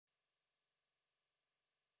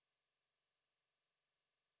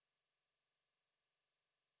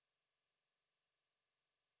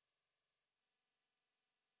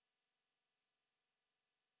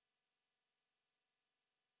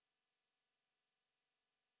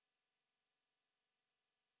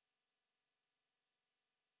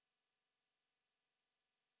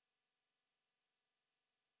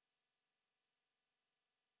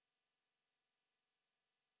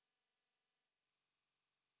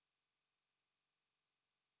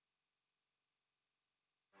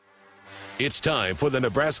It's time for the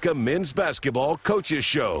Nebraska Men's Basketball Coaches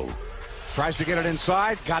Show. Tries to get it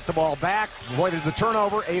inside, got the ball back, avoided the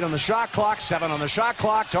turnover, 8 on the shot clock, 7 on the shot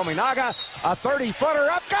clock. Tominaga, a 30-footer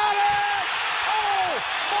up, got it! Oh,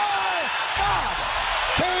 my God!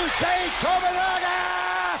 Keisei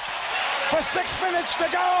Tominaga! With 6 minutes to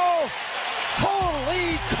go!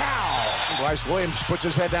 Holy cow! Bryce Williams puts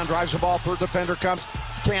his head down, drives the ball, third defender comes,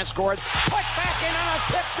 can't score it. Put back in on a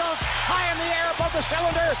tip dunk, high in the air above the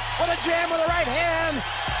cylinder, with a jam with the right hand.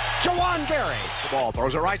 Jawan Gary. The ball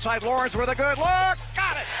throws it right side. Lawrence with a good look.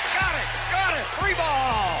 Got it, got it, got it. 3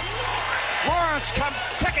 ball. Lawrence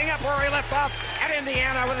picking up where he left off at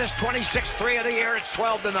Indiana with his 26th 3 of the year. It's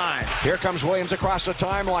 12-9. Here comes Williams across the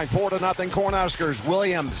timeline. 4-0 Cornhuskers.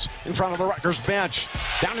 Williams in front of the Rutgers bench.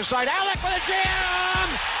 Down the side. Alec with a jam.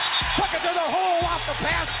 Took it to the hole off the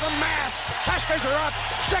pass from Mass. Huskers are up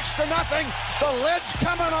 6-0. The lid's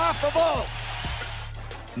coming off the boat.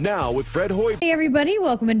 Now with Fred Hoiberg. Hey everybody,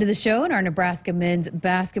 welcome into the show in our Nebraska Men's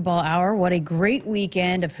Basketball Hour. What a great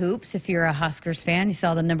weekend of hoops if you're a Huskers fan. You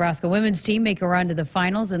saw the Nebraska women's team make a run to the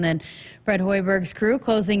finals, and then Fred Hoiberg's crew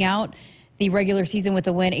closing out the regular season with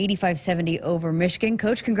a win 85-70 over Michigan.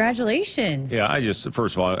 Coach, congratulations. Yeah,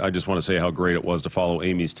 first of all, I just want to say how great it was to follow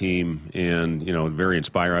Amy's team, and, you know, very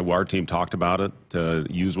inspiring. Our team talked about it, to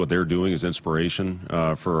use what they're doing as inspiration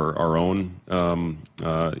for our own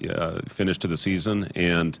finish to the season.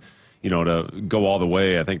 And, you know, to go all the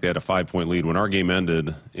way, I think they had a 5-point lead. When our game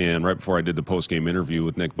ended, and right before I did the post-game interview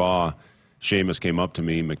with Nick Baugh, Seamus came up to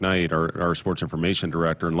me, McKnight, our sports information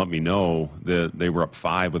director, and let me know that they were up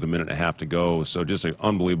 5 with 1.5 minutes to go. So just an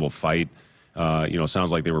unbelievable fight. You know,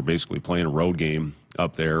 sounds like they were basically playing a road game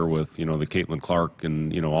up there with, you know, the Caitlin Clark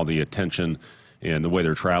and, you know, all the attention and the way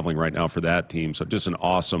they're traveling right now for that team. So just an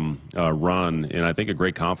awesome run, and I think a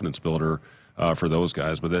great confidence builder for those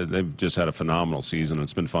guys. But they've just had a phenomenal season, and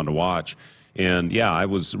it's been fun to watch. And, yeah, I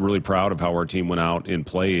was really proud of how our team went out and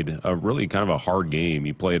played a really kind of a hard game.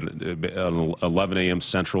 You played an 11 a.m.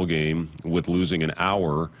 Central game with losing an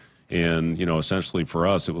hour. And, you know, essentially for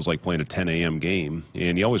us, it was like playing a 10 a.m. game.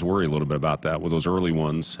 And you always worry a little bit about that with those early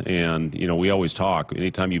ones. And, you know, we always talk.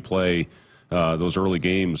 Anytime you play those early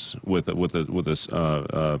games with the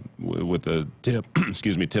tip,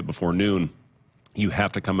 excuse me, tip before noon, you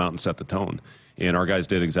have to come out and set the tone. And our guys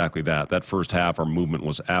did exactly that. That first half, our movement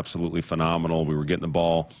was absolutely phenomenal. We were getting the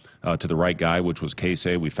ball to the right guy, which was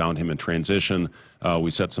Keisei. We found him in transition. We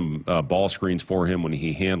set some ball screens for him when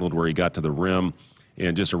he handled where he got to the rim.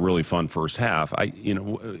 And just a really fun first half. You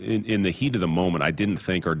know, in the heat of the moment, I didn't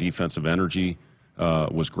think our defensive energy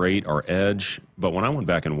was great, our edge. But when I went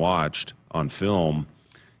back and watched on film,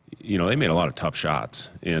 you know, they made a lot of tough shots,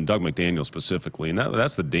 and Doug McDaniel specifically. And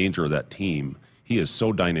that's the danger of that team. He is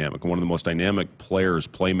so dynamic, one of the most dynamic players,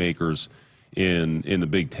 playmakers in the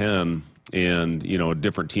Big Ten, and, you know, a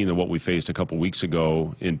different team than what we faced a couple weeks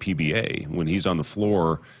ago in PBA. When he's on the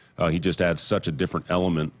floor, he just adds such a different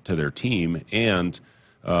element to their team, and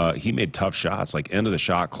he made tough shots, like end of the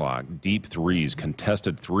shot clock, deep threes,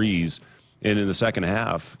 contested threes, and in the second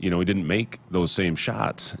half, you know, he didn't make those same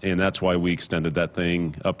shots, and that's why we extended that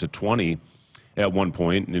thing up to 20 at one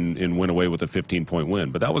point and went away with a 15-point win.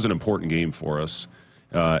 But that was an important game for us,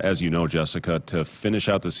 as you know, Jessica, to finish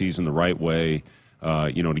out the season the right way,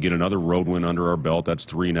 you know, to get another road win under our belt. That's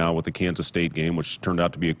 3 now with the Kansas State game, which turned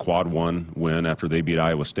out to be a quad 1 win after they beat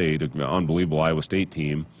Iowa State, an unbelievable Iowa State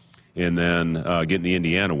team. And then getting the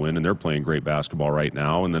Indiana win, and they're playing great basketball right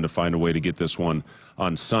now. And then to find a way to get this one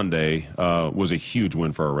on Sunday was a huge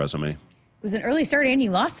win for our resume. It was an early start, and you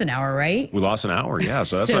lost an hour, right? We lost an hour, yeah.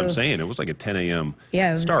 So that's what I'm saying. It was like a 10 a.m.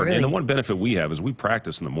 start. Really... And the one benefit we have is we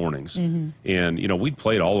practice in the mornings. Mm-hmm. And, you know, we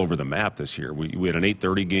played all over the map this year. We had an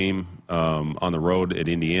 8:30 game on the road at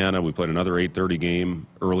Indiana. We played another 8:30 game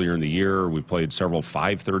earlier in the year. We played several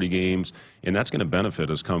 5:30 games. And that's going to benefit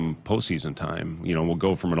us come postseason time. You know, we'll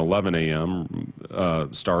go from an 11 a.m.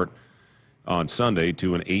 Start on Sunday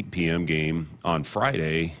to an 8 p.m. game on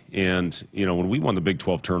Friday. And, you know, when we won the Big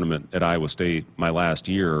 12 tournament at Iowa State my last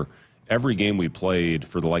year, every game we played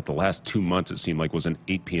for the last 2 months, it seemed like, was an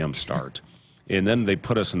 8 p.m. start. And then they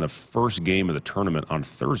put us in the first game of the tournament on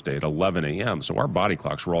Thursday at 11 a.m. So our body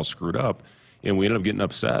clocks were all screwed up, and we ended up getting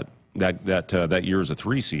upset that year as a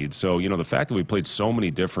 3 seed. So, you know, the fact that we played so many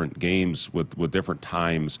different games with different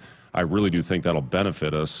times, I really do think that'll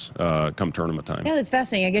benefit us come tournament time. Yeah, that's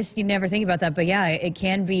fascinating. I guess you never think about that, but yeah, it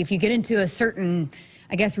can be if you get into a certain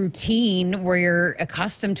I guess, routine where you're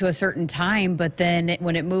accustomed to a certain time, but then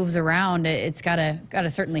when it moves around, it's gotta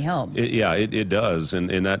certainly help. It does,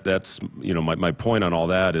 and that's my point on all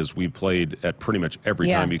that is we've played at pretty much every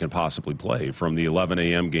time you can possibly play, from the 11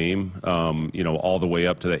 a.m. game, all the way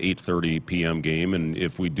up to the 8:30 p.m. game, and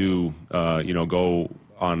if we do, go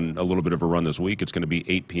on a little bit of a run this week, it's going to be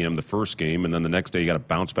 8 p.m. the first game, and then the next day you got to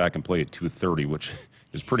bounce back and play at 2:30, which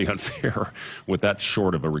is pretty unfair with that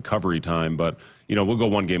short of a recovery time. But we'll go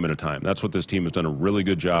one game at a time. That's what this team has done a really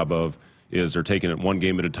good job of. Is they're taking it one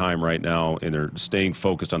game at a time right now, and they're staying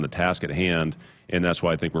focused on the task at hand, and that's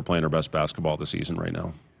why I think we're playing our best basketball this season right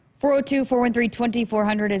now.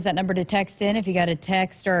 402-413-2400 is that number to text in if you got a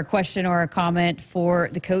text or a question or a comment for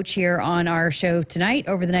the coach here on our show tonight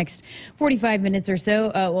over the next 45 minutes or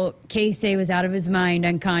so. Well, Keisei was out of his mind,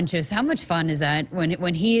 unconscious. How much fun is that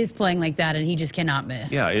when he is playing like that and he just cannot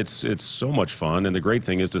miss? Yeah, it's so much fun, and the great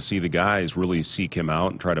thing is to see the guys really seek him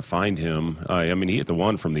out and try to find him. I mean, he hit the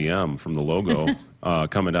one from the M, from the logo.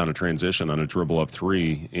 Coming down a transition on a dribble up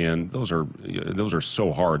three, and those are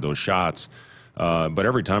so hard, those shots. But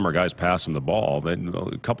every time our guys pass him the ball,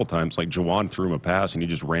 a couple times, like Jawan threw him a pass and he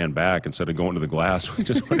just ran back instead of going to the glass, which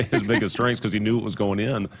is one of his biggest strengths because he knew it was going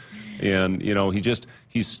in. And,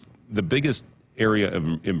 he's the biggest area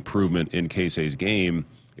of improvement in Keisei's game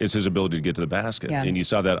is his ability to get to the basket. Yeah. And you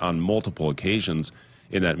saw that on multiple occasions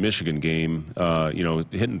in that Michigan game,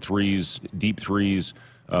 hitting threes, deep threes.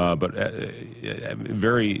 But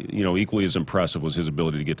very, equally as impressive was his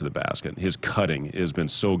ability to get to the basket. His cutting has been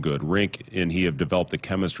so good. Rink and he have developed the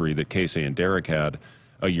chemistry that Keisei and Derek had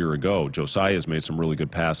a year ago. Josiah has made some really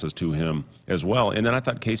good passes to him as well. And then I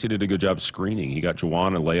thought Keisei did a good job screening. He got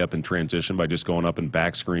Jawan a layup in transition by just going up and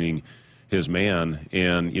back screening his man.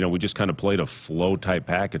 And, we just kind of played a flow-type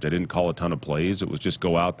package. I didn't call a ton of plays. It was just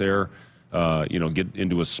go out there, get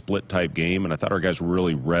into a split-type game, and I thought our guys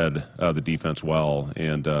really read the defense well,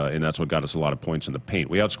 and that's what got us a lot of points in the paint.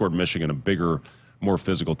 We outscored Michigan, a bigger, more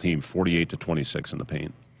physical team, 48-26 in the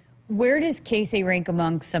paint. Where does Keisei rank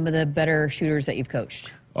among some of the better shooters that you've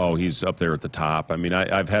coached? Oh, he's up there at the top. I mean,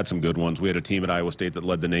 I've had some good ones. We had a team at Iowa State that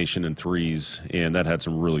led the nation in threes, and that had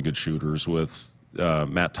some really good shooters with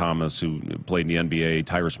Matt Thomas, who played in the NBA.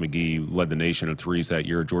 Tyrus McGee led the nation in threes that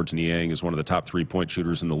year. George Niang is one of the top three-point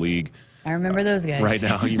shooters in the league. I remember those guys. Right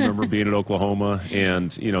now, you remember being at Oklahoma,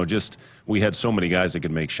 and we had so many guys that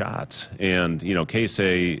could make shots. And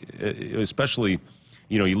Keisei, especially,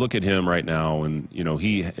 you look at him right now, and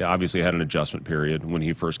he obviously had an adjustment period when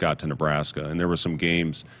he first got to Nebraska, and there were some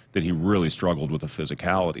games that he really struggled with the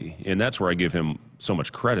physicality, and that's where I give him so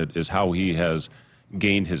much credit, is how he has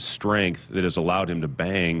gained his strength that has allowed him to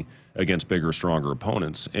bang against bigger, stronger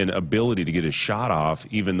opponents, and ability to get his shot off,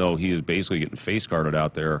 even though he is basically getting face guarded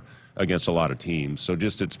out there against a lot of teams. So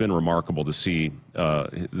it's been remarkable to see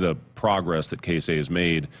the progress that Keisei has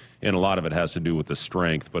made, and a lot of it has to do with the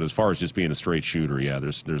strength. But as far as just being a straight shooter, yeah,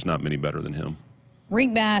 there's not many better than him.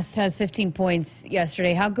 Rink Mast has 15 points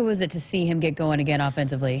yesterday. How good was it to see him get going again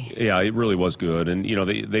offensively? Yeah, it really was good. And,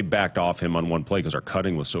 they backed off him on one play because our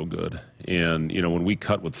cutting was so good. And, when we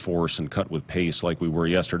cut with force and cut with pace like we were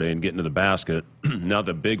yesterday and get into the basket, now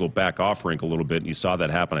the big will back off Rink a little bit. And you saw that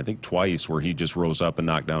happen, I think, twice, where he just rose up and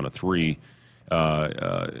knocked down a three.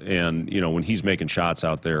 And, when he's making shots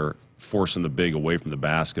out there, forcing the big away from the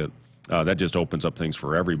basket, that just opens up things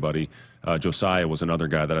for everybody. Josiah was another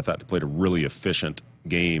guy that I thought played a really efficient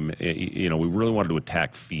game. We really wanted to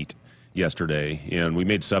attack feet yesterday, and we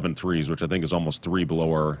made 7 threes, which I think is almost 3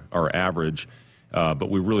 below our average. But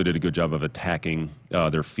we really did a good job of attacking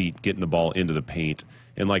their feet, getting the ball into the paint.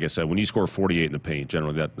 And like I said, when you score 48 in the paint,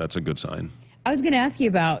 generally that's a good sign. I was going to ask you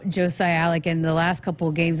about Josiah Alec in the last couple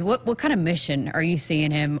of games. What kind of mission are you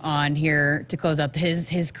seeing him on here to close out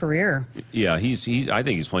his career? Yeah, I think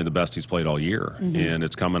he's playing the best he's played all year, and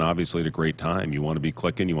it's coming obviously at a great time. You want to be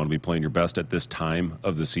clicking, you want to be playing your best at this time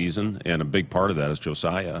of the season, and a big part of that is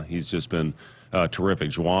Josiah. He's just been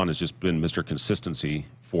terrific. Juwan has just been Mr. Consistency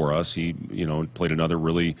for us. He played another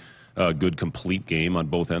really good complete game on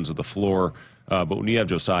both ends of the floor. But when you have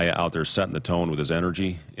Josiah out there setting the tone with his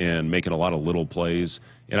energy and making a lot of little plays,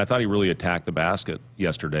 and I thought he really attacked the basket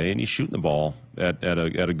yesterday, and he's shooting the ball at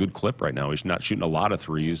a good clip right now. He's not shooting a lot of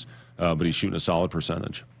threes, but he's shooting a solid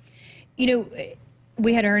percentage.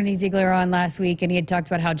 We had Ernie Ziegler on last week, and he had talked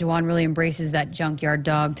about how Juwan really embraces that junkyard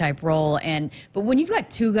dog type role. But when you've got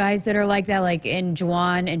two guys that are like that, like in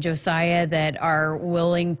Juwan and Josiah, that are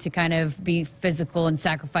willing to kind of be physical and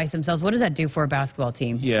sacrifice themselves, what does that do for a basketball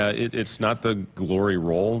team? Yeah, it's not the glory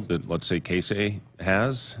role that, let's say, Keisei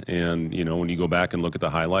has. And, you know, when you go back and look at the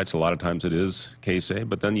highlights, a lot of times it is Keisei.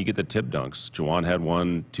 But then you get the tip dunks. Juwan had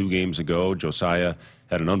one 2 games ago. Josiah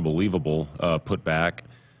had an unbelievable putback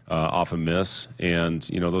off a miss. And,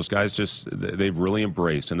 you know, those guys just, they've really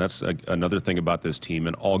embraced. And that's another thing about this team,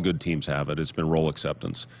 and all good teams have it. It's been role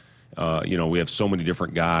acceptance. You know, we have so many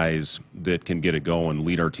different guys that can get it going,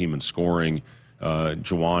 lead our team in scoring,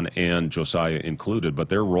 Juwan and Josiah included. But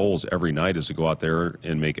their roles every night is to go out there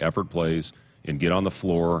and make effort plays and get on the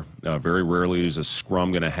floor. Very rarely is a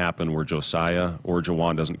scrum going to happen where Josiah or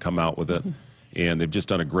Juwan doesn't come out with it. And they've just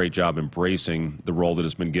done a great job embracing the role that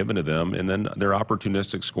has been given to them. And then they're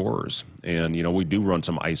opportunistic scorers. And, you know, we do run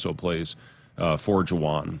some ISO plays for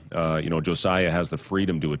Juwan. You know, Josiah has the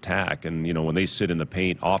freedom to attack. And, you know, when they sit in the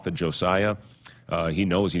paint off of Josiah, he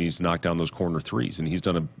knows he needs to knock down those corner threes. And he's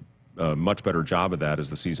done a much better job of that as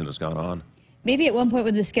the season has gone on. Maybe at one point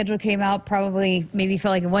when the schedule came out, probably maybe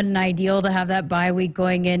felt like it wasn't ideal to have that bye week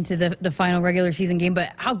going into the final regular season game.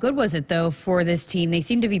 But how good was it, though, for this team? They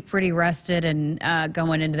seem to be pretty rested and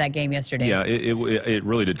going into that game yesterday. Yeah, it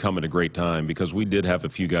really did come at a great time because we did have a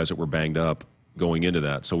few guys that were banged up going into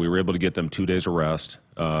that. So we were able to get them 2 days of rest.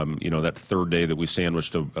 You know, that third day that we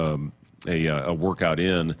sandwiched a workout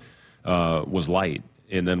in was light.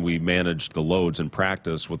 And then we managed the loads in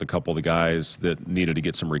practice with a couple of the guys that needed to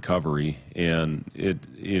get some recovery. And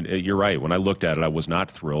you're right. When I looked at it, I was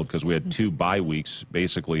not thrilled because we had 2 bye weeks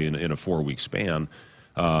basically in a 4-week span.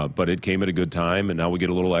 But it came at a good time, and now we get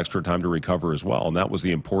a little extra time to recover as well. And that was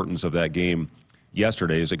the importance of that game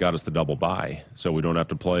yesterday, is it got us the double bye. So we don't have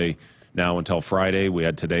to play now until Friday. We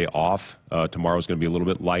had today off. Tomorrow's going to be a little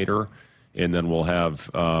bit lighter. And then we'll have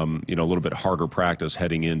you know, a little bit harder practice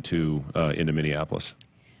heading into Minneapolis.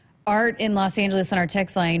 Art in Los Angeles on our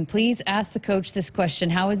text line, please ask the coach this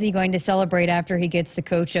question. How is he going to celebrate after he gets the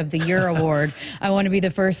Coach of the Year award? I want to be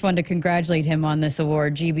the first one to congratulate him on this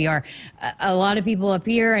award, GBR. A lot of people up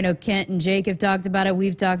here, I know Kent and Jake have talked about it.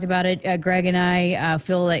 We've talked about it. Greg and I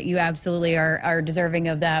feel that you absolutely are deserving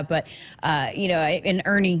of that. But, you know, and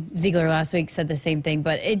Ernie Ziegler last week said the same thing.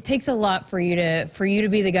 But it takes a lot for you to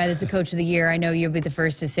be the guy that's the Coach of the Year. I know you'll be the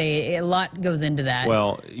first to say it. A lot goes into that.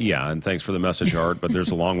 Well, yeah, and thanks for the message, Art. But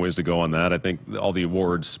there's a long ways to go on that. I think all the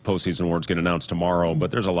awards, postseason awards, get announced tomorrow,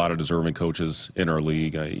 but there's a lot of deserving coaches in our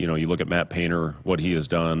league. You know, you look at Matt Painter, what he has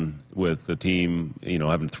done with the team, you know,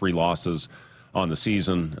 having 3 losses on the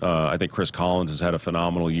season. I think Chris Collins has had a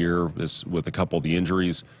phenomenal year with a couple of the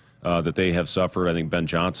injuries that they have suffered. I think Ben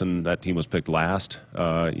Johnson, that team was picked last.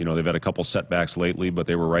 You know, they've had a couple setbacks lately, but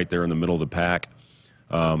they were right there in the middle of the pack.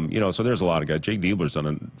 You know, so there's a lot of guys. Jake Diebler's done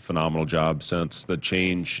a phenomenal job since the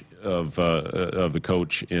change of the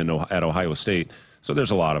coach at Ohio State. So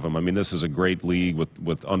there's a lot of them. I mean, this is a great league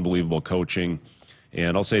with unbelievable coaching.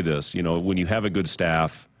 And I'll say this, you know, when you have a good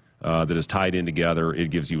staff that is tied in together, it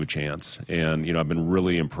gives you a chance. And, you know, I've been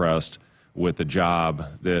really impressed with the job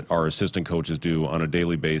that our assistant coaches do on a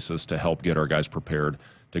daily basis to help get our guys prepared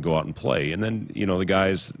to go out and play. And then, you know, the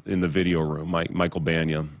guys in the video room, Michael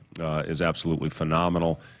Banya, is absolutely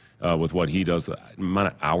phenomenal with what he does. The amount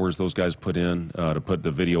of hours those guys put in to put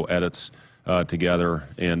the video edits together,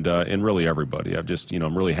 and really everybody.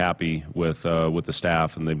 I'm really happy with the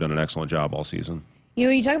staff, and they've done an excellent job all season. You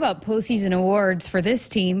know, when you talk about postseason awards for this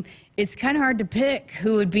team, it's kind of hard to pick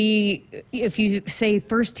who would be, if you say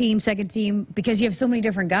first team, second team, because you have so many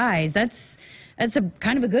different guys. That's a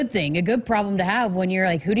kind of a good thing, a good problem to have when you're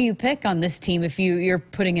like, who do you pick on this team if you're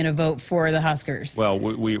putting in a vote for the Huskers? Well,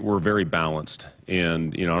 we're very balanced.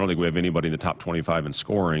 And, you know, I don't think we have anybody in the top 25 in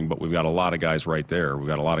scoring, but we've got a lot of guys right there. We've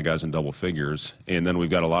got a lot of guys in double figures. And then we've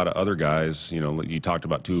got a lot of other guys, you know, you talked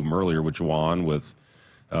about 2 of them earlier with Juwan, with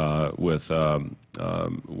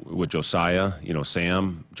Josiah, you know,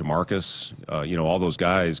 Sam, Jamarcus, you know, all those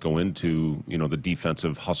guys go into, you know, the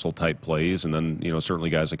defensive hustle type plays, and then, you know, certainly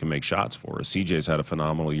guys that can make shots for us. CJ's had a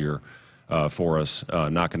phenomenal year for us,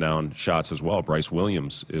 knocking down shots as well. Bryce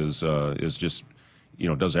Williams is just, you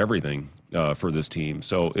know, does everything for this team.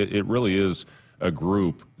 So it really is a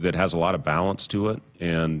group that has a lot of balance to it.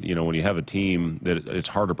 And, you know, when you have a team that it's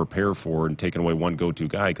hard to prepare for and taking away one go-to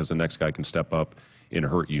guy because the next guy can step up and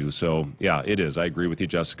hurt you. So, yeah, it is. I agree with you,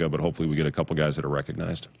 Jessica, but hopefully we get a couple guys that are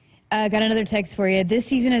recognized. Got another text for you. This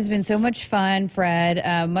season has been so much fun,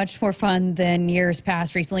 Fred, much more fun than years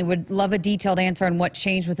past recently. Would love a detailed answer on what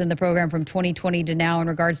changed within the program from 2020 to now in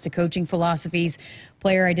regards to coaching philosophies,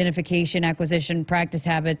 player identification, acquisition, practice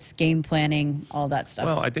habits, game planning, all that stuff.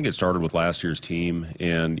 Well, I think it started with last year's team.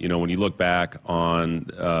 And, when you look back on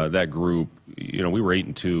that group, we were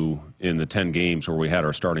 8-2 in the 10 games where we had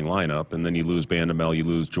our starting lineup. And then you lose Bandamel, you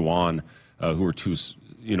lose Juwan, who were two.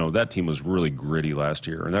 That team was really gritty last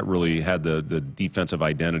year, and that really had the defensive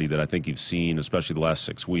identity that I think you've seen, especially the last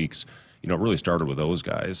 6 weeks. It really started with those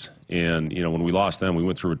guys. And, when we lost them, we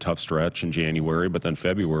went through a tough stretch in January, but then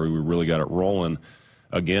February we really got it rolling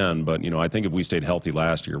again. But, I think if we stayed healthy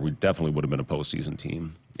last year, we definitely would have been a postseason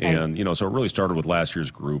team. And, so it really started with last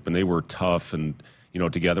year's group, and they were tough and,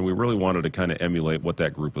 together. We really wanted to kind of emulate what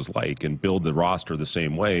that group was like and build the roster the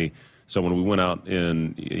same way. So when we went out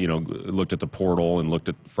and, looked at the portal and looked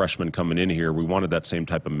at freshmen coming in here, we wanted that same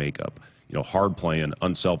type of makeup, hard playing,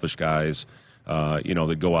 unselfish guys,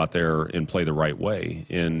 that go out there and play the right way.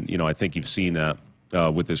 And, I think you've seen that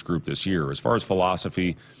with this group this year. As far as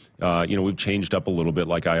philosophy, we've changed up a little bit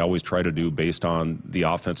like I always try to do based on the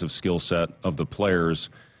offensive skill set of the players.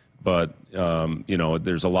 But,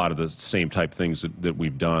 there's a lot of the same type things that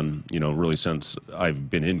we've done, really since I've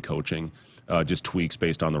been in coaching. Just tweaks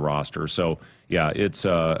based on the roster. So, yeah, it's.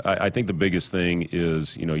 I think the biggest thing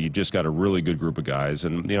is, you just got a really good group of guys.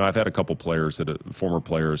 And, I've had a couple players, former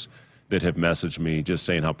players, that have messaged me just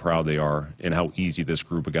saying how proud they are and how easy this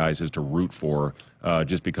group of guys is to root for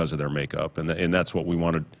just because of their makeup. And that's what we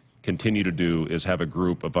want to continue to do, is have a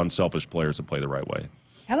group of unselfish players that play the right way.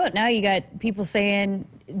 How about now you got people saying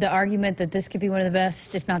the argument that this could be one of the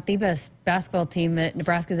best, if not the best, basketball team that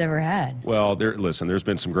Nebraska's ever had? Well, listen, there's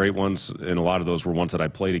been some great ones, and a lot of those were ones that I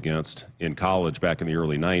played against in college back in the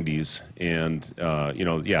early 90s. And,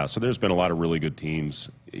 so there's been a lot of really good teams.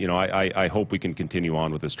 I hope we can continue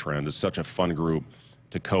on with this trend. It's such a fun group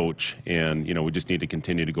to coach, and, we just need to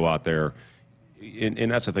continue to go out there. And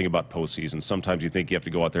that's the thing about postseason. Sometimes you think you have to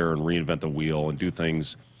go out there and reinvent the wheel and do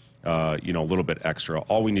things a little bit extra.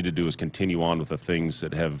 All we need to do is continue on with the things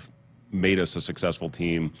that have made us a successful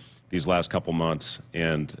team these last couple months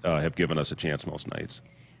and have given us a chance most nights.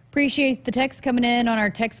 Appreciate the text coming in on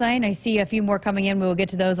our text line. I see a few more coming in. We'll get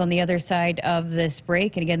to those on the other side of this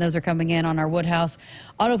break. And again, those are coming in on our Woodhouse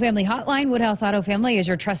Auto Family hotline. Woodhouse Auto Family is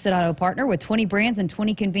your trusted auto partner with 20 brands and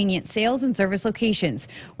 20 convenient sales and service locations.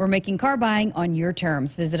 We're making car buying on your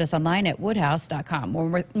terms. Visit us online at woodhouse.com.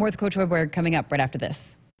 More with Coach Hoiberg coming up right after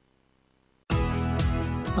this.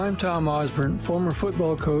 I'm Tom Osborne, former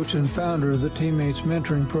football coach and founder of the Teammates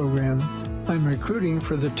Mentoring Program. I'm recruiting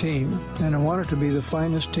for the team, and I want it to be the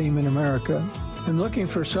finest team in America. I'm looking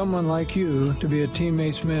for someone like you to be a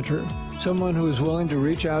teammate's mentor, someone who is willing to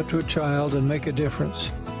reach out to a child and make a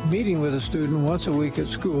difference. Meeting with a student once a week at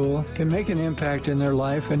school can make an impact in their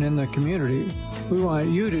life and in the community. We want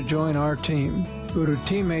you to join our team. Go to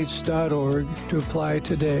teammates.org to apply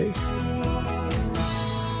today.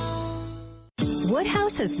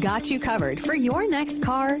 Woodhouse has got you covered for your next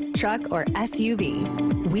car, truck, or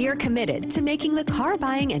SUV. We are committed to making the car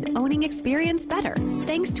buying and owning experience better,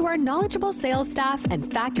 thanks to our knowledgeable sales staff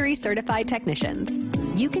and factory certified technicians.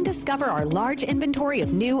 You can discover our large inventory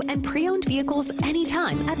of new and pre-owned vehicles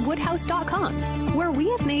anytime at woodhouse.com, where we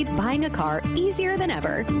have made buying a car easier than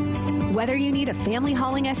ever. Whether you need a family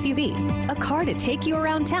hauling SUV, a car to take you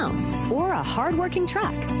around town, or a hard-working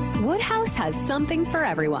truck, Woodhouse has something for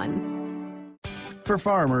everyone. For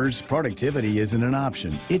farmers, productivity isn't an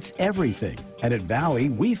option, it's everything. And at Valley,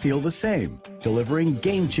 we feel the same, delivering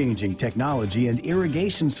game-changing technology and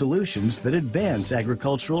irrigation solutions that advance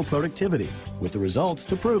agricultural productivity, with the results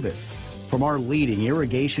to prove it. From our leading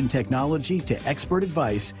irrigation technology to expert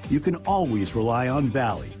advice, you can always rely on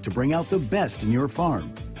Valley to bring out the best in your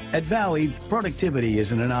farm. At Valley, productivity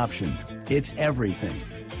isn't an option, it's everything.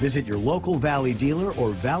 Visit your local Valley dealer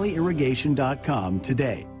or valleyirrigation.com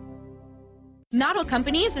today. Noddle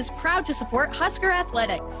Companies is proud to support Husker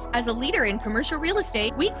Athletics. As a leader in commercial real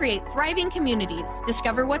estate, we create thriving communities.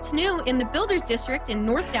 Discover what's new in the Builders District in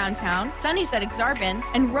North Downtown, Sunny's at Exarban,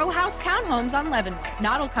 and Row House Townhomes on Leavenworth.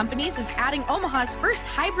 Noddle Companies is adding Omaha's first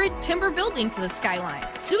hybrid timber building to the skyline.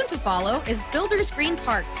 Soon to follow is Builders Green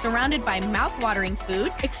Park, surrounded by mouth-watering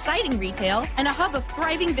food, exciting retail, and a hub of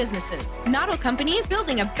thriving businesses. Noddle Companies,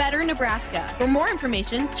 building a better Nebraska. For more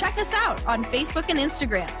information, check us out on Facebook and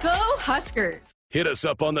Instagram. Go Huskers! Hit us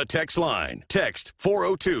up on the text line. Text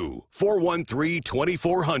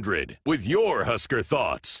 402-413-2400 with your Husker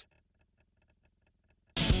thoughts.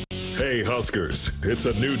 Hey Huskers, it's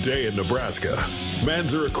a new day in Nebraska.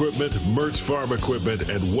 Manzer Equipment, Mertz Farm Equipment,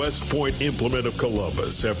 and West Point Implement of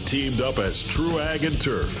Columbus have teamed up as True Ag and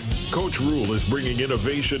Turf. Coach Rule is bringing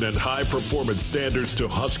innovation and high performance standards to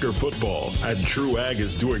Husker football, and True Ag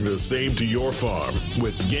is doing the same to your farm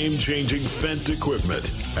with game-changing Fendt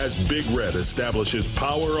equipment. As Big Red establishes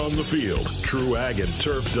power on the field, True Ag and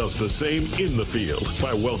Turf does the same in the field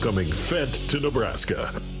by welcoming Fendt to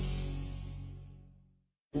Nebraska.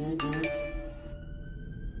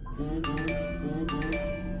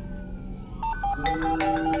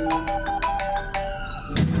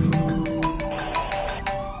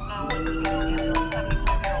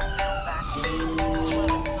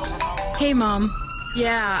 Hey, Mom.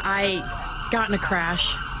 Yeah, I got in a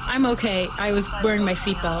crash. I'm okay. I was wearing my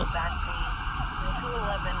seatbelt.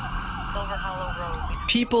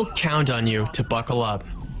 People count on you to buckle up.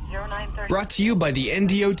 Brought to you by the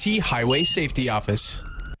NDOT Highway Safety Office.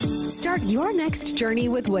 Start your next journey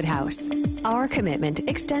with Woodhouse. Our commitment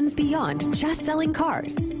extends beyond just selling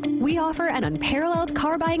cars. We offer an unparalleled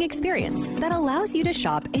car buying experience that allows you to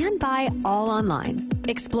shop and buy all online.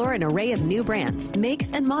 Explore an array of new brands, makes,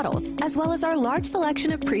 and models, as well as our large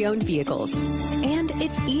selection of pre-owned vehicles. And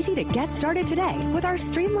it's easy to get started today with our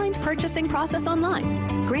streamlined purchasing process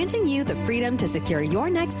online, granting you the freedom to secure your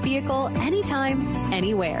next vehicle anytime,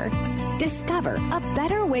 anywhere. Discover a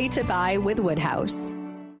better way to buy with Woodhouse.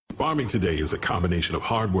 Farming today is a combination of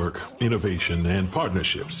hard work, innovation, and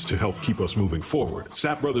partnerships to help keep us moving forward.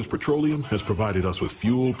 Sapp Brothers Petroleum has provided us with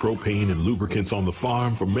fuel, propane, and lubricants on the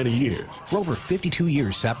farm for many years. For over 52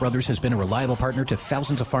 years, Sapp Brothers has been a reliable partner to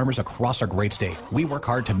thousands of farmers across our great state. We work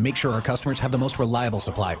hard to make sure our customers have the most reliable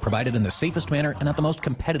supply, provided in the safest manner and at the most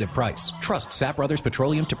competitive price. Trust Sapp Brothers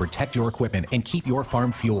Petroleum to protect your equipment and keep your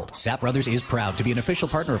farm fueled. Sapp Brothers is proud to be an official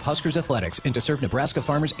partner of Huskers Athletics and to serve Nebraska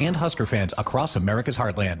farmers and Husker fans across America's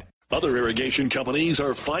heartland. Other irrigation companies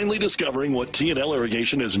are finally discovering what T&L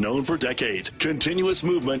Irrigation is known for decades. Continuous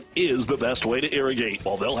movement is the best way to irrigate.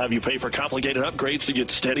 While they'll have you pay for complicated upgrades to get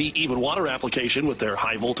steady, even water application with their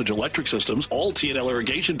high-voltage electric systems, all T&L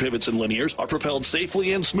Irrigation pivots and linears are propelled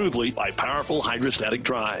safely and smoothly by powerful hydrostatic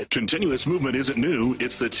drive. Continuous movement isn't new,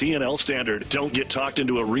 it's the T&L standard. Don't get talked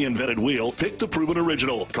into a reinvented wheel. Pick the proven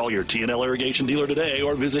original. Call your T&L Irrigation dealer today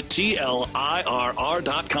or visit TLIRR.com.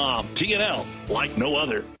 T&L, like no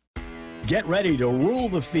other. Get ready to rule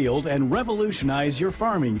the field and revolutionize your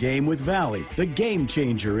farming game with Valley, the game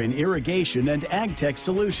changer in irrigation and ag tech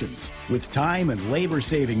solutions. With time and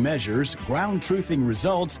labor-saving measures, ground truthing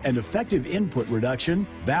results, and effective input reduction,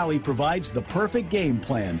 Valley provides the perfect game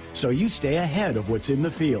plan so you stay ahead of what's in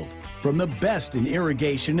the field. From the best in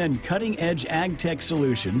irrigation and cutting-edge ag tech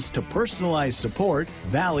solutions to personalized support,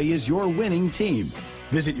 Valley is your winning team.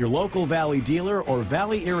 Visit your local Valley dealer or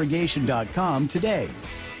valleyirrigation.com today.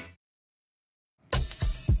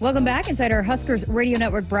 Welcome back inside our Huskers Radio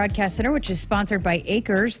Network Broadcast Center, which is sponsored by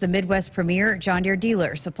Acres, the Midwest premier John Deere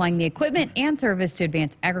dealer, supplying the equipment and service to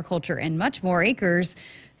advance agriculture and much more. Acres,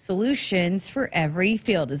 solutions for every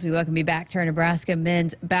field. As we welcome you back to our Nebraska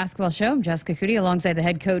men's basketball show, I'm Jessica Coody alongside the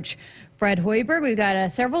head coach, Fred Hoiberg. We've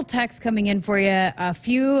got several texts coming in for you. A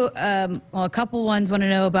few, a couple ones want to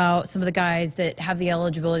know about some of the guys that have the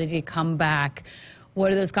eligibility to come back. What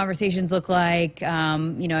do those conversations look like? I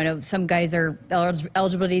know some guys are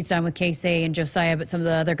eligibility's done with Keisei and Josiah, but some of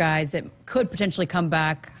the other guys that could potentially come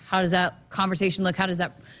back, how does that conversation look? How does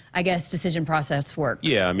that, I guess, decision process work?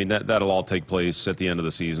 Yeah, I mean, that'll all take place at the end of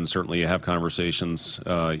the season. Certainly you have conversations,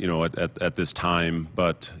 at this time,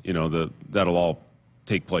 but, that'll all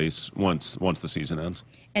take place once the season ends.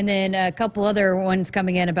 And then a couple other ones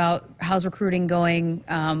coming in about how's recruiting going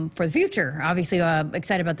for the future. Obviously,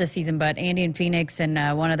 excited about this season, but Andy in Phoenix and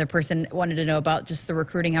one other person wanted to know about just the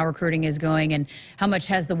recruiting, how recruiting is going, and how much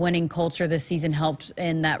has the winning culture this season helped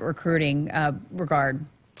in that recruiting regard.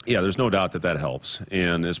 Yeah, there's no doubt that helps,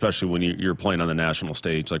 and especially when you're playing on the national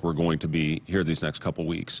stage like we're going to be here these next couple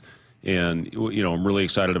weeks. And, I'm really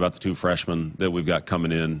excited about the two freshmen that we've got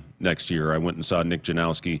coming in next year. I went and saw Nick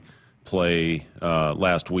Janowski play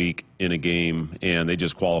last week in a game, and they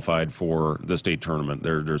just qualified for the state tournament.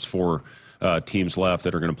 There's four teams left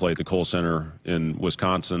that are going to play at the Kohl Center in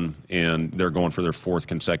Wisconsin, and they're going for their fourth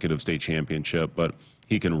consecutive state championship. But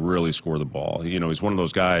he can really score the ball. He's one of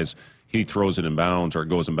those guys, he throws it in bounds or it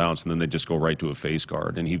goes in bounds, and then they just go right to a face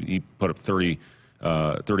guard. And he put up 30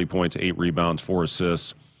 points, 8 rebounds, 4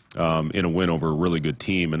 assists. In a win over a really good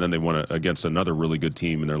team, and then they won against another really good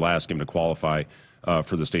team in their last game to qualify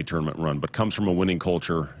for the state tournament run. But comes from a winning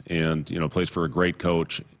culture and plays for a great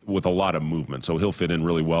coach with a lot of movement. So he'll fit in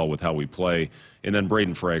really well with how we play. And then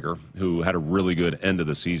Braden Frager, who had a really good end of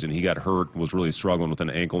the season. He got hurt, was really struggling with an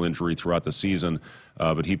ankle injury throughout the season,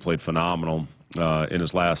 but he played phenomenal in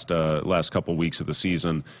his last couple weeks of the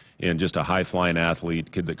season. And just a high-flying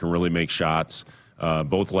athlete, kid that can really make shots.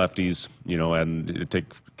 Both lefties, and take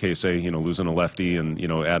Keisei, losing a lefty and,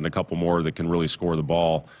 adding a couple more that can really score the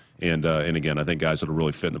ball. And again, I think guys that'll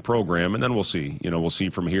really fit in the program. And then we'll see. We'll see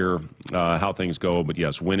from here how things go. But,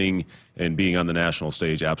 yes, winning and being on the national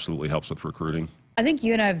stage absolutely helps with recruiting. I think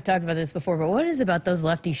you and I have talked about this before, but what is about those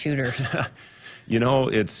lefty shooters?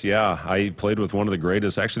 I played with one of the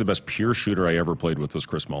greatest, actually the best pure shooter I ever played with was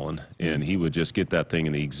Chris Mullen. And he would just get that thing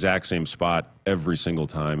in the exact same spot every single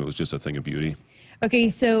time. It was just a thing of beauty. Okay,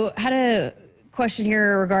 so had a question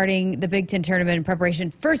here regarding the Big Ten tournament in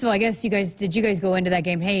preparation. First of all, I guess did you guys go into that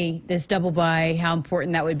game, hey, this double bye, how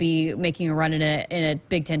important that would be making a run in a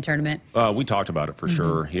Big Ten tournament? We talked about it for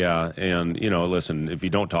sure, yeah. And, listen, if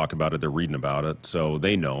you don't talk about it, they're reading about it. So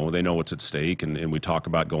they know what's at stake. And we talk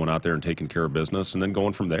about going out there and taking care of business and then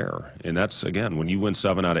going from there. And that's, again, when you win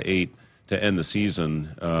 7 out of 8 to end the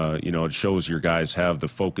season, it shows your guys have the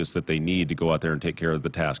focus that they need to go out there and take care of the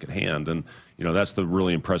task at hand. And, that's the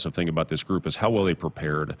really impressive thing about this group is how well they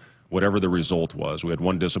prepared, whatever the result was. We had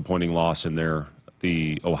one disappointing loss in there,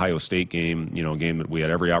 the Ohio State game, game that we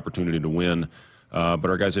had every opportunity to win. But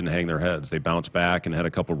our guys didn't hang their heads. They bounced back and had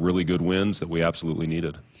a couple really good wins that we absolutely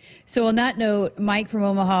needed. So on that note, Mike from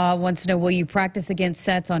Omaha wants to know, will you practice against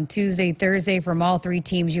sets on Tuesday, Thursday from all 3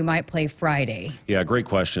 teams you might play Friday? Yeah, great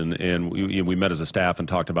question. And we met as a staff and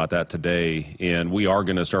talked about that today. And we are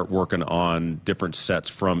going to start working on different sets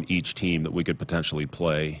from each team that we could potentially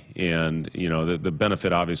play. And, the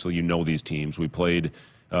benefit, obviously, these teams. We played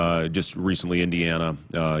just recently Indiana,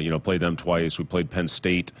 played them twice. We played Penn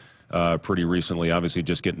State pretty recently, obviously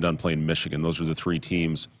just getting done playing Michigan. Those are the 3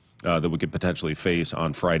 teams that we could potentially face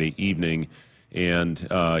on Friday evening. And,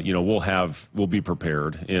 we'll be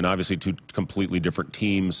prepared. And obviously 3 completely different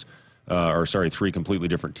teams.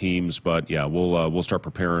 But, yeah, we'll start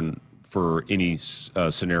preparing for any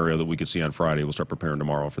scenario that we could see on Friday. We'll start preparing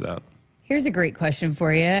tomorrow for that. Here's a great question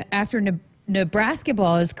for you. After Nebraska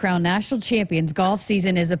ball is crowned national champions, golf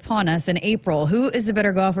season is upon us in April. Who is the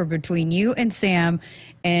better golfer between you and Sam?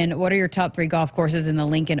 And what are your top 3 golf courses in the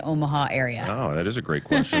Lincoln, Omaha area? Oh, that is a great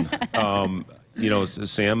question.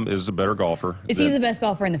 Sam is a better golfer. Is he the best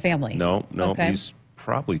golfer in the family? No. Okay. He's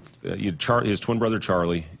probably his twin brother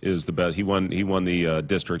Charlie is the best. He won the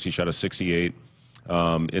districts. He shot a 68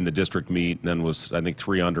 in the district meet, and then was, I think,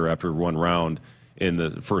 3 under after 1 round in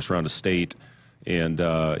the first round of state. And,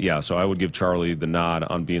 so I would give Charlie the nod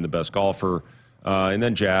on being the best golfer. And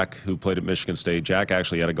then Jack, who played at Michigan State. Jack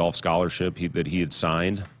actually had a golf scholarship that he had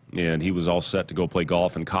signed, and he was all set to go play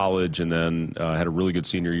golf in college, and then had a really good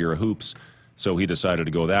senior year of hoops. So he decided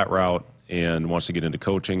to go that route and wants to get into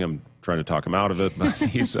coaching. I'm trying to talk him out of it, but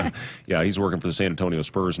he's working for the San Antonio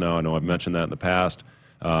Spurs now. I know I've mentioned that in the past.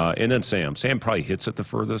 And then Sam. Sam probably hits it the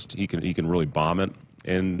furthest. He can really bomb it.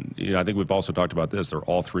 And I think we've also talked about this. They're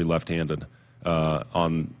all 3 left-handed.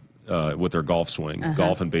 With their golf swing,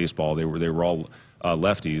 golf and baseball, they were all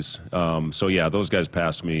lefties. So yeah, those guys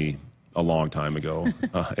passed me a long time ago.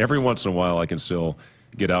 Every once in a while, I can still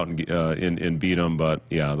get out and beat them, but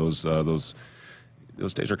yeah, those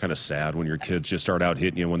days are kind of sad when your kids just start out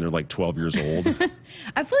hitting you when they're like 12 years old.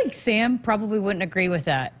 I feel like Sam probably wouldn't agree with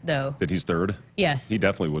that, though. That he's third? Yes. He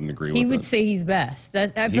definitely wouldn't agree with that. He would say he's best.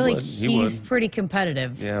 I feel like he's pretty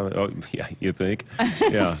competitive. Yeah, you think?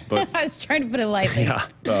 Yeah, but I was trying to put it lightly.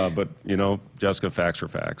 Yeah, but Jessica, facts are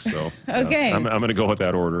facts. So okay, I'm going to go with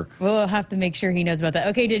that order. We'll have to make sure he knows about that.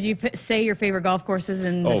 Okay, did you say your favorite golf courses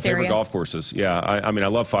in this area? Favorite golf courses? Yeah, I mean, I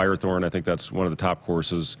love Firethorn. I think that's one of the top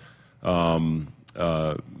courses.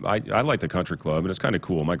 I like the country club, and it's kind of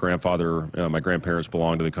cool. My grandparents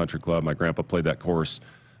belonged to the country club. My grandpa played that course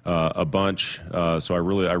a bunch, so I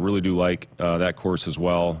really do like that course as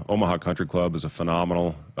well. Omaha Country Club is a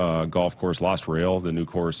phenomenal golf course. Lost Rail, the new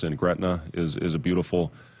course in Gretna, is a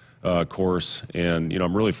beautiful course, and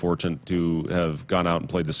I'm really fortunate to have gone out and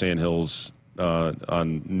played the Sandhills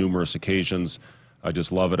on numerous occasions. I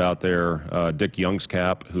just love it out there. Dick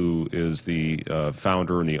Youngscap, who is the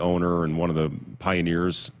founder and the owner and one of the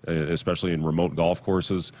pioneers, especially in remote golf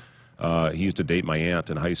courses, he used to date my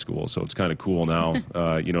aunt in high school, so it's kind of cool now,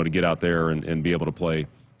 to get out there and be able to play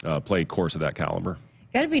a course of that caliber.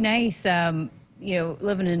 Got to be nice,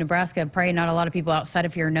 living in Nebraska. Probably not a lot of people outside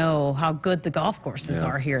of here know how good the golf courses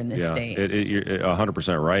are here in this state. You're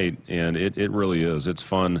 100% right, and it really is. It's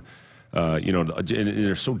fun. And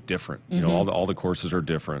they're so different. All the courses are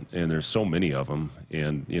different, and there's so many of them.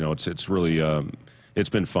 And it's really it's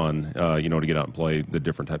been fun, to get out and play the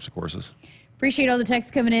different types of courses. Appreciate all the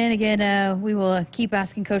texts coming in. Again, we will keep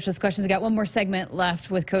asking Coach those questions. We've got one more segment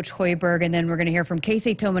left with Coach Hoiberg, and then we're going to hear from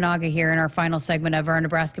Keisei Tominaga here in our final segment of our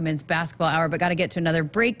Nebraska Men's Basketball Hour. But got to get to another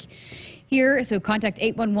break here. So contact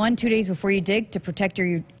 811 2 days before you dig to protect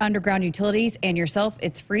your underground utilities and yourself.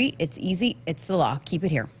 It's free, it's easy, it's the law. Keep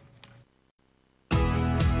it here.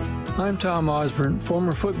 I'm Tom Osborne,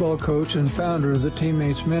 former football coach and founder of the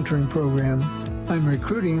Teammates Mentoring Program. I'm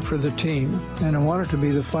recruiting for the team, and I want it to be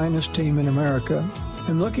the finest team in America.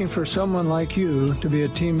 I'm looking for someone like you to be a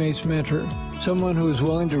teammate's mentor, someone who is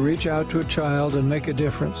willing to reach out to a child and make a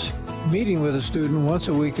difference. Meeting with a student once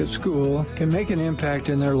a week at school can make an impact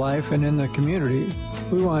in their life and in the community.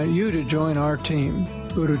 We want you to join our team.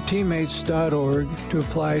 Go to teammates.org to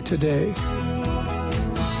apply today.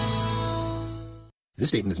 This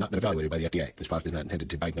statement has not been evaluated by the FDA. This product is not intended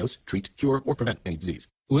to diagnose, treat, cure, or prevent any disease.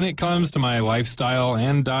 When it comes to my lifestyle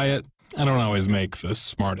and diet, I don't always make the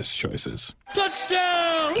smartest choices.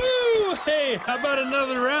 Touchdown! Woo! Hey, how about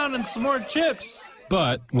another round and some more chips?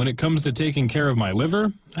 But when it comes to taking care of my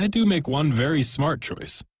liver, I do make one very smart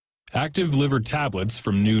choice. Active liver tablets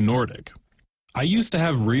from New Nordic. I used to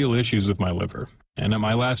have real issues with my liver, and at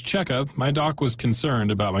my last checkup, my doc was concerned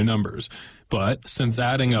about my numbers. But since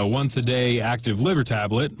adding a once-a-day active liver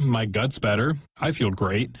tablet, my gut's better, I feel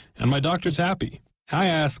great, and my doctor's happy. I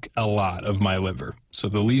ask a lot of my liver, so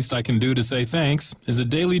the least I can do to say thanks is a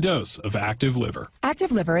daily dose of Active Liver.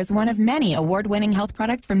 Active Liver is one of many award-winning health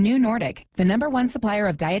products from New Nordic, the #1 supplier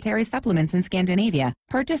of dietary supplements in Scandinavia.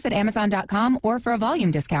 Purchase at Amazon.com or for a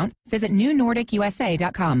volume discount, visit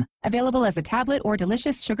NewNordicUSA.com. Available as a tablet or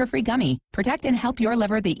delicious sugar-free gummy. Protect and help your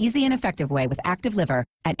liver the easy and effective way with Active Liver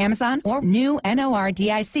at Amazon or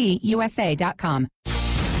NewNordicUSA.com.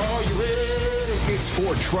 Are you ready? It's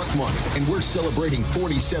Ford Truck Month, and we're celebrating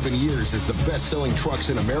 47 years as the best-selling trucks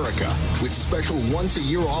in America with special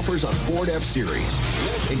once-a-year offers on Ford F-Series,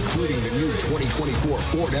 including the new 2024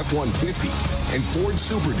 Ford F-150 and Ford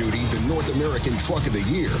Super Duty, the North American Truck of the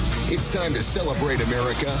Year. It's time to celebrate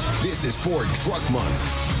America. This is Ford Truck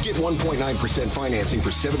Month. Get 1.9% financing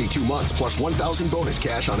for 72 months plus $1,000 bonus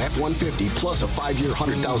cash on F-150 plus a 5-year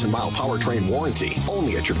 100,000-mile powertrain warranty.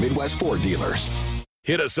 Only at your Midwest Ford dealers.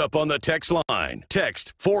 Hit us up on the text line.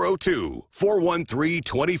 Text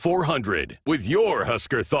 402-413-2400 with your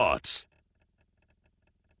Husker thoughts.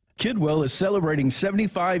 Kidwell is celebrating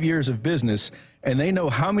 75 years of business, and they know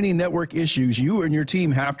how many network issues you and your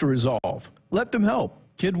team have to resolve. Let them help.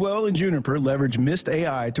 Kidwell and Juniper leverage Mist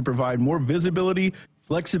AI to provide more visibility,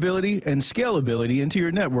 flexibility, and scalability into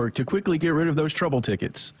your network to quickly get rid of those trouble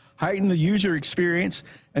tickets, heighten the user experience,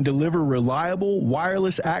 and deliver reliable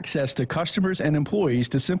wireless access to customers and employees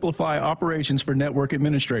to simplify operations for network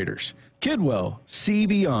administrators. Kidwell, see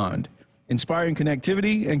beyond. Inspiring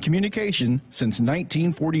connectivity and communication since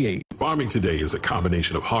 1948. Farming today is a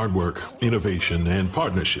combination of hard work, innovation, and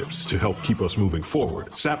partnerships to help keep us moving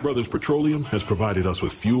forward. Sap Brothers Petroleum has provided us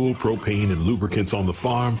with fuel, propane, and lubricants on the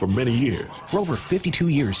farm for many years. For over 52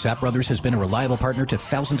 years, Sap Brothers has been a reliable partner to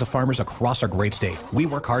thousands of farmers across our great state. We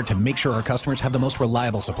work hard to make sure our customers have the most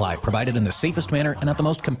reliable supply, provided in the safest manner and at the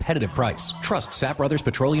most competitive price. Trust Sap Brothers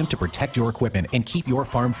Petroleum to protect your equipment and keep your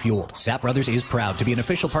farm fueled. Sap Brothers is proud to be an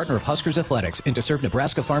official partner of Huskers Athletics and to serve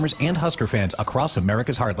Nebraska farmers and Husker fans across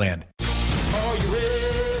America's heartland. Are you ready?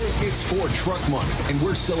 It's Ford Truck Month, and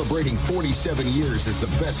we're celebrating 47 years as the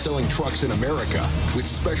best-selling trucks in America with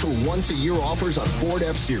special once-a-year offers on Ford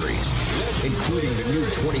F-Series, including the new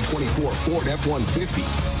 2024 Ford F-150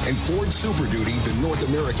 and Ford Super Duty, the North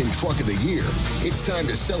American Truck of the Year. It's time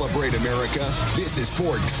to celebrate America. This is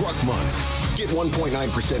Ford Truck Month. Get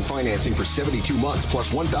 1.9% financing for 72 months plus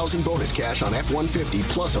 $1,000 bonus cash on F-150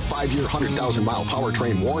 plus a 5-year 100,000-mile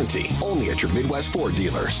powertrain warranty. Only at your Midwest Ford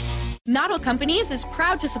dealers. Noddle Companies is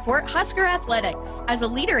proud to support Husker Athletics. As a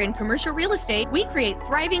leader in commercial real estate, we create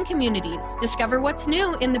thriving communities. Discover what's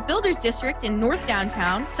new in the Builders District in North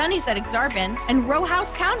Downtown, Sunny's at Exarban, and row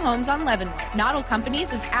house townhomes on Leavenworth. Noddle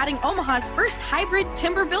Companies is adding Omaha's first hybrid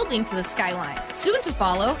timber building to the skyline. Soon to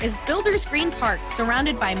follow is Builders Green Park,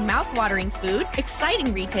 surrounded by mouth-watering food,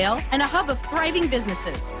 exciting retail, and a hub of thriving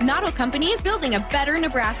businesses. Noddle Companies, building a better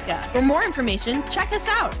Nebraska. For more information, check us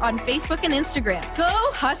out on Facebook and Instagram. Go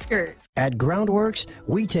Huskers! At Groundworks,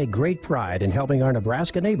 we take great pride in helping our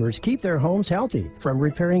Nebraska neighbors keep their homes healthy. From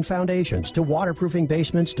repairing foundations to waterproofing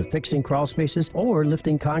basements to fixing crawl spaces or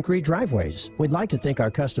lifting concrete driveways. We'd like to think our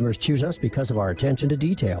customers choose us because of our attention to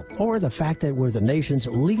detail or the fact that we're the nation's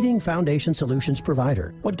leading foundation solutions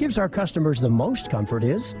provider. What gives our customers the most comfort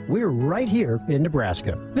is we're right here in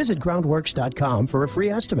Nebraska. Visit groundworks.com for a free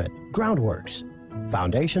estimate. Groundworks.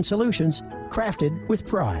 Foundation solutions crafted with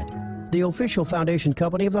pride. The official foundation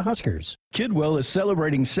company of the Huskers. Kidwell is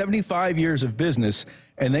celebrating 75 years of business,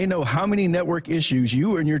 and they know how many network issues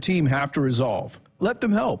you and your team have to resolve. Let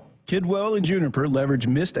them help. Kidwell and Juniper leverage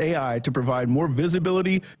Mist AI to provide more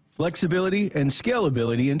visibility, flexibility, and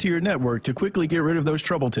scalability into your network to quickly get rid of those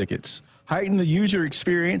trouble tickets, heighten the user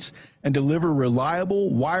experience, and deliver reliable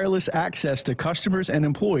wireless access to customers and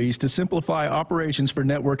employees to simplify operations for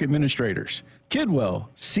network administrators. Kidwell,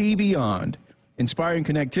 see beyond. Inspiring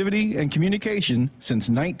connectivity and communication since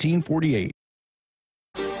 1948.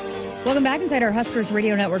 Welcome back inside our Huskers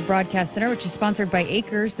Radio Network Broadcast Center, which is sponsored by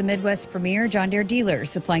Acres, the Midwest's premier John Deere dealer,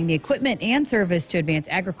 supplying the equipment and service to advance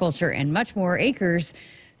agriculture and much more. Acres,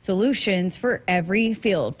 solutions for every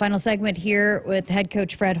field. Final segment here with head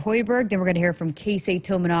coach Fred Hoiberg. Then we're going to hear from Keisei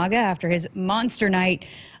Tominaga after his monster night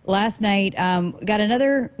last night.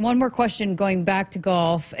 Got one more question going back to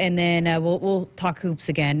golf, and then we'll talk hoops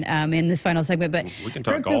again in this final segment. But we can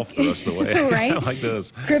talk golf the rest of the way. Right? I like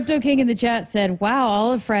this. Crypto King in the chat said, wow,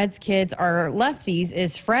 all of Fred's kids are lefties.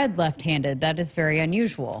 Is Fred left-handed? That is very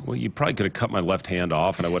unusual. Well, you probably could have cut my left hand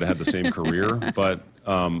off and I would have had the same career. But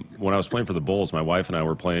when I was playing for the Bulls, my wife and I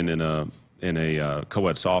were playing in a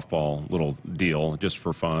co-ed softball little deal just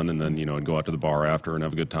for fun, and then I'd go out to the bar after and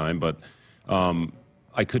have a good time. But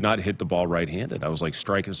I could not hit the ball right-handed. I was like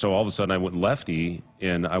striking. So all of a sudden I went lefty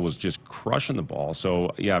and I was just crushing the ball.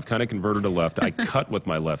 So yeah, I've kind of converted to left. I cut with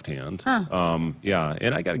my left hand. Yeah,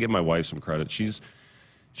 and I got to give my wife some credit. She's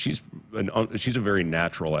a very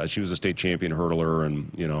natural. She was a state champion hurtler,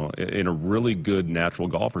 and in a really good natural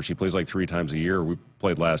golfer. She plays like 3 times a year. We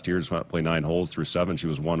played last year, just went to play 9 holes through 7. She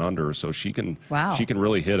was 1 under, so she can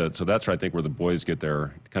really hit it. So that's I think where the boys get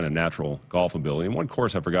their kind of natural golf ability. And one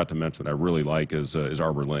course I forgot to mention that I really like is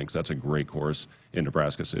Arbor Links. That's a great course in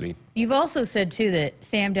Nebraska City. You've also said too that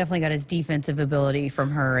Sam definitely got his defensive ability from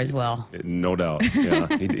her as well. No doubt. Yeah,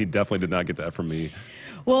 he definitely did not get that from me.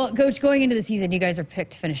 Well, Coach, going into the season, you guys are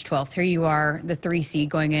picked to finish 12th. Here you are, the 3 seed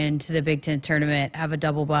going into the Big Ten tournament, have a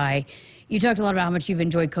double bye. You talked a lot about how much you've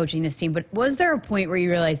enjoyed coaching this team, but was there a point where you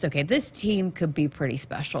realized, okay, this team could be pretty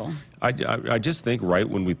special? I just think right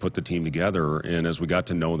when we put the team together and as we got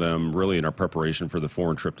to know them really in our preparation for the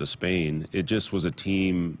foreign trip to Spain, it just was a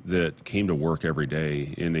team that came to work every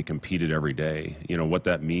day and they competed every day. What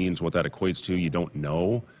that means, what that equates to, you don't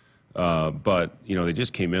know. But they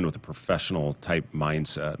just came in with a professional type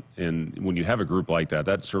mindset, and when you have a group like that,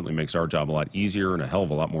 that certainly makes our job a lot easier and a hell of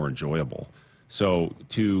a lot more enjoyable. So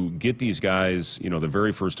to get these guys, the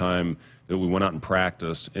very first time that we went out and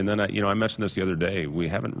practiced, and then I mentioned this the other day, we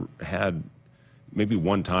haven't had maybe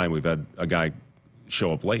one time we've had a guy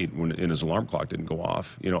show up late when his alarm clock didn't go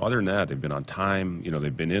off. Other than that, they've been on time.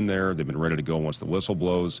 They've been in there, they've been ready to go once the whistle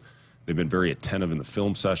blows. They've been very attentive in the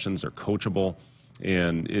film sessions. They're coachable.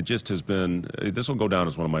 And it just has been, this will go down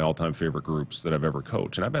as one of my all-time favorite groups that I've ever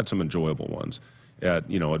coached. And I've had some enjoyable ones at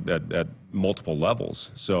multiple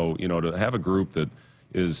levels. So, to have a group that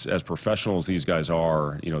is as professional as these guys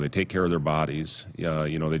are, they take care of their bodies.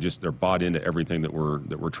 They're bought into everything that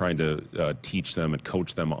we're trying to teach them and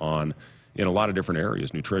coach them on in a lot of different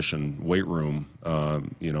areas, nutrition, weight room,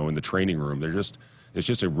 in the training room. It's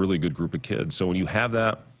just a really good group of kids. So when you have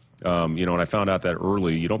that, and I found out that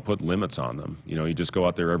early, you don't put limits on them. You just go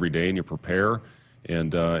out there every day and you prepare,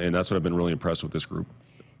 and that's what I've been really impressed with this group.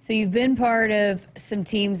 So you've been part of some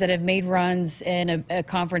teams that have made runs in a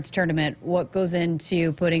conference tournament. What goes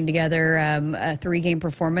into putting together a 3-game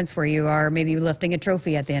performance where you are maybe lifting a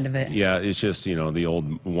trophy at the end of it? Yeah, it's just, the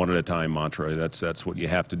old one at a time mantra. That's what you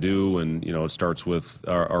have to do, and, it starts with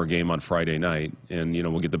our game on Friday night, and,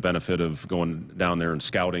 we'll get the benefit of going down there and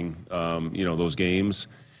scouting, those games.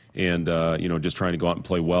 And, just trying to go out and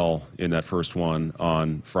play well in that first one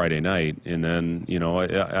on Friday night. And then,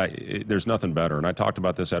 there's nothing better. And I talked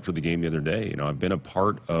about this after the game the other day. I've been a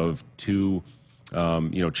part of 2,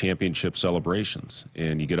 championship celebrations.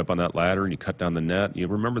 And you get up on that ladder and you cut down the net. You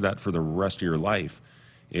remember that for the rest of your life.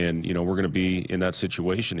 And, we're going to be in that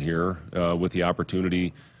situation here with the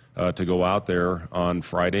opportunity to go out there on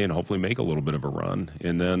Friday and hopefully make a little bit of a run.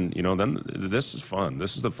 And then, then this is fun.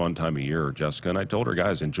 This is the fun time of year, Jessica. And I told her,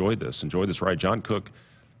 guys, enjoy this ride. John Cook,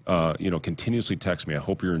 continuously texts me, I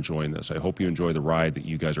hope you're enjoying this. I hope you enjoy the ride that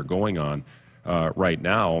you guys are going on right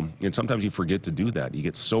now. And sometimes you forget to do that. You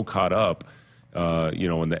get so caught up,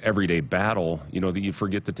 in the everyday battle, that you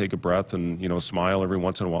forget to take a breath and, smile every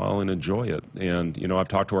once in a while and enjoy it. And, I've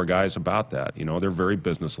talked to our guys about that. They're very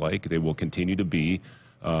businesslike. They will continue to be.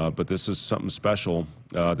 But this is something special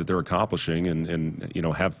that they're accomplishing and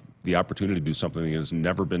have the opportunity to do something that has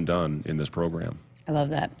never been done in this program. I love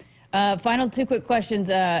that. Final two quick questions.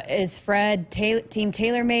 Is Fred team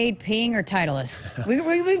TaylorMade, Ping, or Titleist?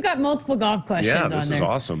 We've got multiple golf questions on there. Yeah, this is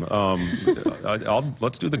awesome.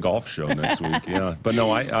 Let's do the golf show next week. Yeah, but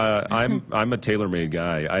no, I'm a TaylorMade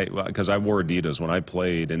guy. Because I wore Adidas when I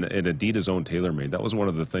played, and Adidas owned TaylorMade. That was one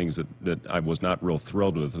of the things that I was not real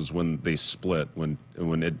thrilled with, is when they split, when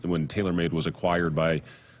TaylorMade was acquired by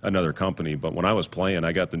another company. But when I was playing,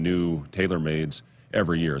 I got the new TaylorMades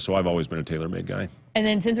every year, so I've always been a TaylorMade guy. And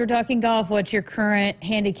then, since we're talking golf, what's your current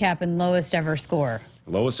handicap and lowest ever score?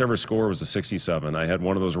 Lowest ever score was a 67. I had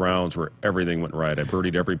one of those rounds where everything went right. I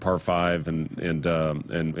birdied every par 5 and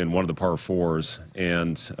one of the par 4s.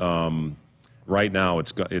 And right now,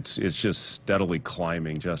 it's just steadily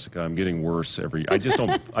climbing, Jessica. I'm getting worse I just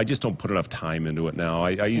don't put enough time into it now.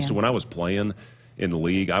 I used to, when I was playing in the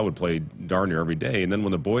league, I would play darn near every day. And then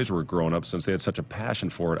when the boys were growing up, since they had such a passion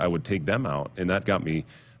for it, I would take them out, and that got me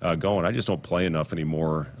going. I just don't play enough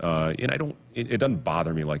anymore, and it doesn't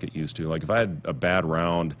bother me like it used to. Like if I had a bad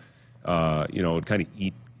round, it would kind of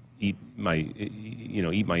eat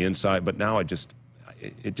my inside. But now it just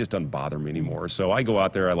doesn't bother me anymore. So I go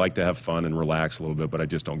out there. I like to have fun and relax a little bit, but I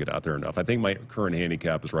just don't get out there enough. I think my current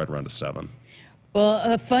handicap is right around a 7. Well,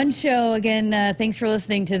 a fun show. Again, thanks for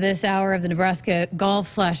listening to this hour of the Nebraska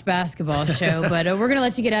golf/basketball show. But we're going to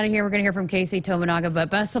let you get out of here. We're going to hear from Keisei Tominaga. But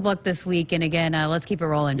best of luck this week. And again, let's keep it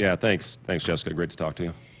rolling. Yeah, thanks. Thanks, Jessica. Great to talk to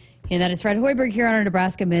you. And that is Fred Hoiberg here on our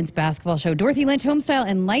Nebraska men's basketball show. Dorothy Lynch Homestyle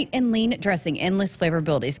and light and lean dressing, endless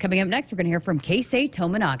flavorabilities. Coming up next, we're going to hear from Keisei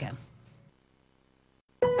Tominaga.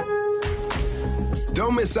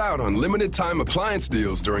 Don't miss out on limited-time appliance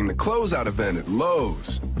deals during the closeout event at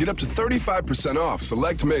Lowe's. Get up to 35% off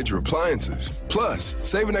select major appliances. Plus,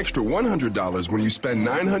 save an extra $100 when you spend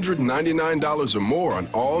 $999 or more on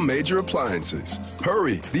all major appliances.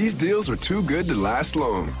 Hurry, these deals are too good to last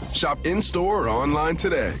long. Shop in-store or online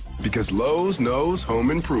today, because Lowe's knows home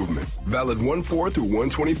improvement. Valid 1/4 through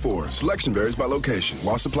 1/24. Selection varies by location.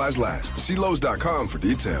 While supplies last. See Lowes.com for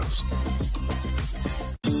details.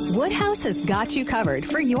 Woodhouse has got you covered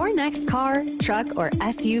for your next car, truck, or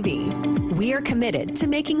SUV. We are committed to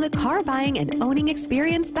making the car buying and owning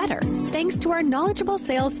experience better, thanks to our knowledgeable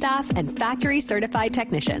sales staff and factory-certified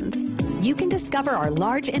technicians. You can discover our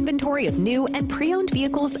large inventory of new and pre-owned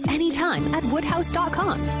vehicles anytime at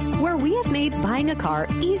woodhouse.com, where we have made buying a car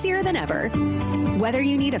easier than ever. Whether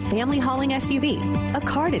you need a family hauling SUV, a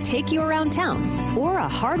car to take you around town, or a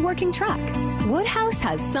hard-working truck, Woodhouse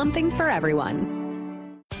has something for everyone.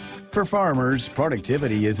 For farmers,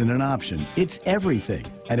 productivity isn't an option, it's everything.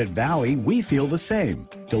 And at Valley, we feel the same,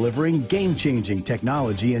 delivering game-changing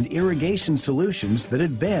technology and irrigation solutions that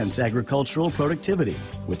advance agricultural productivity,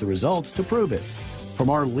 with the results to prove it. From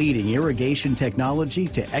our leading irrigation technology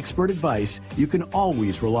to expert advice, you can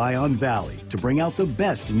always rely on Valley to bring out the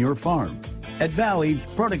best in your farm. At Valley,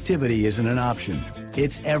 productivity isn't an option,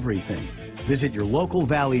 it's everything. Visit your local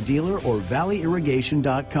Valley dealer or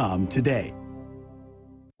valleyirrigation.com today.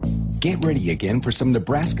 Get ready again for some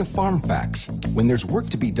Nebraska farm facts. When there's work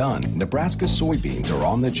to be done, Nebraska soybeans are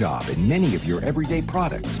on the job in many of your everyday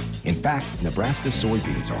products. In fact, Nebraska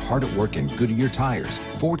soybeans are hard at work in Goodyear tires,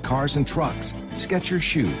 Ford cars and trucks, Skechers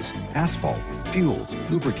shoes, asphalt, fuels,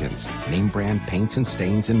 lubricants, name brand paints and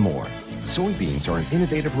stains, and more. Soybeans are an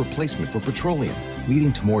innovative replacement for petroleum,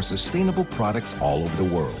 leading to more sustainable products all over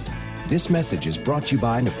the world. This message is brought to you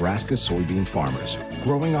by Nebraska soybean farmers,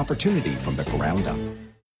 growing opportunity from the ground up.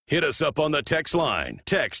 Hit us up on the text line.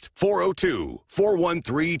 Text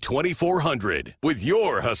 402-413-2400 with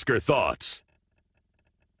your Husker thoughts.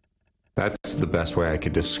 That's the best way I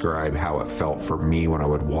could describe how it felt for me when I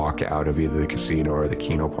would walk out of either the casino or the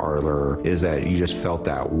Keno parlor, is that you just felt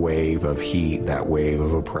that wave of heat, that wave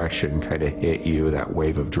of oppression kind of hit you, that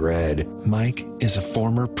wave of dread. Mike is a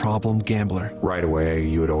former problem gambler. Right away,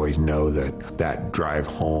 you would always know that that drive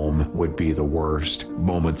home would be the worst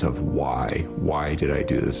moments of why. Why did I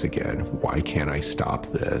do this again? Why can't I stop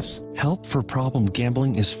this? Help for problem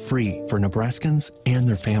gambling is free for Nebraskans and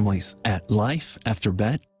their families at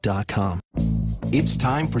lifeafterbet.com. It's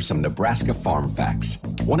time for some Nebraska farm facts.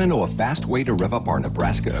 Want to know a fast way to rev up our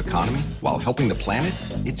Nebraska economy while helping the planet?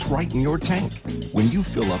 It's right in your tank. When you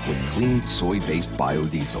fill up with clean soy-based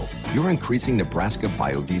biodiesel, you're increasing Nebraska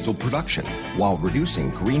biodiesel production while reducing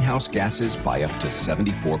greenhouse gases by up to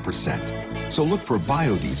 74%. So look for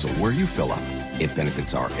biodiesel where you fill up. It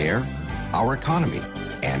benefits our air, our economy,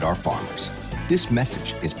 and our farmers. This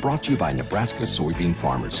message is brought to you by Nebraska soybean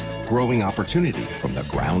farmers, growing opportunity from the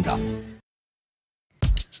ground up.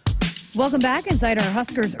 Welcome back inside our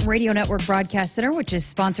Huskers Radio Network Broadcast Center, which is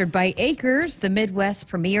sponsored by Acres, the Midwest's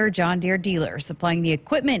premier John Deere dealer, supplying the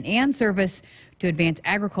equipment and service to advance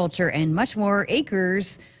agriculture and much more.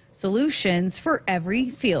 Acres, solutions for every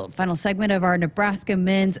field. Final segment of our Nebraska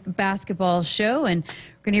men's basketball show, and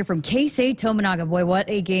we're going to hear from Keisei Tominaga. Boy, what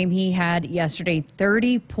a game he had yesterday.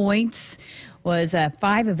 30 points, was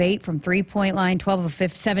 5 of 8 from three-point line, 12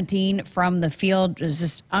 of 17 from the field. It was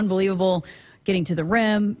just unbelievable. Getting to the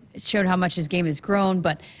rim, it showed how much his game has grown,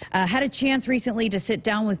 but had a chance recently to sit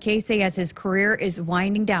down with Keisei as his career is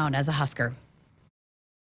winding down as a Husker.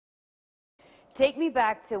 Take me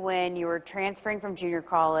back to when you were transferring from junior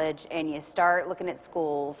college and you start looking at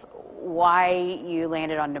schools, why you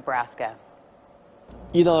landed on Nebraska.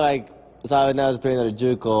 You know, like, so when I was playing at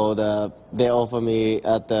the JUCO, they offered me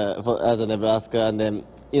as a Nebraska, and then,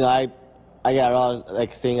 you know, I got a lot of,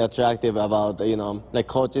 like, things attractive about, you know, like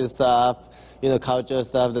coaching stuff, you know, culture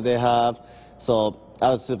stuff that they have. So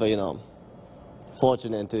I was super, you know,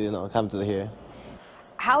 fortunate to, you know, come to here.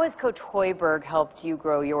 How has Coach Hoiberg helped you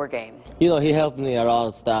grow your game? You know, he helped me a lot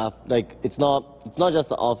of stuff. Like, it's not just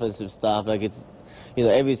the offensive stuff. Like, it's, you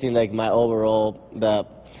know, everything, like my overall,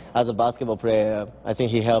 as a basketball player, I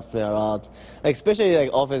think he helped me a lot. Like, especially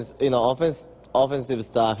like offensive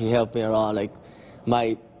stuff, he helped me a lot. Like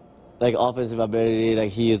my, like offensive ability,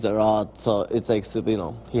 like he used a lot. So it's like super, you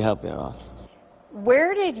know, he helped me a lot.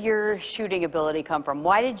 Where did your shooting ability come from?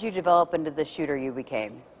 Why did you develop into the shooter you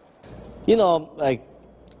became? You know, like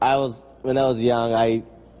when I was young, I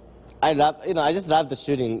just loved the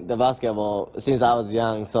shooting, the basketball since I was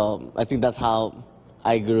young. So I think that's how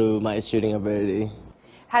I grew my shooting ability.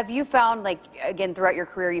 Have you found, like, again, throughout your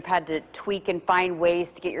career, you've had to tweak and find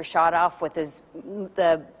ways to get your shot off with as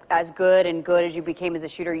good as you became as a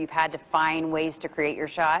shooter, you've had to find ways to create your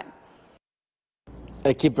shot?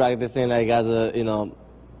 I keep practicing, like, like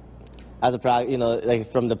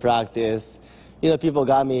from the practice. You know, people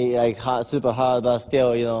got me, like, super hard, but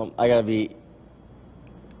still, you know, I gotta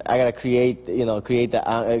create the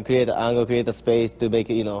angle, create the space to make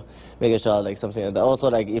it, you know, make a shot, like something like that. Also,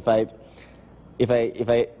 like, if I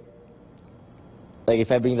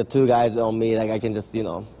bring the two guys on me, like I can just, you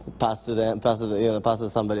know, pass to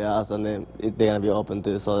somebody else, and then they're gonna be open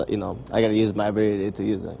too. So, you know, I gotta use my ability to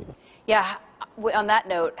use it. Yeah. On that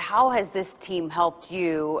note, how has this team helped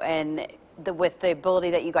you, and with the ability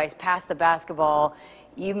that you guys pass the basketball?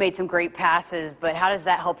 You've made some great passes, but how does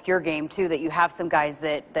that help your game too? That you have some guys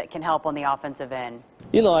that can help on the offensive end.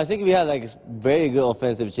 You know, I think we have like very good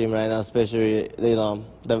offensive team right now, especially, you know,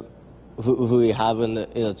 who we have in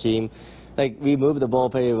the team. Like, we move the ball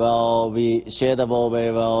pretty well, we share the ball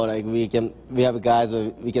very well. Like, we have guys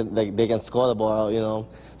where they can score the ball, you know.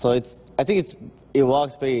 So I think it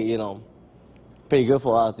works pretty good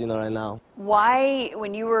for us, you know, right now. Why,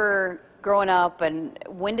 when you were growing up, and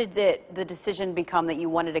when did the decision become that you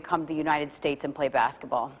wanted to come to the United States and play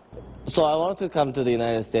basketball? So I wanted to come to the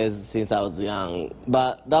United States since I was young,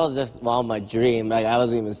 but that was just one of my dreams. Like, I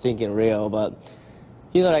wasn't even thinking real, but,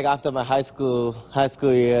 you know, like after my high school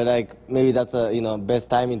year, like maybe that's a, you know, best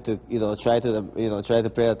timing to, you know, try to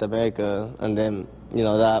play at America, and then, you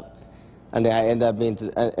know, and then I end up going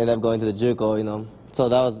to the JUCO, you know. So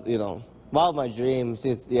that was, you know, one of my dreams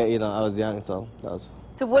since, yeah, you know, I was young. So that was.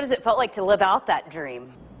 So what does it felt like to live out that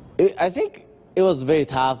dream? I think it was very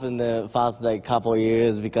tough in the first like couple of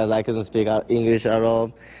years because I couldn't speak English at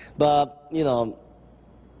all. But, you know,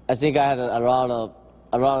 I think I had a lot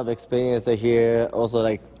of experience here. Also,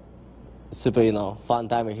 like, super, you know, fun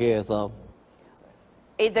time here. So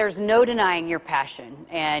there's no denying your passion,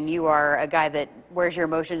 and you are a guy that wears your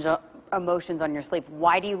emotions on your sleeve.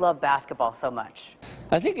 Why do you love basketball so much?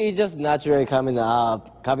 I think it's just naturally coming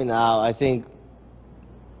out. I think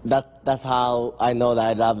that's how I know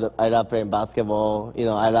that I love playing basketball. You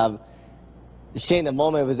know, I love sharing the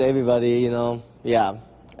moment with everybody. You know, yeah.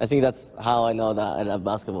 I think that's how I know that I love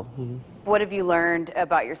basketball. Mm-hmm. What have you learned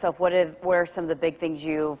about yourself? What are some of the big things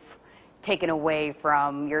you've taken away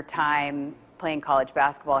from your time playing college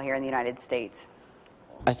basketball here in the United States?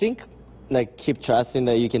 I think, like, keep trusting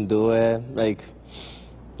that you can do it. Like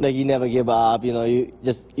you never give up. You know,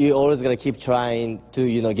 you always gotta keep trying to,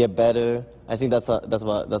 you know, get better. I think that's what at the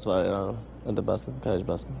college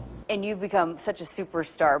basketball. And you've become such a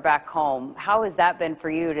superstar back home. How has that been for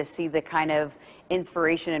you to see the kind of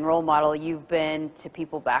inspiration and role model you've been to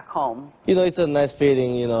people back home? You know, it's a nice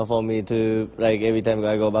feeling, you know, for me to, like, every time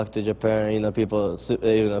I go back to Japan, you know, people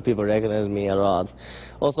recognize me a lot.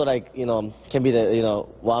 Also, like, you know, can be the, you know,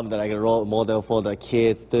 one that like a role model for the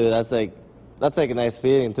kids too. That's like a nice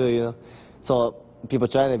feeling too, you know. So people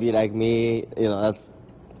trying to be like me, you know,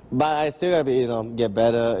 but I still gotta be, get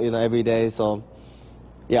better, every day. So,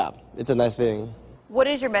 yeah, it's a nice feeling. What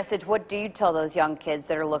is your message? What do you tell those young kids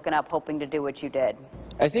that are looking up, hoping to do what you did?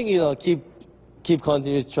 I think, keep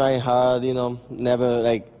continuing trying hard, never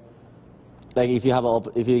like if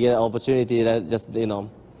you get an opportunity, that just, do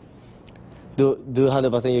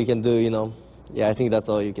 100% you can do, Yeah, I think that's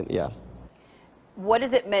all you can, yeah. What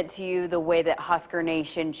has it meant to you, the way that Husker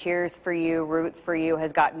Nation cheers for you, roots for you,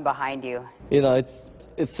 has gotten behind you? It's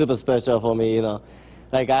super special for me,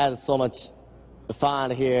 Like, I had so much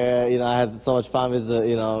fun here, I had so much fun with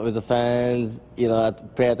the, with the fans,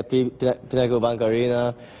 play at the Pinnacle Bank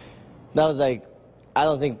Arena. That was like, I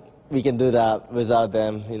don't think we can do that without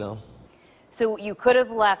them, So you could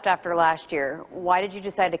have left after last year. Why did you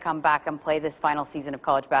decide to come back and play this final season of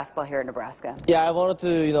college basketball here in Nebraska? Yeah, I wanted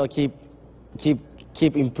to,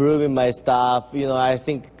 keep improving my stuff. I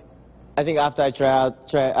think after I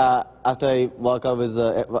after I walk out with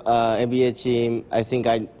the NBA team, I think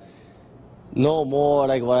I know more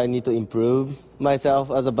like what I need to improve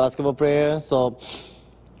myself as a basketball player. So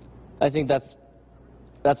I think that's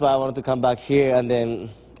why I wanted to come back here and then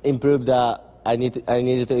improve that. I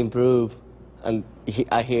needed to improve, and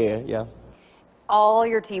I hear, yeah. All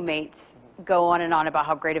your teammates go on and on about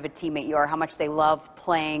how great of a teammate you are, how much they love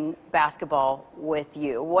playing basketball with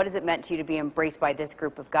you. What has it meant to you to be embraced by this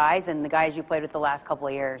group of guys and the guys you played with the last couple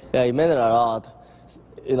of years? Yeah, it meant a lot.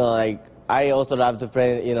 Like, I also love to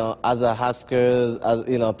play, as a Huskers,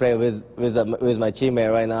 play with my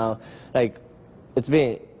teammate right now. Like, it's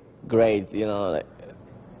been great, Like,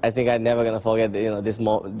 I think I'm never gonna forget, this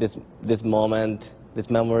moment, this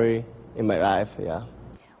memory in my life, yeah.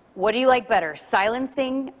 What do you like better,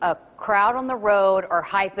 silencing a crowd on the road or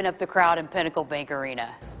hyping up the crowd in Pinnacle Bank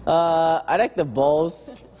Arena? I like the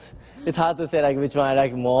both. It's hard to say like which one I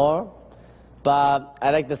like more, but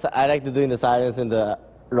I like doing the silence in the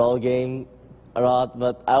road game a lot.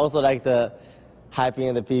 But I also like the hyping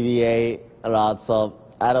in the PBA a lot. So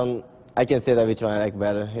I can say that which one I like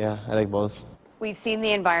better. Yeah, I like both. We've seen the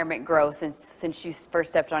environment grow since you first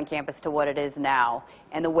stepped on campus to what it is now,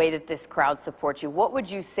 and the way that this crowd supports you. What would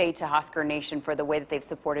you say to Husker Nation for the way that they've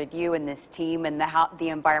supported you and this team and the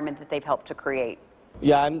environment that they've helped to create?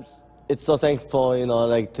 Yeah, it's so thankful,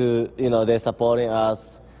 like they're supporting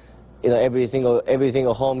us, every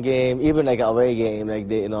single home game, even like away game, like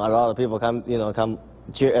a lot of people come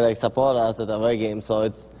cheer, like support us at the away game. So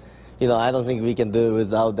it's, I don't think we can do it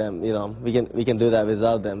without them. We can do that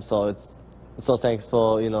without them. So it's so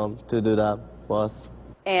thankful, to do that for us.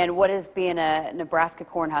 And what has being a Nebraska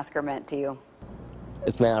Cornhusker meant to you?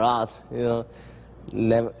 It's meant a lot,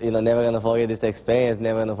 Never gonna forget this experience.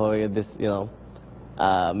 Never gonna forget this,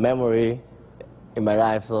 memory in my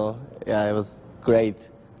life. So yeah, it was great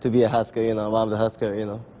to be a Husker. One of the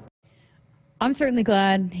Husker. I'm certainly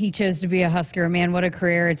glad he chose to be a Husker. Man, what a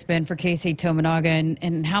career it's been for Keisei Tominaga,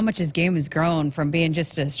 and how much his game has grown from being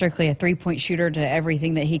just strictly a three-point shooter to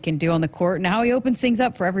everything that he can do on the court. Now he opens things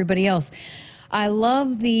up for everybody else. I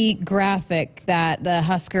love the graphic that the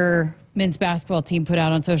Husker men's basketball team put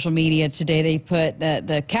out on social media today. They put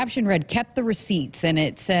the caption read, "Kept the receipts," and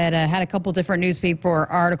it said, had a couple different newspaper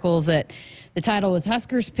articles that the title was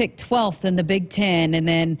Huskers picked 12th in the Big Ten, and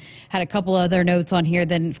then had a couple other notes on here.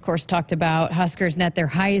 Then, of course, talked about Huskers net their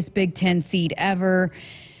highest Big Ten seed ever.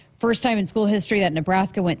 First time in school history that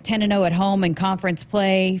Nebraska went 10-0 at home in conference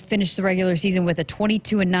play, finished the regular season with a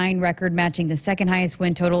 22-9 record, matching the second highest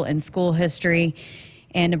win total in school history.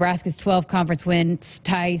 And Nebraska's 12 conference wins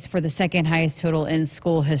ties for the second highest total in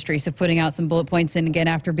school history. So putting out some bullet points, and again,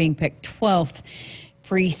 after being picked 12th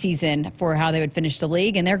preseason for how they would finish the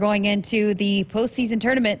league. And they're going into the postseason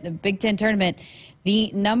tournament, the Big Ten tournament,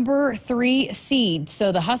 the number 3 seed.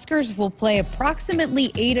 So the Huskers will play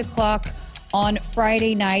approximately 8 o'clock on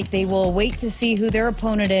Friday night. They will wait to see who their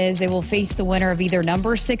opponent is. They will face the winner of either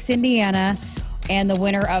number 6 Indiana and the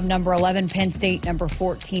winner of number 11 Penn State, number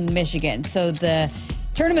 14 Michigan. So the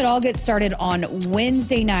tournament all gets started on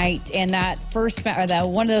Wednesday night, and that first one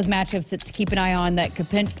of those matchups that to keep an eye on that could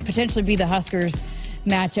potentially be the Huskers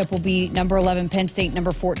matchup will be number 11 Penn State,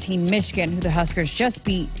 number 14 Michigan, who the Huskers just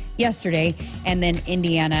beat yesterday, and then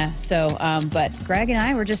Indiana. So, but Greg and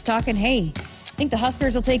I were just talking, hey, I think the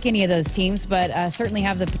Huskers will take any of those teams, but certainly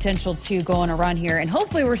have the potential to go on a run here. And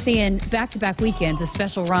hopefully we're seeing back-to-back weekends of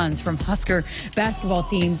special runs from Husker basketball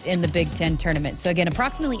teams in the Big Ten tournament. So again,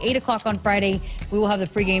 approximately 8 o'clock on Friday, we will have the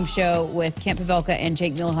pregame show with Kent Pavelka and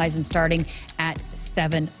Jake Muehlheisen starting at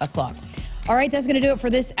 7 o'clock. All right, that's going to do it for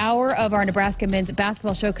this hour of our Nebraska men's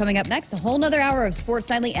basketball show. Coming up next, a whole nother hour of Sports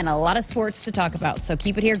Nightly and a lot of sports to talk about. So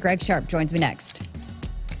keep it here. Greg Sharpe joins me next.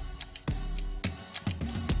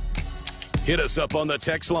 Hit us up on the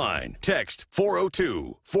text line. Text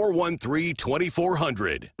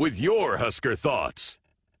 402-413-2400 with your Husker thoughts.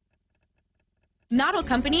 Noddle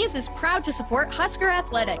Companies is proud to support Husker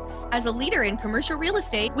Athletics. As a leader in commercial real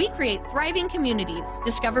estate, we create thriving communities.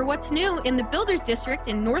 Discover what's new in the Builders District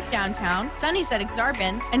in North Downtown, Sunny's at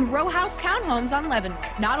Exarban, and Row House Townhomes on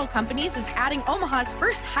Leavenworth. Noddle Companies is adding Omaha's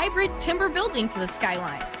first hybrid timber building to the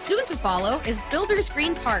skyline. Soon to follow is Builders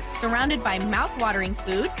Green Park, surrounded by mouth-watering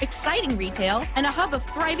food, exciting retail, and a hub of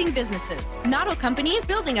thriving businesses. Noddle Companies,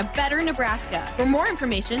 building a better Nebraska. For more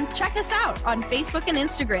information, check us out on Facebook and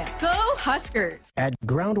Instagram. Go Huskers! At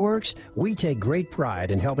Groundworks, we take great pride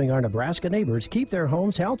in helping our Nebraska neighbors keep their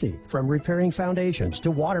homes healthy. From repairing foundations to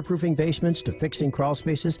waterproofing basements to fixing crawl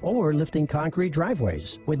spaces or lifting concrete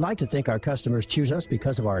driveways. We'd like to think our customers choose us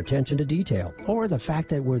because of our attention to detail or the fact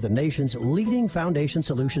that we're the nation's leading foundation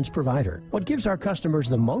solutions provider. What gives our customers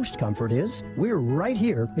the most comfort is we're right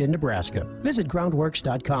here in Nebraska. Visit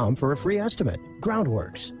groundworks.com for a free estimate.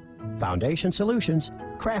 Groundworks. Foundation solutions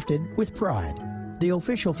crafted with pride. The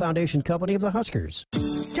official foundation company of the Huskers.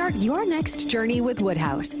 Start your next journey with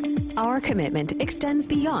Woodhouse. Our commitment extends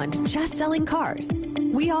beyond just selling cars.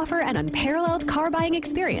 We offer an unparalleled car buying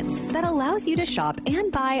experience that allows you to shop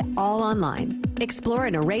and buy all online. Explore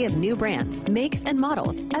an array of new brands, makes, and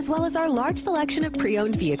models, as well as our large selection of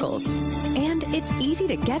pre-owned vehicles. And it's easy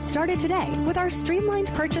to get started today with our streamlined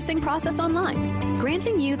purchasing process online,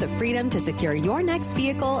 granting you the freedom to secure your next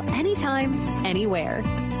vehicle anytime, anywhere.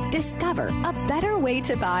 Discover a better way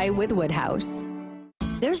to buy with Woodhouse.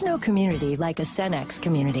 There's no community like a Cenex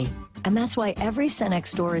community, and that's why every Cenex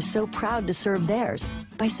store is so proud to serve theirs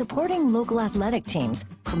by supporting local athletic teams,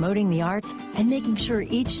 promoting the arts, and making sure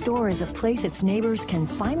each store is a place its neighbors can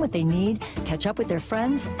find what they need, catch up with their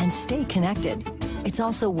friends, and stay connected. It's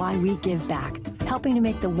also why we give back, helping to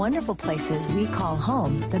make the wonderful places we call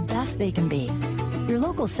home the best they can be. Your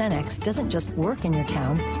local Cenex doesn't just work in your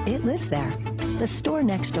town, it lives there. The store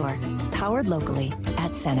next door, powered locally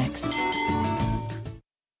at Cenex.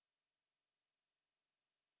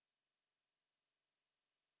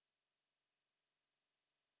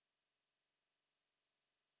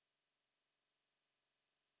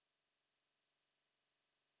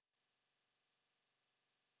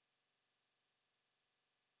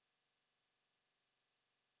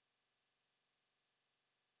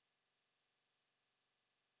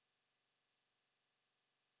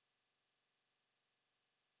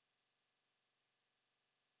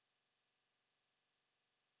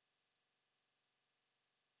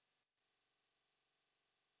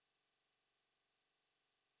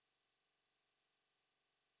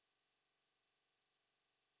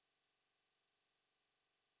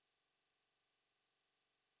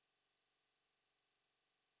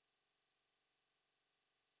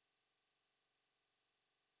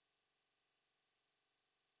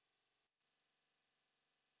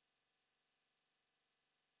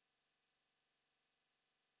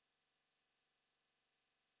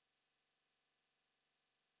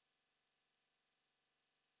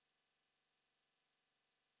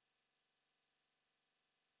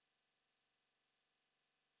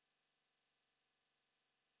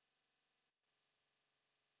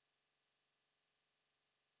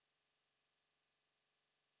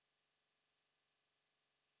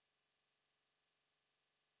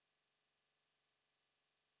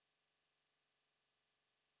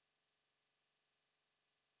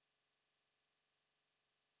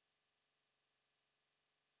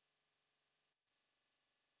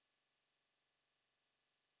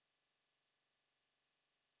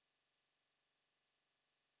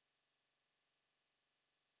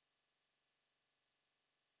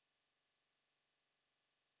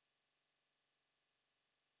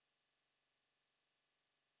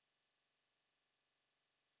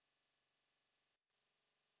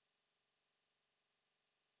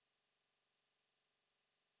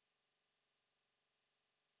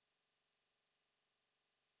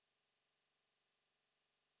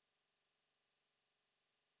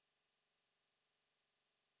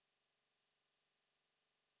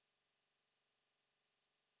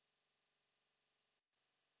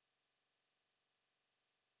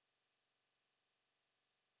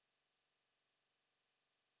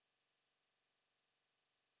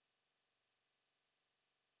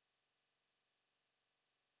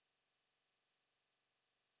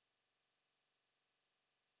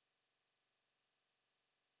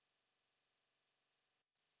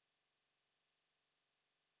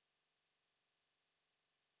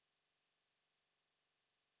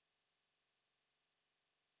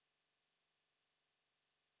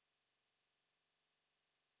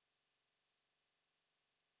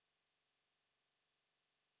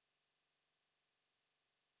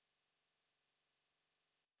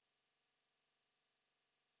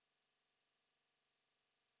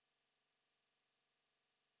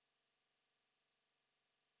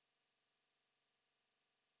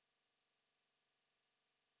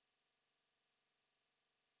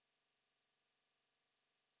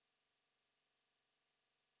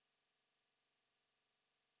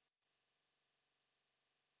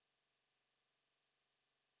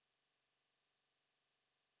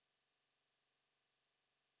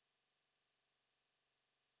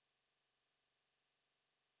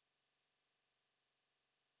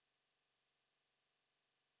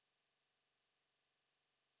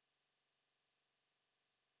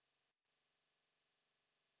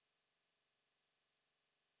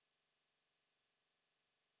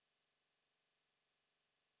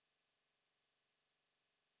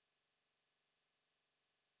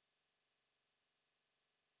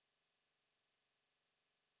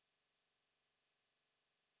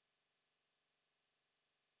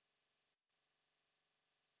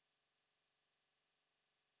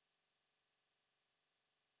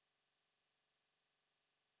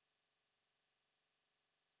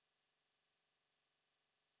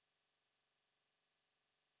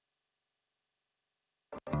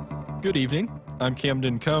 Good evening. I'm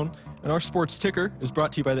Camden Cohn, and our sports ticker is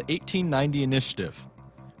brought to you by the 1890 Initiative.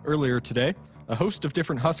 Earlier today, a host of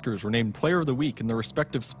different Huskers were named Player of the Week in their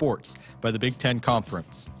respective sports by the Big Ten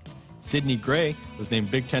Conference. Sidney Gray was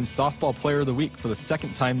named Big Ten Softball Player of the Week for the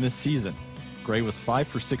second time this season. Gray was 5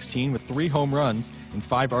 for 16 with 3 home runs and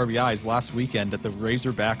 5 RBIs last weekend at the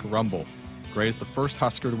Razorback Rumble. Gray is the first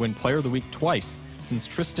Husker to win Player of the Week twice since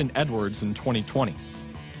Tristan Edwards in 2020.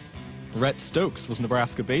 Rhett Stokes was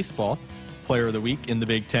Nebraska Baseball Player of the Week in the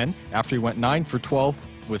Big Ten after he went 9 for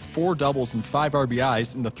 12 with 4 doubles and 5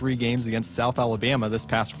 RBIs in the 3 games against South Alabama this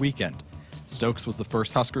past weekend. Stokes was the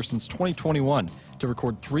first Husker since 2021 to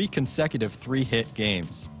record 3 consecutive 3-hit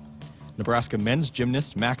games. Nebraska men's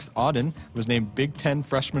gymnast Max Auden was named Big Ten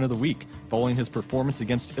Freshman of the Week following his performance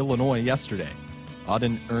against Illinois yesterday.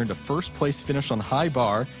 Auden earned a first-place finish on high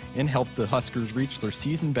bar and helped the Huskers reach their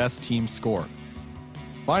season-best team score.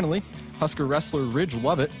 Finally, Husker wrestler Ridge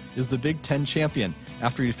Lovett is the Big Ten champion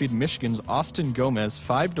after he defeated Michigan's Austin Gomez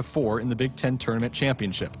 5-4 in the Big Ten Tournament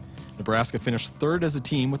Championship. Nebraska finished third as a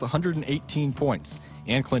team with 118 points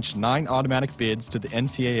and clinched 9 automatic bids to the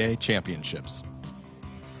NCAA championships.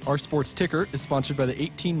 Our sports ticker is sponsored by the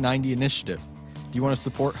 1890 Initiative. Do you want to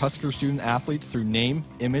support Husker student athletes through name,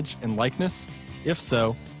 image, and likeness? If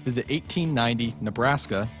so, visit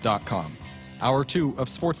 1890nebraska.com. Hour 2 of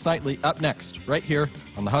Sports Nightly up next, right here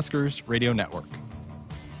on the Huskers Radio Network.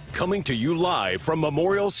 Coming to you live from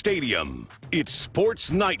Memorial Stadium, it's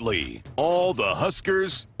Sports Nightly. All the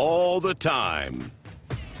Huskers, all the time.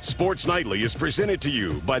 Sports Nightly is presented to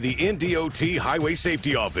you by the NDOT Highway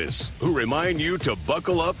Safety Office, who remind you to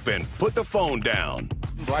buckle up and put the phone down.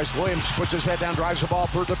 Bryce Williams puts his head down, drives the ball,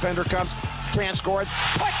 third defender comes, can't score it.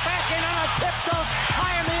 Put back in on a tip dunk,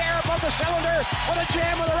 high in the air above the cylinder, with a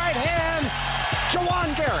jam with the right hand.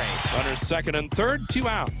 Jawan Gary. Runners second and third, 2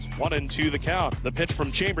 outs. 1-2 the count. The pitch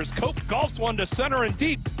from Chambers. Cope golfs one to center and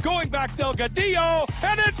deep. Going back Delgadillo,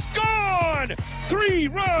 and it's gone!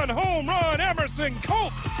 3-run home run, Emerson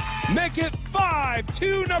Cope. Make it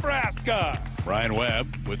 5-2 Nebraska. Ryan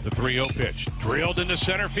Webb with the 3-0 pitch. Drilled into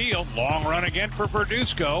center field. Long run again for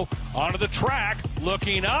Verduzco. Onto the track.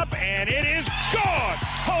 Looking up, and it is gone!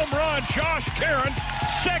 Home run, Josh Caron's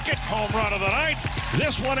second home run of the night.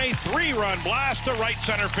 This one a 3-run blast to right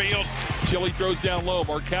center field. Shelley throws down low.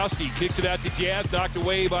 Markowski kicks it out to Jazz. Knocked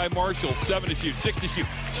away by Marshall. 7 to shoot, 6 to shoot.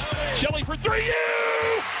 Shelley for 3. You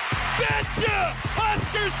betcha!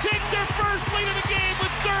 Huskers take their first lead of the game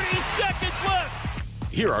with 30 seconds left.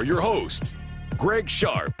 Here are your hosts, Greg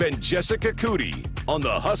Sharpe and Jessica Coody on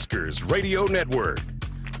the Huskers Radio Network.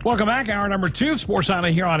 Welcome back. Hour number 2 of Sports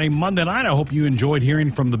Nightly here on a Monday night. I hope you enjoyed hearing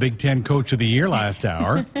from the Big Ten Coach of the Year last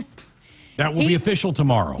hour. That will be official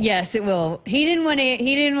tomorrow. Yes, it will. He didn't want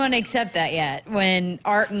to accept that yet when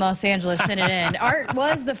Art in Los Angeles sent it in. Art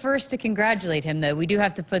was the first to congratulate him, though. We do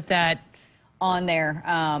have to put that on there.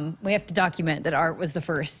 We have to document that Art was the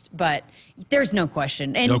first, but there's no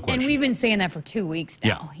question. And, no question. And we've been saying that for 2 weeks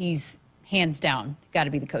now. Yeah. He's hands down got to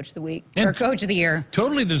be the Coach of the Week And or Coach of the Year.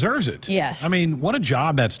 Totally deserves it. Yes. I mean, what a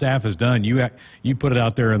job that staff has done. You put it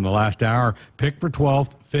out there in the last hour. Picked for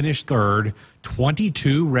 12th, finished 3rd,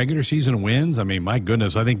 22 regular season wins. I mean, my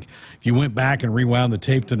goodness. I think if you went back and rewound the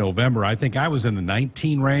tape to November, I think I was in the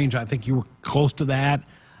 19 range. I think you were close to that.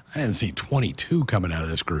 I didn't see 22 coming out of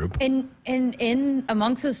this group. And in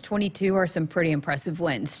amongst those 22 are some pretty impressive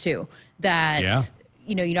wins too. That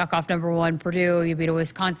you know, you knock off number 1 Purdue, you beat a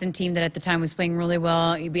Wisconsin team that at the time was playing really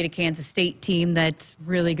well, you beat a Kansas State team that's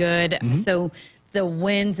really good. Mm-hmm. So the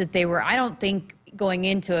wins that they were, I don't think going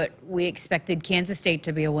into it we expected Kansas State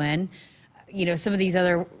to be a win. You know, some of these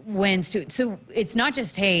other wins too. So it's not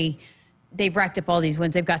just, hey, they've racked up all these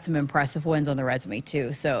wins, they've got some impressive wins on the resume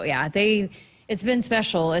too. So yeah, it's been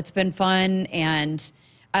special. It's been fun. And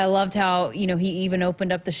I loved how, you know, he even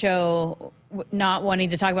opened up the show not wanting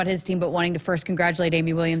to talk about his team, but wanting to first congratulate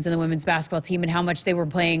Amy Williams and the women's basketball team and how much they were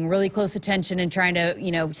paying really close attention and trying to,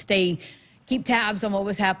 you know, keep tabs on what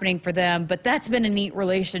was happening for them. But that's been a neat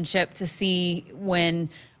relationship to see when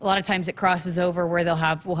a lot of times it crosses over where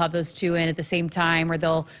we'll have those two in at the same time,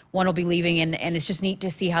 or one will be leaving, and it's just neat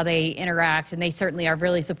to see how they interact, and they certainly are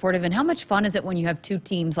really supportive. And how much fun is it when you have 2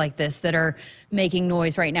 teams like this that are making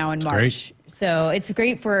noise right now in March? Great. So it's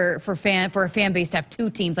great for a fan base to have 2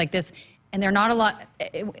 teams like this. And there are not a lot,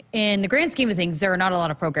 in the grand scheme of things, there are not a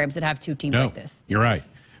lot of programs that have 2 teams like this. You're right.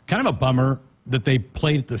 Kind of a bummer that they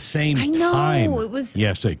played at the same time. It was.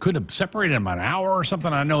 Yes, they could have separated them an hour or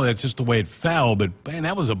something. I know that's just the way it fell, but man,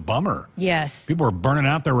 that was a bummer. Yes. People were burning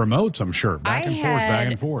out their remotes, I'm sure. Back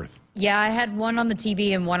and forth. Yeah, I had one on the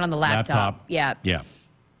TV and one on the laptop. Yeah. Yeah.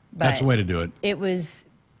 That's the way to do it. It was,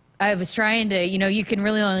 I was trying to, you can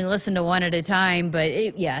really only listen to one at a time, but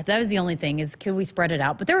that was the only thing is could we spread it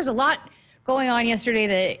out? But there was a lot going on yesterday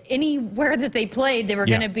that anywhere that they played, they were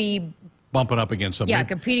going to be bumping up against somebody. Yeah,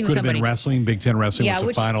 competing with somebody. Could have been wrestling, Big Ten wrestling, Yeah,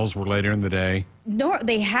 which the finals were later in the day. No,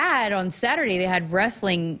 they had on Saturday, they had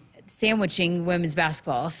wrestling sandwiching women's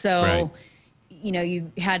basketball. So, Right.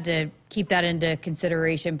 You had to keep that into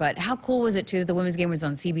consideration. But how cool was it, too? The women's game was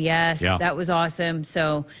on CBS. Yeah. That was awesome.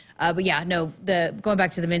 So, going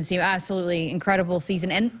back to the men's team, absolutely incredible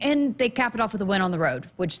season. And they cap it off with a win on the road,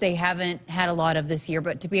 which they haven't had a lot of this year.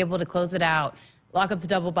 But to be able to close it out, lock up the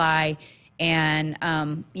double bye, and,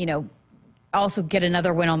 also get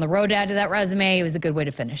another win on the road to add to that resume, it was a good way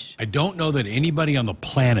to finish. I don't know that anybody on the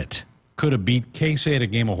planet could have beat Keisei at a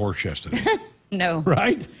game of horse yesterday. No.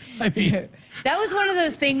 Right? I mean, that was one of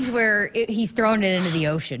those things where he's thrown it into the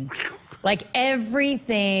ocean. Like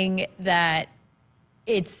everything that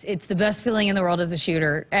it's the best feeling in the world as a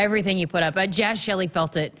shooter. Everything you put up. Jazz Shelley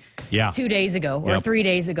felt it 2 days ago or 3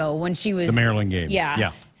 days ago when she was the Maryland game.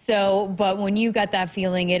 Yeah. So, but when you got that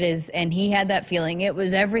feeling, and he had that feeling,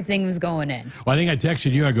 everything was going in. Well, I think I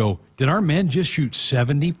texted you. I go, did our men just shoot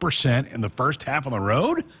 70% in the first half on the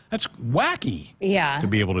road? That's wacky. Yeah. To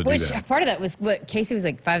be able to do that. Which part of that was what Keisei was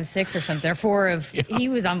like 5-6 or something, or 4 of. He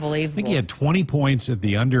was unbelievable. I think he had 20 points at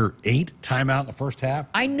the under 8 timeout in the first half.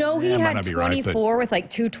 I know he had 24 with like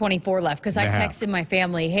 2:24 left because I texted my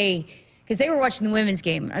family, hey. Because they were watching the women's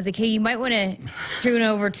game. I was like, hey, you might want to tune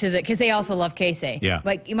over to because they also love Keisei. Yeah.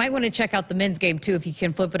 But you might want to check out the men's game, too, if you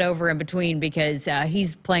can flip it over in between because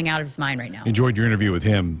he's playing out of his mind right now. Enjoyed your interview with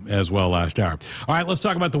him as well last hour. All right, let's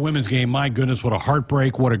talk about the women's game. My goodness, what a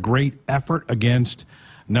heartbreak. What a great effort against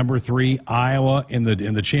number 3, Iowa, in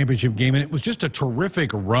the championship game. And it was just a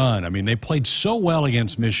terrific run. I mean, they played so well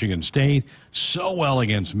against Michigan State, so well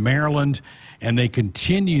against Maryland, and they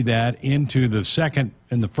continue that into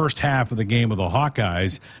the first half of the game of the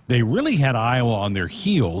Hawkeyes. They really had Iowa on their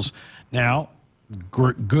heels. Now,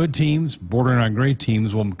 good teams, bordering on great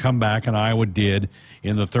teams, will come back, and Iowa did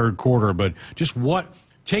in the third quarter. But just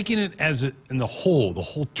taking it in the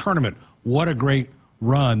whole tournament, what a great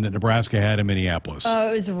run that Nebraska had in Minneapolis. Oh,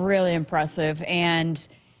 it was really impressive. And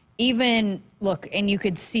even, look, and you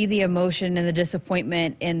could see the emotion and the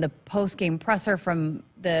disappointment in the post-game presser from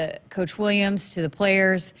the Coach Williams to the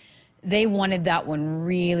players. They wanted that one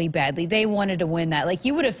really badly. They wanted to win that. Like,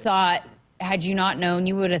 you would have thought, had you not known,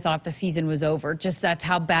 you would have thought the season was over. Just that's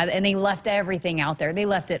how bad. And they left everything out there. They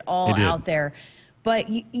left it all out there. But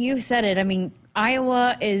you said it. I mean,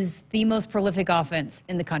 Iowa is the most prolific offense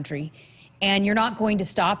in the country. And you're not going to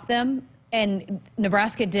stop them. And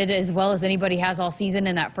Nebraska did as well as anybody has all season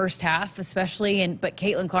in that first half, especially. But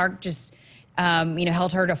Caitlin Clark just,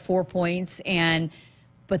 held her to 4 points.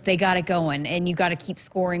 But they got it going, and you got to keep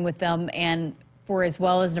scoring with them. And for as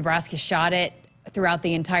well as Nebraska shot it throughout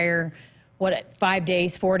the entire 4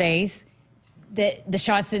 days, the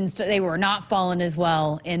shots they were not falling as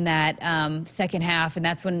well in that second half, and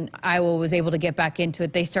that's when Iowa was able to get back into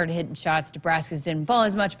it. They started hitting shots. Nebraska's didn't fall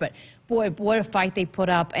as much, but boy, what a fight they put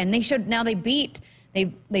up. And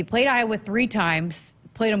they played Iowa 3 times,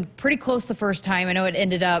 played them pretty close the first time. I know it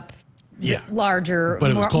ended up larger,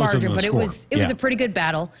 but it was margin, but it was a pretty good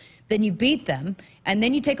battle. Then you beat them, and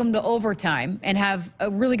then you take them to overtime and have a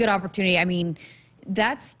really good opportunity. I mean,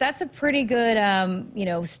 that's a pretty good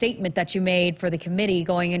statement that you made for the committee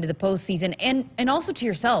going into the postseason, and also to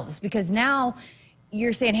yourselves, because now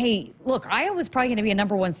you're saying, hey, look, Iowa's probably going to be a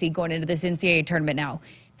number 1 seed going into this NCAA tournament now.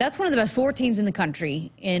 That's one of the best 4 teams in the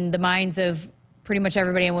country in the minds of pretty much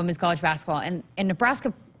everybody in women's college basketball, and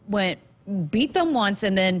Nebraska beat them once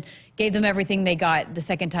and then gave them everything they got the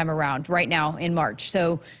second time around right now in March.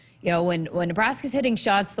 So, when Nebraska's hitting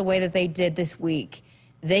shots the way that they did this week,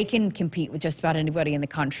 they can compete with just about anybody in the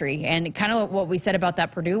country. And kind of what we said about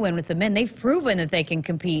that Purdue win with the men, they've proven that they can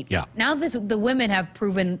compete. Yeah. Now the women have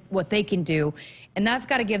proven what they can do, and that's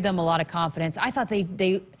got to give them a lot of confidence. I thought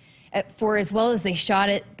they for as well as they shot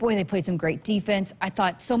it, boy, they played some great defense. I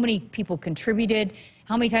thought so many people contributed.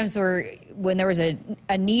 How many times when there was a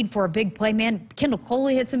need for a big play, man, Kendall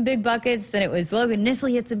Coley hit some big buckets. Then it was Logan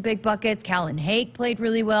Nisley hit some big buckets. Callan Hake played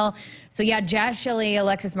really well. So, yeah, Jazz Shelley,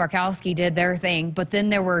 Alexis Markowski did their thing. But then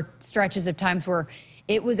there were stretches of times where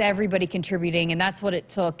it was everybody contributing, and that's what it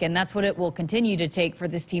took, and that's what it will continue to take for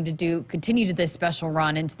this team to continue this special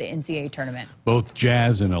run into the NCAA tournament. Both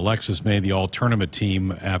Jazz and Alexis made the all-tournament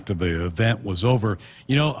team after the event was over.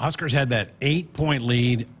 Huskers had that 8-point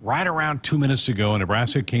lead right around 2 minutes to go, and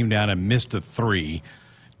Nebraska came down and missed a 3.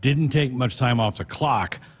 Didn't take much time off the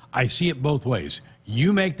clock. I see it both ways.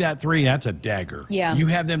 You make that 3, that's a dagger. Yeah. You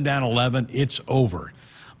have them down 11, it's over.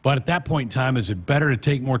 But at that point in time, is it better to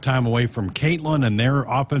take more time away from Caitlin and their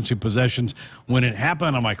offensive possessions? When it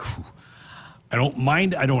happened, I'm like, whew, I don't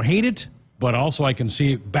mind, I don't hate it, but also I can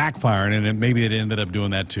see it backfiring, and maybe it ended up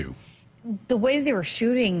doing that too. The way they were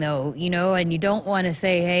shooting, though, and you don't want to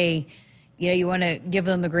say, hey, you want to give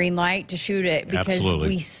them the green light to shoot it, because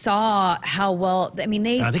we saw how well, I mean,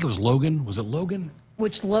 I think it was Logan. Was it Logan?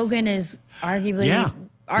 Which Logan is arguably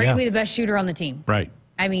the best shooter on the team. Right.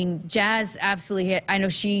 I mean, Jazz absolutely hit. I know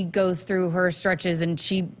she goes through her stretches and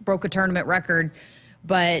she broke a tournament record,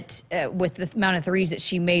 but with the amount of threes that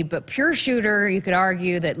she made. But pure shooter, you could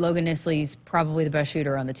argue that Logan Isley's probably the best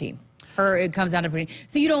shooter on the team. It comes down to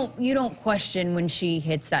so you don't question when she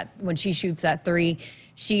hits that, when she shoots that three.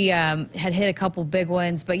 She had hit a couple big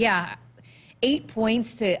ones, but yeah. 8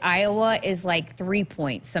 points to Iowa is like 3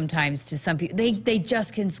 points sometimes to some people. They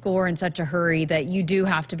just can score in such a hurry that you do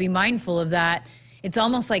have to be mindful of that. It's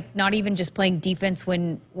almost like not even just playing defense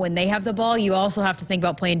when they have the ball. You also have to think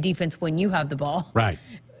about playing defense when you have the ball. Right.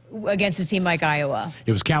 Against a team like Iowa.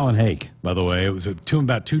 It was Callan Hake, by the way. It was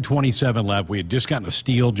about 2:27 left. We had just gotten a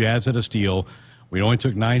steal. Jazz had a steal. We only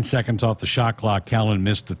took 9 seconds off the shot clock. Callan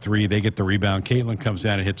missed the three. They get the rebound. Caitlin comes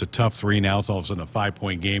down and hits a tough three. Now it's all of a sudden a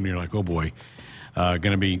 5-point game, and you're like, oh, boy. Going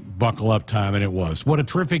to be buckle-up time, and it was. What a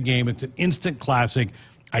terrific game. It's an instant classic.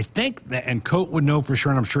 I think, and Coat would know for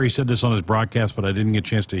sure, and I'm sure he said this on his broadcast, but I didn't get a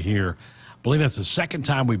chance to hear. I believe that's the second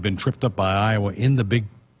time we've been tripped up by Iowa in the Big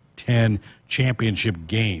Ten championship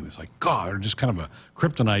game. It's like, God, they're just kind of a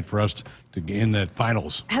kryptonite for us to get in the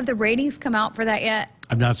finals. Have the ratings come out for that yet?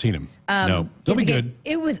 I've not seen them. No. They'll be good.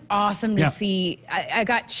 It was awesome to see. I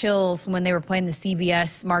got chills when they were playing the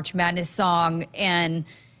CBS March Madness song, and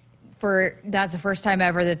that's the first time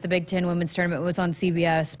ever that the Big Ten Women's Tournament was on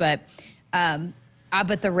CBS, but I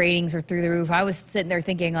bet the ratings are through the roof. I was sitting there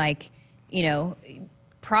thinking, like,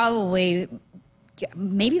 probably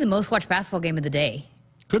maybe the most watched basketball game of the day.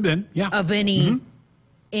 Could have been, yeah. Of any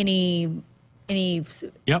game,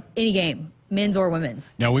 men's or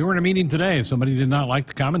women's. Now, we were in a meeting today, and somebody did not like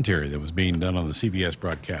the commentary that was being done on the CBS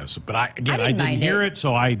broadcast. But I didn't hear it,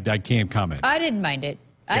 so I can't comment. I didn't mind it.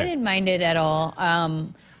 Okay. I didn't mind it at all.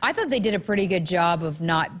 I thought they did a pretty good job of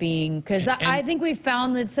not being, because I think we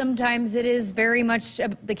found that sometimes it is very much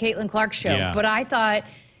the Caitlin Clark show. Yeah. But I thought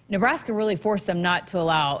Nebraska really forced them not to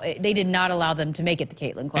allow, they did not allow them to make it the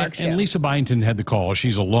Caitlin Clark show. And Lisa Byington had the call.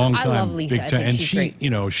 She's a long time. I love Lisa. Big time, and she's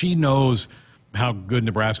great. She knows how good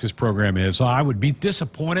Nebraska's program is. So I would be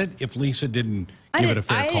disappointed if Lisa didn't give it a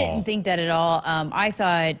fair call. I didn't think that at all. I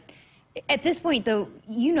thought, at this point, though,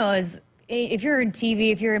 if you're in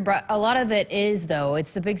TV, if you're in, a lot of it is, though,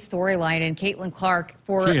 it's the big storyline. And Caitlin Clark,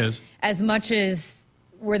 as much as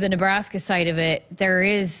we're the Nebraska side of it, there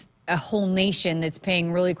is a whole nation that's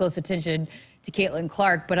paying really close attention to Caitlin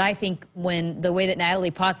Clark. But I think the way that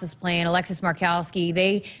Natalie Potts is playing, Alexis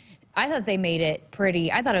Markowski, I thought they made it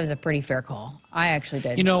I thought it was a pretty fair call. I actually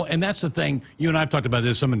did. And that's the thing. You and I have talked about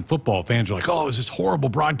this. Some football fans are like, oh, it was this horrible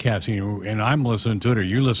broadcasting. And I'm listening to it, or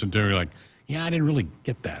you listen to it, you're like, yeah, I didn't really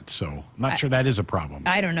get that, so I'm not sure that is a problem.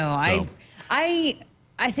 I don't know. So. I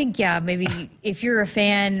think, maybe if you're a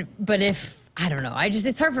fan, but I don't know.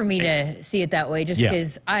 It's hard for me to see it that way, just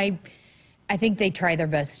because I think they try their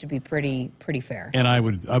best to be pretty fair. And I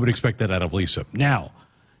would expect that out of Lisa. Now,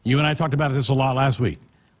 you and I talked about this a lot last week,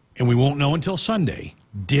 and we won't know until Sunday.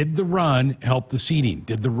 Did the run help the seeding?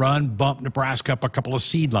 Did the run bump Nebraska up a couple of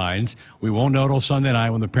seed lines? We won't know until Sunday night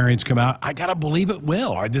when the pairings come out. I got to believe it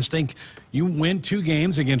will. I just think you win 2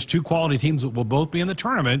 games against 2 quality teams that will both be in the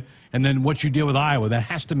tournament, and then what you deal with Iowa, that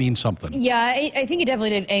has to mean something. Yeah, I think it definitely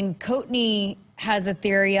did. And Coatney has a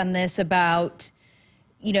theory on this about,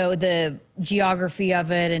 the geography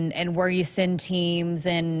of it and where you send teams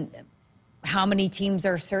and how many teams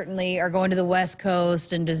are going to the West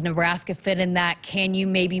Coast, and does Nebraska fit in that? Can you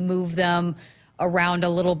maybe move them around a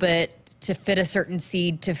little bit to fit a certain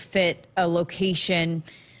seed, to fit a location?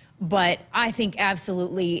 But I think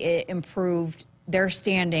absolutely it improved their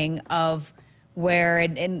standing of where,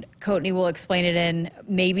 and Coatney will explain it in,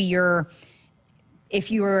 maybe if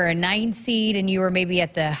you were a 9 seed and you were maybe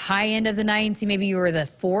at the high end of the 9 seed, maybe you were the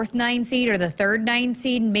 4th 9 seed or the 3rd 9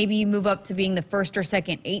 seed, maybe you move up to being the 1st or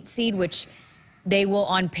 2nd 8 seed, which they will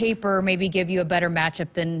on paper maybe give you a better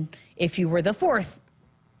matchup than if you were the 4th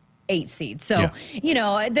 8 seed. So,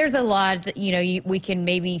 there's a lot, we can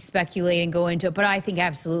maybe speculate and go into it, but I think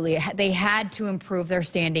absolutely they had to improve their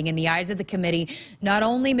standing in the eyes of the committee, not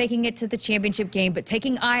only making it to the championship game, but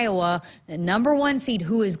taking Iowa, the #1 seed,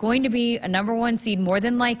 who is going to be a #1 seed more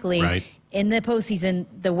than likely, in the postseason,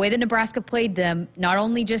 the way that Nebraska played them, not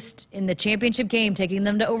only just in the championship game, taking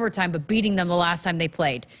them to overtime, but beating them the last time they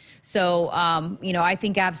played. So, I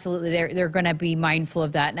think absolutely they're going to be mindful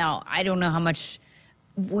of that. Now, I don't know how much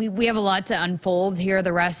we have a lot to unfold here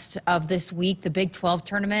the rest of this week. The Big 12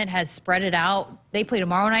 tournament has spread it out. They play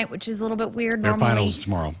tomorrow night, which is a little bit weird. Their Normally, finals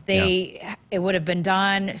tomorrow. It would have been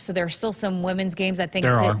done. So there are still some women's games, I think,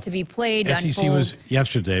 to be played. SEC was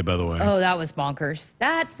yesterday, by the way. Oh, that was bonkers.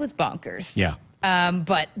 That was bonkers. Yeah.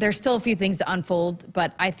 But there's still a few things to unfold.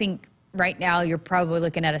 But I think right now you're probably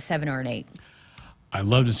looking at a 7 or an 8. I'd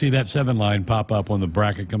love to see that 7 line pop up when the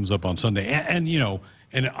bracket comes up on Sunday.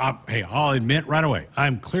 Hey, I'll admit right away,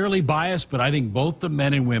 I'm clearly biased, but I think both the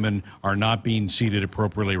men and women are not being seated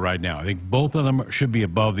appropriately right now. I think both of them should be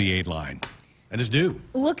above the 8 line. I just do.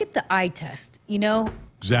 Look at the eye test,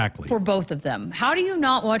 Exactly. for both of them. How do you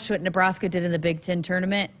not watch what Nebraska did in the Big Ten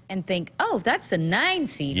tournament and think, oh, that's a 9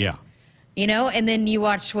 seed? Yeah. And then you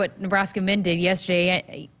watch what Nebraska men did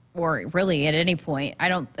yesterday, or really at any point.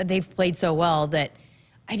 They've played so well that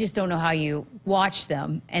I just don't know how you watch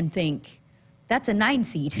them and think, that's a 9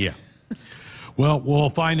 seed. Yeah. Well, we'll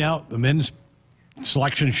find out. The men's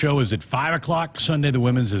selection show is at 5 o'clock. Sunday, the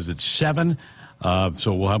women's is at 7.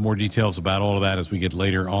 So we'll have more details about all of that as we get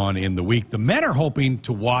later on in the week. The men are hoping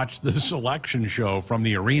to watch the selection show from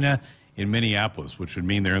the arena in Minneapolis, which would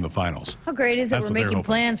mean they're in the finals. How great is it? That's We're what they're making hoping.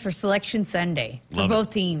 plans for Selection Sunday for Love both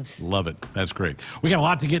it. teams. Love it. That's great. We got a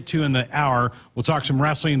lot to get to in the hour. We'll talk some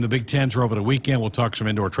wrestling. The Big Tens are over the weekend. We'll talk some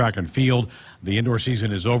indoor track and field. The indoor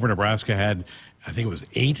season is over. Nebraska had, I think it was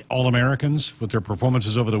 8 All-Americans with their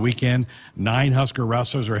performances over the weekend. 9 Husker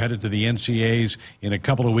wrestlers are headed to the NCAAs in a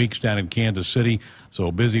couple of weeks down in Kansas City. So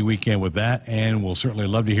a busy weekend with that, and we'll certainly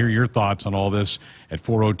love to hear your thoughts on all this at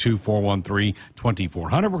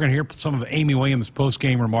 402-413-2400. We're going to hear some of Amy Williams'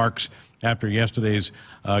 post-game remarks after yesterday's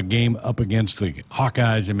game up against the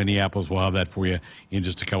Hawkeyes in Minneapolis. We'll have that for you in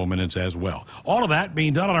just a couple minutes as well. All of that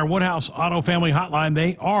being done on our Woodhouse Auto Family Hotline.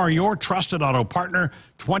 They are your trusted auto partner.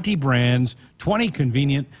 20 brands, 20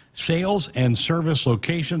 convenient sales and service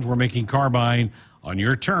locations. We're making car buying on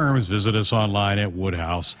your terms. Visit us online at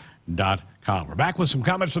woodhouse.com. We're back with some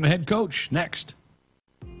comments from the head coach next.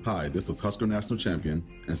 Hi, this is Husker National Champion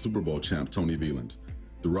and Super Bowl champ Tony Veland.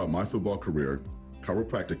 Throughout my football career,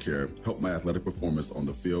 chiropractic care helped my athletic performance on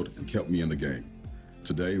the field and kept me in the game.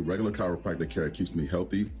 Today, regular chiropractic care keeps me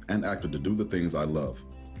healthy and active to do the things I love.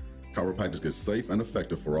 Chiropractic is safe and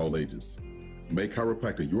effective for all ages. Make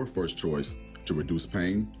chiropractic your first choice to reduce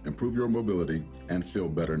pain, improve your mobility, and feel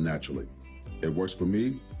better naturally. It works for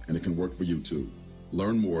me, and it can work for you too.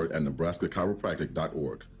 Learn more at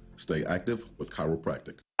nebraska-chiropractic.org. Stay active with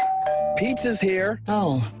chiropractic. Pizza's here.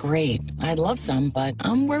 Oh, great. I'd love some, but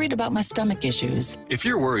I'm worried about my stomach issues. If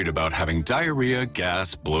you're worried about having diarrhea,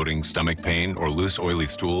 gas, bloating, stomach pain, or loose, oily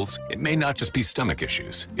stools, it may not just be stomach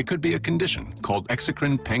issues. It could be a condition called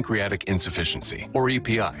exocrine pancreatic insufficiency, or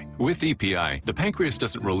EPI. With EPI, the pancreas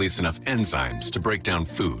doesn't release enough enzymes to break down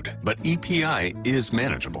food, but EPI is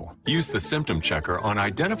manageable. Use the symptom checker on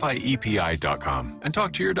identifyepi.com and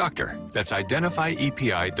talk to your doctor. That's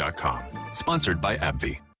identifyepi.com. Sponsored by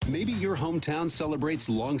AbbVie. Maybe your hometown celebrates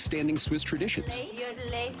long-standing Swiss traditions.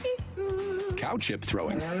 Cow chip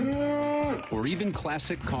throwing. Or even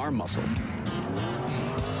classic car muscle.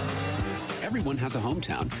 Everyone has a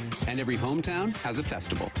hometown, and every hometown has a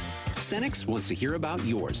festival. Cenex wants to hear about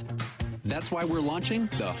yours. That's why we're launching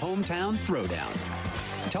the Hometown Throwdown.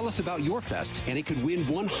 Tell us about your fest, and it could win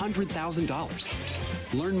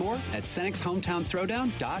 $100,000. Learn more at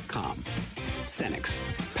CenexHometownThrowdown.com. Cenex,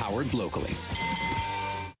 powered locally.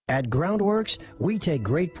 At Groundworks, we take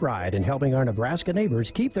great pride in helping our Nebraska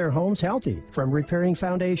neighbors keep their homes healthy, from repairing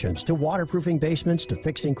foundations to waterproofing basements to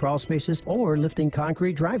fixing crawl spaces or lifting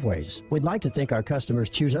concrete driveways. We'd like to think our customers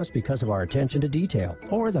choose us because of our attention to detail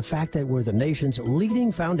or the fact that we're the nation's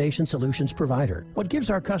leading foundation solutions provider. What gives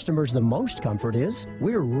our customers the most comfort is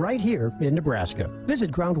we're right here in Nebraska.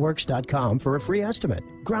 Visit groundworks.com for a free estimate.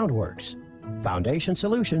 Groundworks, foundation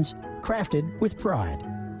solutions crafted with pride.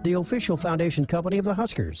 The official foundation company of the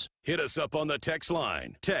Huskers. Hit us up on the text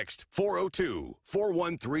line. Text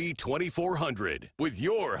 402-413-2400 with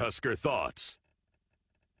your Husker thoughts.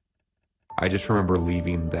 I just remember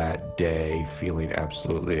leaving that day feeling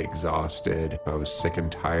absolutely exhausted. I was sick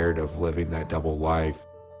and tired of living that double life.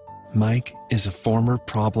 Mike is a former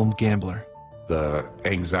problem gambler. The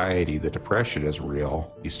anxiety, the depression is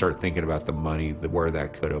real. You start thinking about the money, where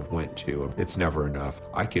that could have went to. It's never enough.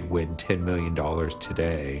 I could win $10 million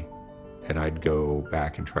today, and I'd go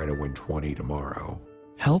back and try to win 20 tomorrow.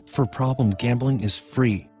 Help for problem gambling is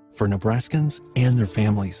free for Nebraskans and their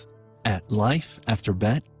families at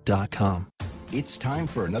lifeafterbet.org. nebraska-lincoln.com. It's time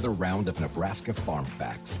for another round of Nebraska Farm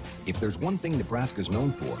Facts. If there's one thing Nebraska's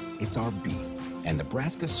known for, it's our beef. And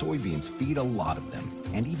Nebraska soybeans feed a lot of them,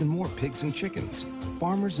 and even more pigs and chickens.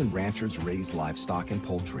 Farmers and ranchers raise livestock and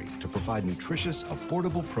poultry to provide nutritious,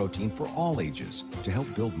 affordable protein for all ages, to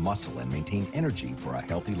help build muscle and maintain energy for a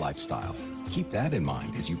healthy lifestyle. Keep that in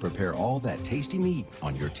mind as you prepare all that tasty meat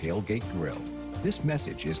on your tailgate grill. This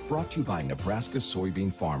message is brought to you by Nebraska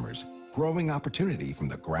soybean farmers, growing opportunity from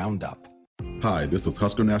the ground up. Hi, this is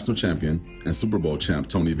Husker National Champion and Super Bowl champ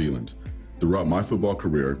Tony Veland. Throughout my football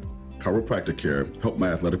career, chiropractic care helped my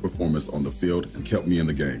athletic performance on the field and kept me in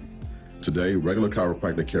the game. Today, regular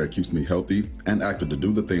chiropractic care keeps me healthy and active to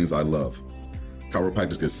do the things I love.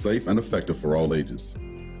 Chiropractic is safe and effective for all ages.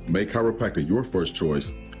 Make chiropractic your first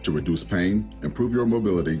choice to reduce pain, improve your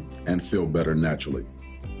mobility, and feel better naturally.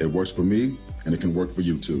 It works for me, and it can work for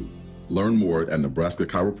you too. Learn more at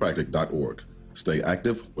nebraska-chiropractic.org. Stay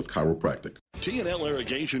active with chiropractic. T&L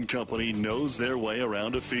Irrigation Company knows their way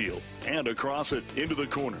around a field and across it into the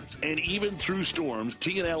corners. And even through storms,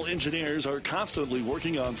 T&L engineers are constantly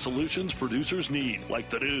working on solutions producers need, like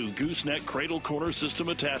the new gooseneck cradle corner system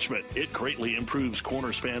attachment. It greatly improves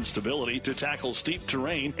corner span stability to tackle steep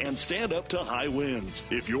terrain and stand up to high winds.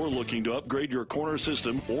 If you're looking to upgrade your corner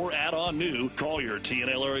system or add on new, call your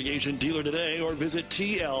T&L Irrigation dealer today or visit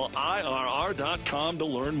TLIRR.com to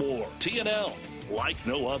learn more. T&L, like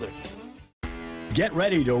no other. Get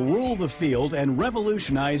ready to rule the field and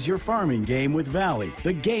revolutionize your farming game with Valley,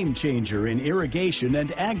 the game changer in irrigation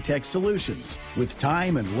and ag tech solutions. With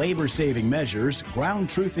time and labor-saving measures, ground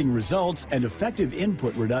truthing results, and effective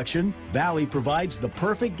input reduction, Valley provides the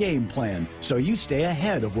perfect game plan so you stay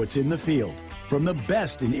ahead of what's in the field. From the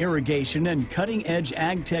best in irrigation and cutting-edge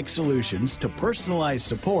ag tech solutions to personalized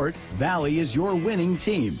support, Valley is your winning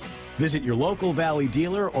team. Visit your local Valley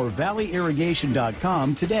dealer or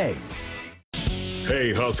valleyirrigation.com today.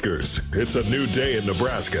 Hey Huskers, it's a new day in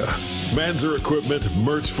Nebraska. Manzer Equipment,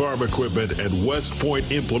 Mertz Farm Equipment, and West Point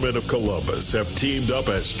Implement of Columbus have teamed up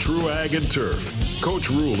as True Ag and Turf. Coach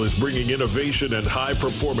Rule is bringing innovation and high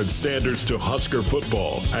performance standards to Husker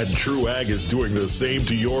football, and True Ag is doing the same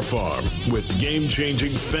to your farm with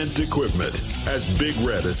game-changing Fendt equipment. As Big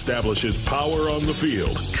Red establishes power on the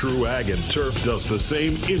field, True Ag and Turf does the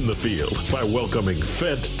same in the field by welcoming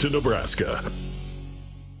Fendt to Nebraska.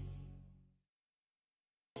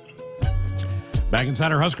 Back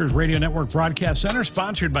inside our Huskers Radio Network Broadcast Center,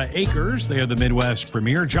 sponsored by Acres. They are the Midwest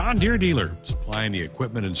premier John Deere dealer, supplying the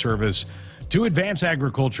equipment and service to advance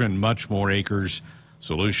agriculture and much more. Acres,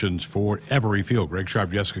 solutions for every field. Greg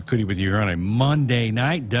Sharpe, Jessica Coody with you here on a Monday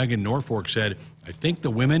night. Doug in Norfolk said, I think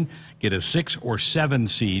the women get a 6 or 7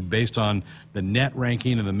 seed based on the net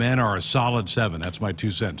ranking, and the men are a solid 7. That's my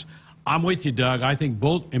 2 cents. I'm with you, Doug. I think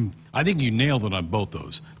you nailed it on both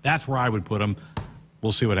those. That's where I would put them.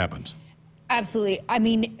 We'll see what happens. Absolutely. I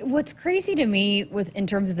mean, what's crazy to me in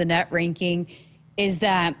terms of the net ranking is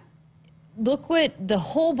that look what the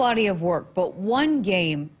whole body of work, but one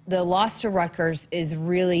game, the loss to Rutgers is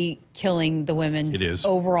really killing the women's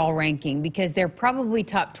overall ranking because they're probably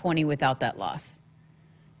top 20 without that loss.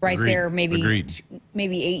 Right there, maybe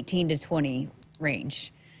 18 to 20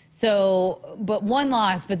 range. So, but one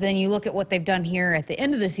loss, but then you look at what they've done here at the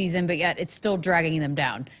end of the season, but yet it's still dragging them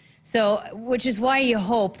down. So, which is why you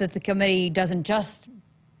hope that the committee doesn't just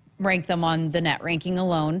rank them on the net ranking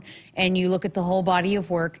alone, and you look at the whole body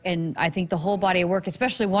of work. And I think the whole body of work,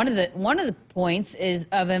 especially one of the points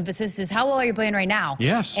of emphasis is how well are you playing right now?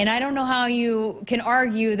 Yes. And I don't know how you can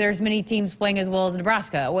argue there's many teams playing as well as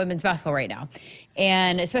Nebraska women's basketball right now,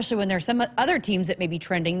 and especially when there's some other teams that may be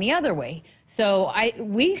trending the other way. So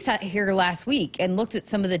we sat here last week and looked at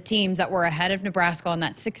some of the teams that were ahead of Nebraska on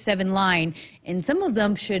that 6-7 line, and some of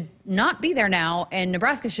them should not be there now, and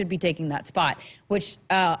Nebraska should be taking that spot, which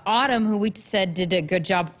Autumn, who we said did a good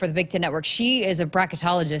job for the Big Ten Network, she is a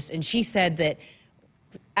bracketologist, and she said that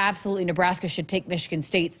absolutely Nebraska should take Michigan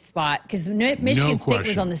State's spot because Michigan State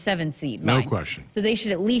was on the 7th seed. No question. So they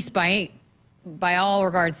should at least, by all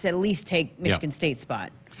regards, at least take Michigan State's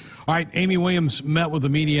spot. All right, Amy Williams met with the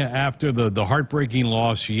media after the heartbreaking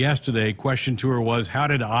loss yesterday. Question to her was, how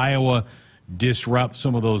did Iowa disrupt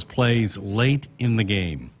some of those plays late in the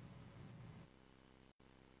game?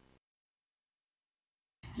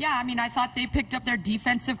 Yeah, I mean, I thought they picked up their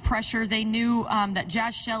defensive pressure. They knew that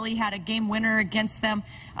Jazz Shelley had a game winner against them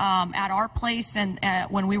at our place, and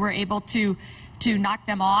when we were able to knock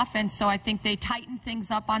them off, and so I think they tightened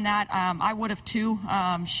things up on that. I would have too.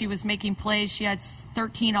 She was making plays. She had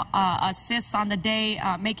 13 assists on the day,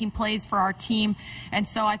 making plays for our team, and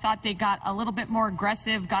so I thought they got a little bit more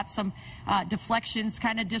aggressive, got some deflections,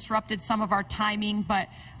 kind of disrupted some of our timing. But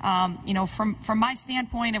you know, from my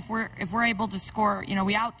standpoint, if we're able to score, you know,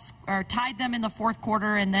 we tied them in the fourth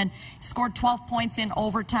quarter and then scored 12 points in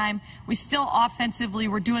overtime. We still offensively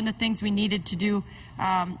were doing the things we needed to do.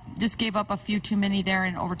 Just gave up a few too many there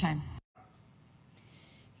in overtime.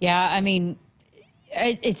 Yeah, I mean,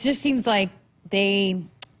 it just seems like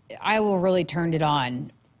Iowa really turned it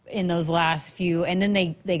on in those last few, and then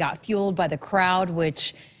they got fueled by the crowd,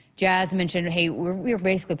 which Jazz mentioned. Hey, we were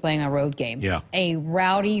basically playing a road game. Yeah, a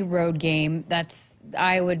rowdy road game. That's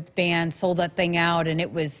Iowa band sold that thing out, and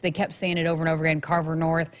they kept saying it over and over again. Carver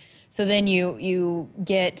North. So then you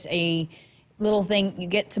get a little thing, you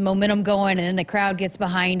get some momentum going, and then the crowd gets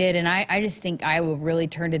behind it. And I just think Iowa really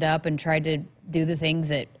turned it up and tried to do the things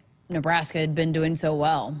that Nebraska had been doing so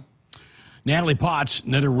well. Natalie Potts,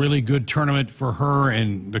 another really good tournament for her,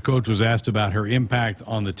 and the coach was asked about her impact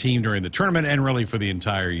on the team during the tournament and really for the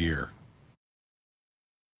entire year.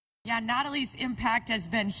 Yeah, Natalie's impact has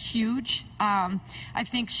been huge. I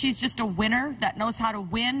think she's just a winner that knows how to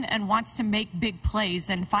win and wants to make big plays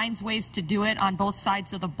and finds ways to do it on both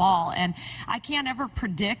sides of the ball. And I can't ever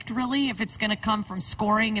predict really if it's going to come from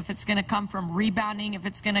scoring, if it's going to come from rebounding, if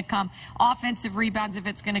it's going to come offensive rebounds, if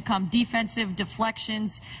it's going to come defensive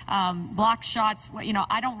deflections, block shots. You know,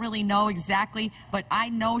 I don't really know exactly, but I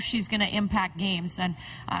know she's going to impact games. And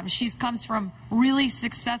she comes from really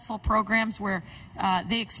successful programs where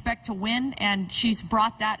they expect to win, and she's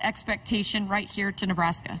brought that expectation right here to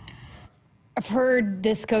Nebraska. I've heard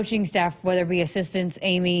this coaching staff, whether it be assistants,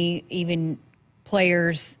 Amy, even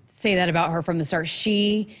players, say that about her from the start.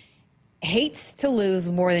 She hates to lose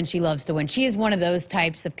more than she loves to win. She is one of those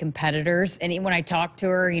types of competitors, and when I talk to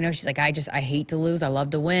her, you know, she's like, I hate to lose, I love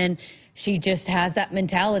to win. She just has that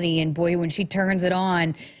mentality, and boy, when she turns it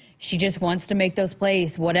on, she just wants to make those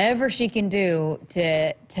plays, whatever she can do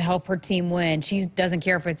to help her team win. She doesn't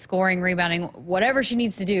care if it's scoring, rebounding, whatever she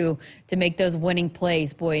needs to do to make those winning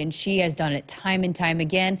plays, boy, and she has done it time and time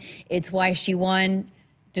again. It's why she won,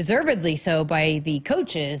 deservedly so, by the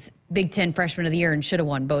coaches, Big Ten Freshman of the Year, and should have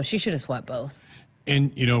won both. She should have swept both.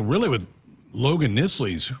 And, you know, really with Logan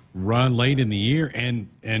Nisley's run late in the year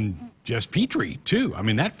and Jess Petrie, too. I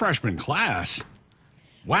mean, that freshman class,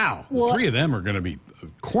 wow, well, three of them are going to be a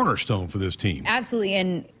cornerstone for this team. Absolutely.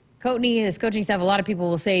 And Coatney, his coaching staff, a lot of people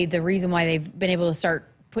will say the reason why they've been able to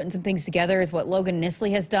start putting some things together is what Logan Nisley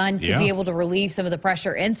has done to be able to relieve some of the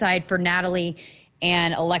pressure inside for Natalie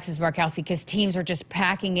and Alexis Markowski, because teams are just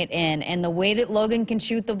packing it in. And the way that Logan can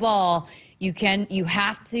shoot the ball, you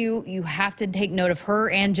have to take note of her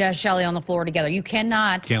and Jess Shelley on the floor together. You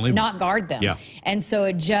cannot not guard them. Yeah. And so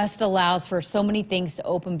it just allows for so many things to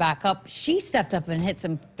open back up. She stepped up and hit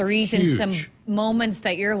some threes in some moments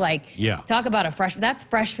that you're like, talk about a freshman. That's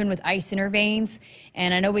freshman with ice in her veins.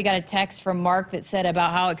 And I know we got a text from Mark that said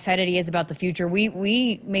about how excited he is about the future.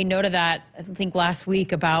 We made note of that, I think, last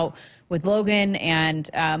week about with Logan and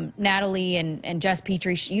Natalie and Jess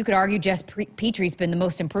Petrie. You could argue Jess Petrie's been the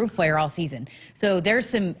most improved player all season. So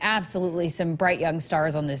there's absolutely some bright young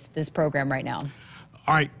stars on this program right now.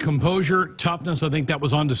 All right, composure, toughness, I think that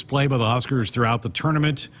was on display by the Huskers throughout the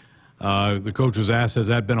tournament. The coach was asked, has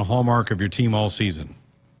that been a hallmark of your team all season?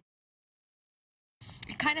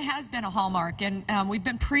 It kind of has been a hallmark, and we've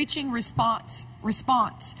been preaching response.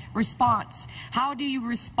 How do you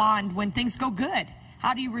respond when things go good?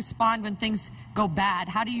 How do you respond when things go bad?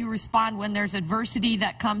 How do you respond when there's adversity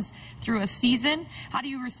that comes through a season? How do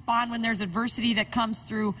you respond when there's adversity that comes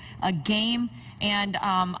through a game? And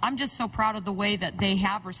I'm just so proud of the way that they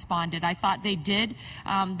have responded. I thought they did.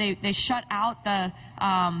 They shut out the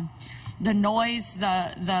noise,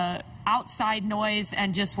 the outside noise,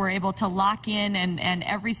 and just were able to lock in, and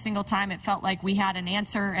every single time it felt like we had an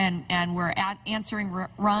answer, and we're answering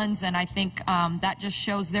runs. And I think that just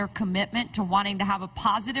shows their commitment to wanting to have a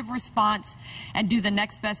positive response and do the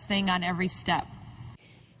next best thing on every step.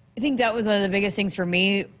 I think that was one of the biggest things for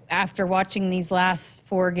me after watching these last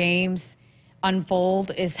 4 games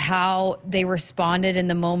unfold, is how they responded in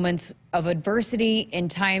the moments of adversity, in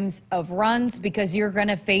times of runs, because you're going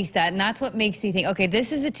to face that. And that's what makes me think, okay,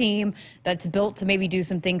 this is a team that's built to maybe do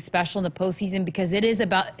some things special in the postseason, because it is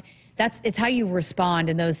about, it's how you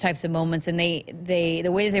respond in those types of moments. And the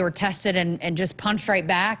way that they were tested and just punched right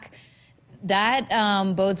back,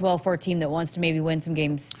 that bodes well for a team that wants to maybe win some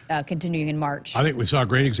games continuing in March. I think we saw a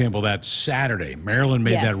great example of that Saturday. Maryland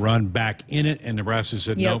made that run back in it, and Nebraska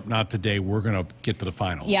said, nope, not today. We're going to get to the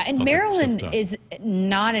finals. Yeah, and Maryland is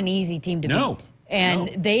not an easy team to beat.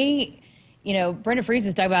 And they, you know, Brenda Freese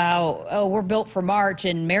is talking about how, oh, we're built for March,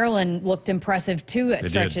 and Maryland looked impressive too at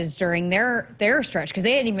stretches during their stretch, because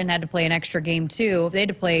they hadn't even had to play an extra game too. They had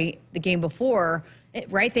to play the game before,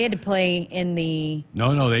 right? They had to play in the they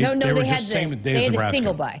were just the same day as Nebraska. They had a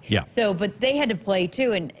single bye. Yeah. So, but they had to play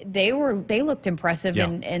too, and they looked impressive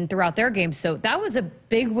and throughout their games. So that was a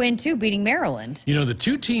big win too, beating Maryland. You know, the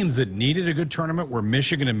two teams that needed a good tournament were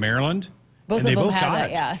Michigan and Maryland. Both of them had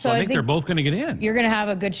that, yeah. So I think they're both going to get in. You're going to have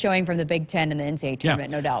a good showing from the Big Ten and the NCAA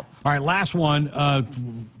tournament, no doubt. All right, last one.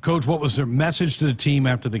 Coach, what was the message to the team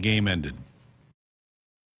after the game ended?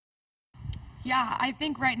 Yeah, I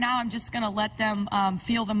think right now I'm just going to let them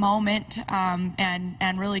feel the moment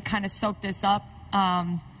and really kind of soak this up.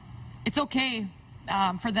 It's okay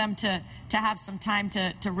for them to have some time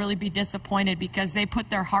to really be disappointed, because they put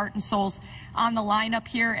their heart and souls on the line up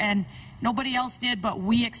here, and nobody else did, but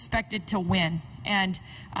we expected to win. And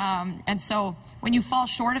so when you fall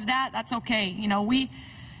short of that, that's okay. You know,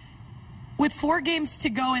 with 4 games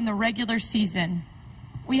to go in the regular season,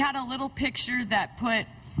 we had a little picture that put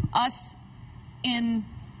us in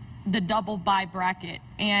the double bye bracket,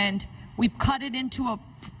 and we cut it into a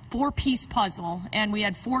 4-piece puzzle, and we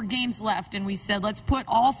had 4 games left, and we said, let's put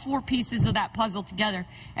all 4 pieces of that puzzle together.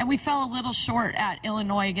 And we fell a little short at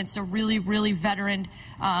Illinois against a really, really veteran,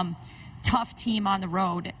 tough team on the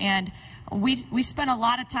road. And we spent a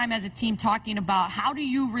lot of time as a team talking about how do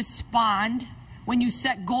you respond when you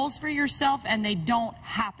set goals for yourself and they don't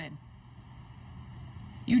happen.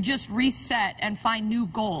 You just reset and find new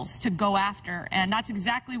goals to go after. And that's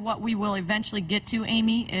exactly what we will eventually get to,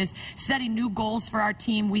 Amy, is setting new goals for our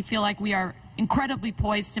team. We feel like we are incredibly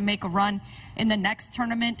poised to make a run in the next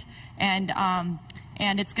tournament. And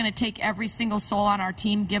it's going to take every single soul on our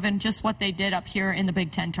team, given just what they did up here in the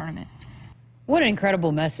Big Ten tournament. What an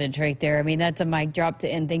incredible message right there. I mean, that's a mic drop to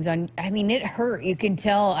end things on. I mean, it hurt. You can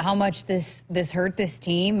tell how much this hurt this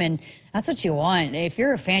team, and that's what you want. If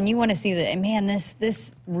you're a fan, you want to see that, man,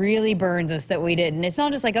 this really burns us that we did. And it's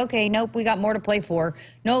not just like, okay, nope, we got more to play for.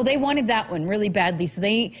 No, they wanted that one really badly. So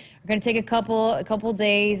they are going to take a couple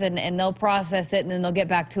days, and they'll process it, and then they'll get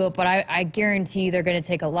back to it. But I guarantee you they're going to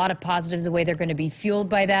take a lot of positives away. They're going to be fueled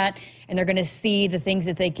by that, and they're going to see the things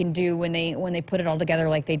that they can do when they put it all together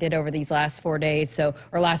like they did over these last 4 days,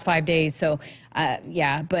 or last 5 days. So,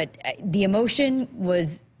 yeah, but the emotion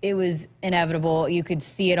was inevitable. You could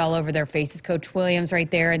see it all over their faces. Coach Williams right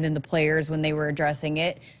there, and then the players when they were addressing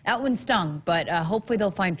it. That one stung, but hopefully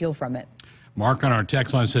they'll find fuel from it. Mark on our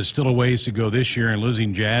text line says still a ways to go this year, and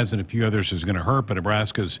losing Jazz and a few others is going to hurt, but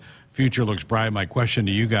Nebraska's future looks bright. My question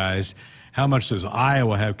to you guys, how much does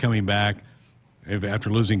Iowa have coming back after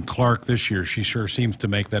losing Clark this year? She sure seems to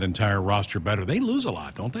make that entire roster better. They lose a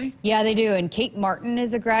lot, don't they? Yeah, they do. And Kate Martin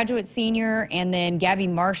is a graduate senior, and then Gabby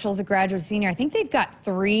Marshall's a graduate senior. I think they've got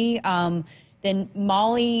 3. Then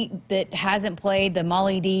Molly that hasn't played, the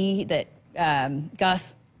Molly D that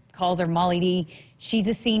Gus calls her Molly D. She's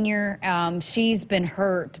a senior. She's been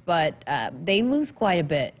hurt, but they lose quite a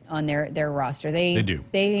bit on their roster. They do.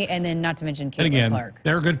 And then not to mention Caitlin Clark.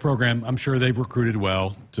 They're a good program. I'm sure they've recruited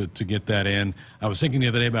well to get that in. I was thinking the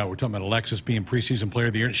other day we're talking about Alexis being preseason player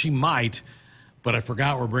of the year. She might, but I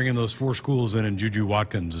forgot we're bringing those 4 schools in, and Juju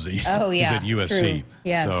Watkins is at USC. True.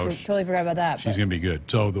 Yeah, so totally forgot about that. She's going to be good.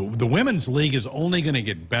 So the women's league is only going to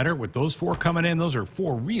get better with those 4 coming in. Those are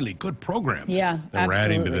 4 really good programs. Yeah, that we're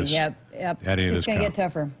adding to this. Yep. It's going to get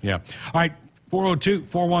tougher. Yeah. All right.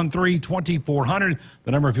 402-413-2400.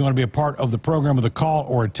 The number if you want to be a part of the program with a call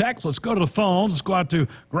or a text. Let's go to the phones. Let's go out to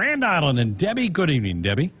Grand Island and Debbie. Good evening,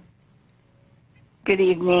 Debbie. Good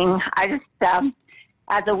evening. I just,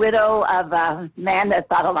 as a widow of a man that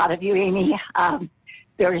thought a lot of you, Amy,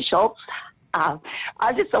 Barry Schultz, I'm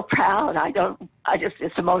just so proud.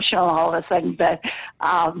 It's emotional all of a sudden, but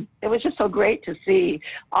it was just so great to see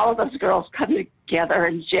all of those girls come together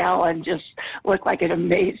and gel and just look like an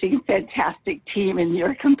amazing, fantastic team, and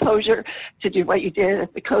your composure to do what you did as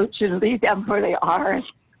the coach and lead them where they are. And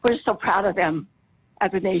we're just so proud of them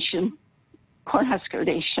as a nation, Cornhusker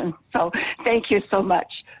Nation. So thank you so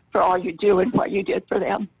much for all you do and what you did for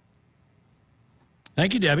them.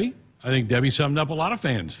 Thank you, Debbie. I think Debbie summed up a lot of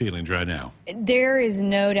fans' feelings right now. There is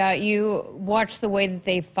no doubt. You watched the way that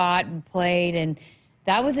they fought and played, and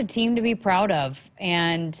that was a team to be proud of,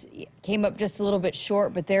 and came up just a little bit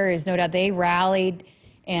short, but there is no doubt they rallied,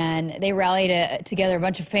 and they rallied together a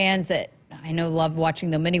bunch of fans that I know love watching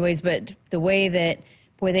them anyways, but the way that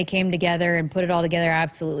boy, they came together and put it all together.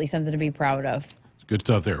 Absolutely something to be proud of. Good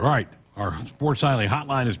stuff there. All right. Our Sports Nightly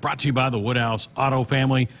Hotline is brought to you by the Woodhouse Auto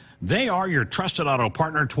Family. They are your trusted auto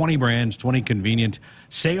partner, 20 brands, 20 convenient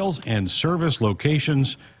sales and service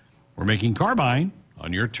locations. We're making car buying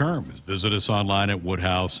on your terms. Visit us online at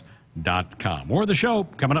woodhouse.com. More of the show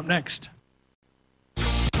coming up next.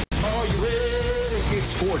 Are you ready?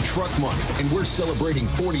 It's Ford Truck Month, and we're celebrating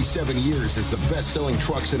 47 years as the best-selling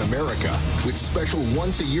trucks in America with special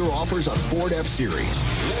once-a-year offers on Ford F-Series,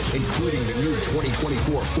 including the new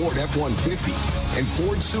 2024 Ford F-150 and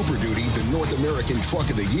Ford Super Duty, the North American Truck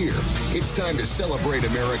of the Year. It's time to celebrate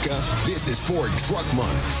America. This is Ford Truck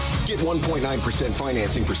Month. Get 1.9%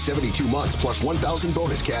 financing for 72 months plus $1,000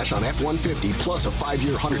 bonus cash on F-150 plus a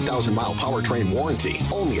 5-year 100,000-mile powertrain warranty.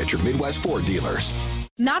 Only at your Midwest Ford dealers.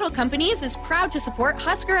 Noddle Companies is proud to support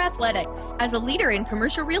Husker Athletics. As a leader in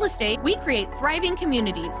commercial real estate, we create thriving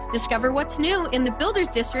communities. Discover what's new in the Builders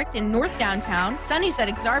District in North Downtown, Sunnyside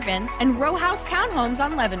Exarban, and row house townhomes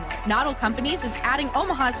on Leavenworth. Noddle Companies is adding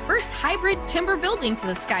Omaha's first hybrid timber building to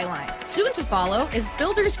the skyline. Soon to follow is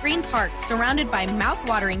Builders Green Park, surrounded by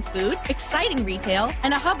mouth-watering food, exciting retail,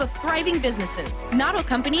 and a hub of thriving businesses. Noddle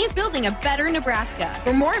Companies, building a better Nebraska.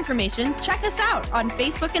 For more information, check us out on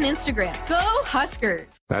Facebook and Instagram. Go Huskers!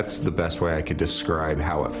 That's the best way I could describe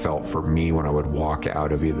how it felt for me when I would walk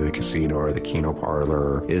out of either the casino or the Keno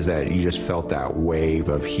parlor, is that you just felt that wave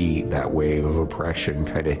of heat, that wave of oppression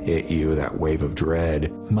kind of hit you, that wave of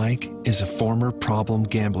dread. Mike is a former problem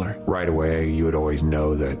gambler. Right away, you would always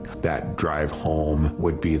know that that drive home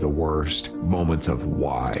would be the worst moments of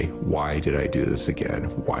why. Why did I do this again?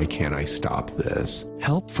 Why can't I stop this?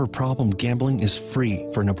 Help for problem gambling is free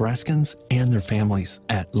for Nebraskans and their families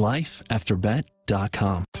at lifeafterbet.com.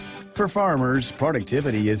 For farmers,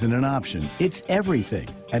 productivity isn't an option. It's everything.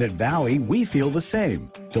 And at Valley, we feel the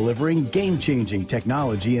same, delivering game-changing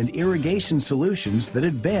technology and irrigation solutions that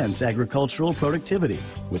advance agricultural productivity,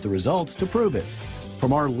 with the results to prove it.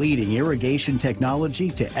 From our leading irrigation technology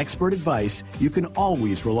to expert advice, you can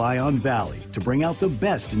always rely on Valley to bring out the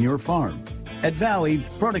best in your farm. At Valley,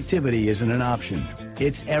 productivity isn't an option.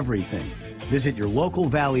 It's everything. Visit your local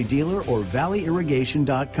Valley dealer or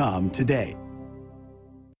valleyirrigation.com today.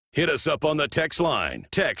 Hit us up on the text line.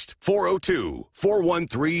 Text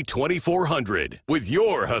 402-413-2400 with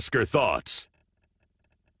your Husker thoughts.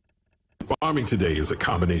 Farming today is a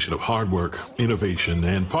combination of hard work, innovation,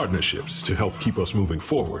 and partnerships to help keep us moving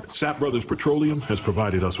forward. Sapp Brothers Petroleum has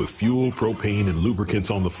provided us with fuel, propane, and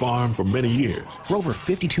lubricants on the farm for many years. For over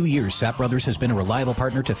 52 years, Sapp Brothers has been a reliable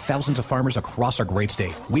partner to thousands of farmers across our great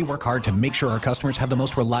state. We work hard to make sure our customers have the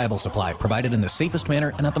most reliable supply, provided in the safest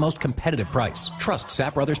manner and at the most competitive price. Trust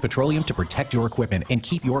Sapp Brothers Petroleum to protect your equipment and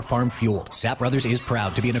keep your farm fueled. Sapp Brothers is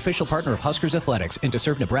proud to be an official partner of Huskers Athletics and to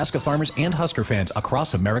serve Nebraska farmers and Husker fans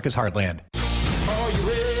across America's heartland. Are you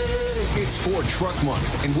ready? It's Ford Truck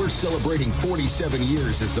Month, and we're celebrating 47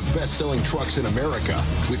 years as the best-selling trucks in America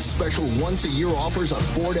with special once-a-year offers on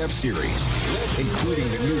Ford F-Series,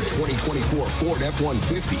 including the new 2024 Ford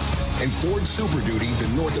F-150 and Ford Super Duty, the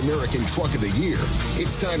North American Truck of the Year.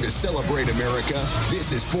 It's time to celebrate America.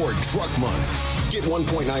 This is Ford Truck Month. Get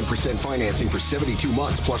 1.9% financing for 72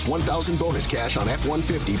 months plus $1,000 bonus cash on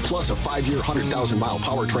F-150 plus a 5-year 100,000-mile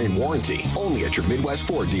powertrain warranty. Only at your Midwest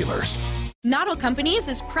Ford dealers. Noddle Companies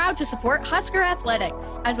is proud to support Husker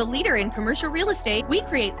Athletics. As a leader in commercial real estate, we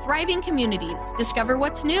create thriving communities. Discover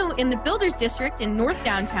what's new in the Builders District in North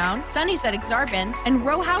Downtown, Sunnyside Exarban, and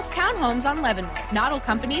row house townhomes on Leavenworth. Noddle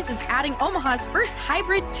Companies is adding Omaha's first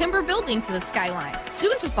hybrid timber building to the skyline.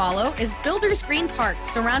 Soon to follow is Builders Green Park,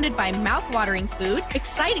 surrounded by mouth-watering food,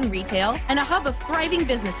 exciting retail, and a hub of thriving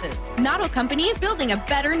businesses. Noddle Companies, building a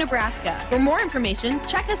better Nebraska. For more information,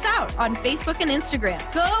 check us out on Facebook and Instagram.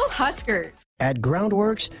 Go Huskers! At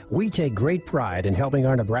Groundworks, we take great pride in helping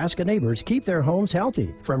our Nebraska neighbors keep their homes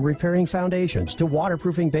healthy. From repairing foundations to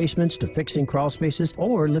waterproofing basements to fixing crawl spaces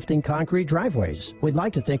or lifting concrete driveways. We'd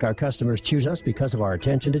like to think our customers choose us because of our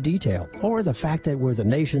attention to detail or the fact that we're the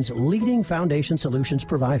nation's leading foundation solutions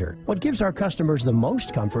provider. What gives our customers the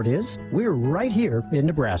most comfort is we're right here in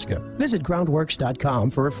Nebraska. Visit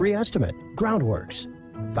groundworks.com for a free estimate. Groundworks.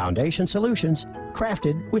 Foundation solutions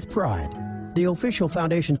crafted with pride. The official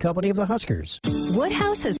foundation company of the Huskers.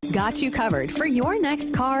 Woodhouse has got you covered for your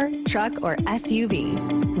next car, truck, or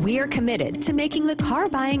SUV. We are committed to making the car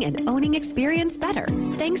buying and owning experience better,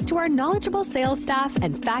 thanks to our knowledgeable sales staff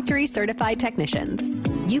and factory certified technicians.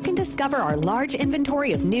 You can discover our large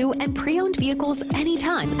inventory of new and pre-owned vehicles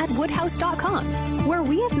anytime at woodhouse.com, where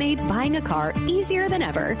we have made buying a car easier than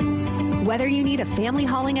ever. Whether you need a family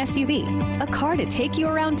hauling SUV, a car to take you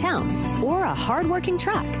around town, or a hard-working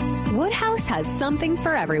truck, Woodhouse has something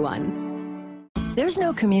for everyone. There's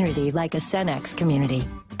no community like a Cenex community,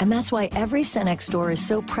 and that's why every Cenex store is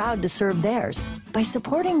so proud to serve theirs by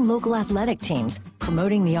supporting local athletic teams,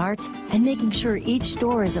 promoting the arts, and making sure each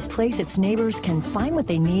store is a place its neighbors can find what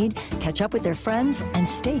they need, catch up with their friends, and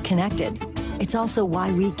stay connected. It's also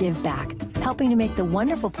why we give back, helping to make the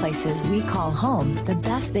wonderful places we call home the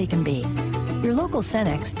best they can be. Your local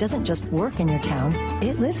Cenex doesn't just work in your town,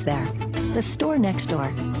 it lives there. The store next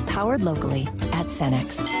door, powered locally at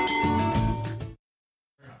Cenex.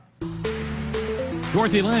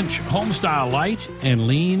 Dorothy Lynch, Homestyle Light and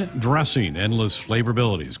Lean Dressing, endless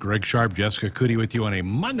flavorabilities. Greg Sharpe, Jessica Coody with you on a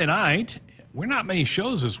Monday night. We're not many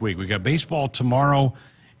shows this week. We got baseball tomorrow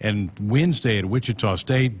and Wednesday at Wichita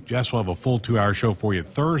State. Jess will have a full 2-hour show for you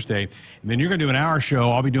Thursday. And then you're going to do an hour show.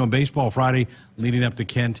 I'll be doing baseball Friday leading up to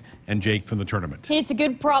Kent and Jake from the tournament. It's a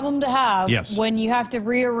good problem to have. Yes. When you have to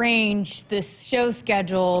rearrange this show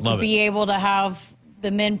schedule to be able to have the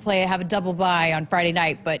men have a double bye on Friday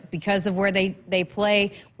night. But because of where they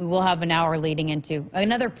play, we will have an hour leading into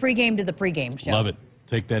another pregame to the pregame show. Love it.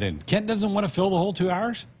 Take that in. Kent doesn't want to fill the whole 2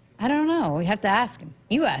 hours? I don't know. We have to ask him.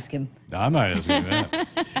 You ask him. No, I'm not asking that.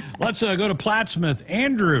 Let's go to Plattsmouth.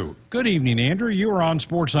 Andrew. Good evening, Andrew. You are on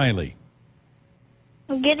Sports Nightly.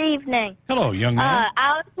 Good evening. Hello, young man.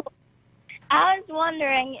 I was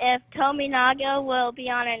wondering if Tominaga will be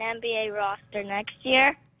on an NBA roster next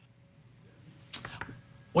year.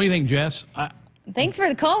 What do you think, Jess? Thanks for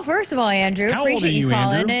the call, first of all, Andrew. How old are you,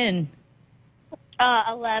 calling Andrew? in.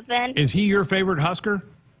 11. Is he your favorite Husker?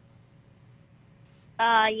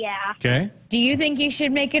 Yeah. Okay. Do you think he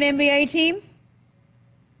should make an NBA team?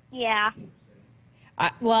 Yeah.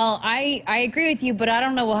 I agree with you, but I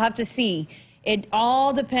don't know. We'll have to see. It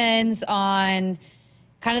all depends on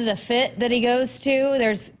kind of the fit that he goes to.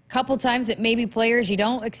 There's a couple times that maybe players you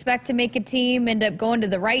don't expect to make a team end up going to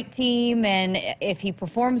the right team, and if he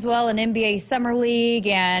performs well in NBA Summer League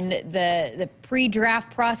and the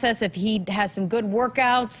pre-draft process, if he has some good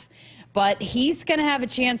workouts. But he's going to have a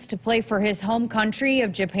chance to play for his home country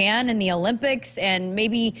of Japan in the Olympics and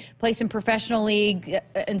maybe play some professional league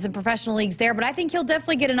in some professional leagues there. But I think he'll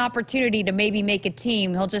definitely get an opportunity to maybe make a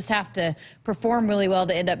team. He'll just have to perform really well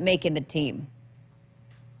to end up making the team.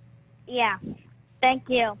 Yeah. Thank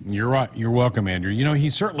you. You're right. You're welcome, Andrew. You know, he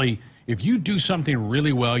certainly, if you do something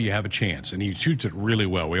really well, you have a chance. And he shoots it really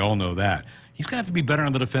well. We all know that. He's going to have to be better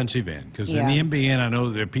on the defensive end because in the NBA, I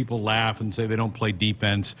know that people laugh and say they don't play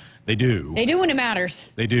defense. They do. They do when it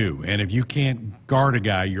matters. They do. And if you can't guard a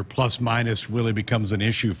guy, your plus-minus really becomes an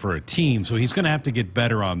issue for a team. So he's going to have to get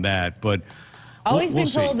better on that. But always been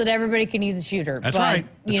told that everybody can use a shooter. That's but, right.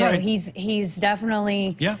 That's you know, right. he's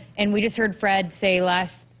definitely. Yeah. And we just heard Fred say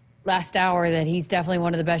last hour that he's definitely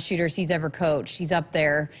one of the best shooters he's ever coached. He's up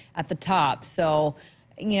there at the top. So,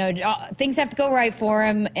 you know, things have to go right for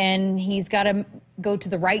him, and he's got to go to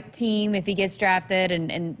the right team if he gets drafted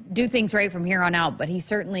and do things right from here on out. But he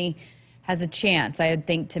certainly has a chance, I would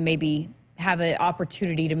think, to maybe have an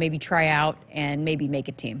opportunity to maybe try out and maybe make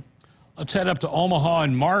a team. Let's head up to Omaha.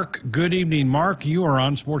 And Mark, good evening. Mark, you are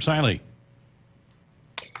on Sports Nightly.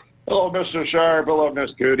 Hello, Mr. Sharpe. Hello,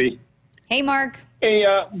 Miss Coody. Hey, Mark. Hey,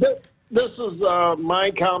 this is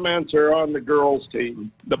my comments are on the girls'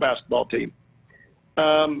 team, the basketball team.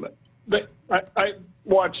 I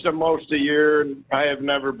watched them most of the year, and I have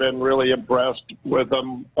never been really impressed with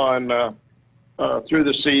them on through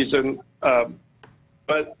the season.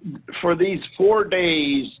 But for these 4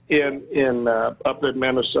 days in up in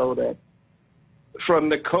Minnesota, from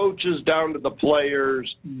the coaches down to the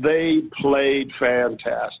players, they played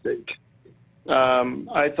fantastic.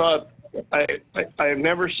 I thought I have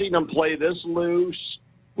never seen them play this loose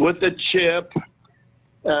with the chip.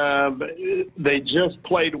 They just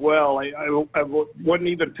played well. I wouldn't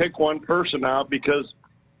even pick one person out because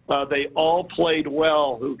they all played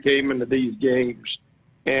well who came into these games.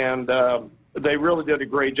 And they really did a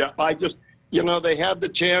great job. They had the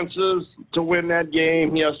chances to win that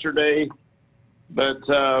game yesterday, but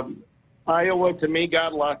Iowa, to me,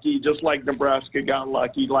 got lucky, just like Nebraska got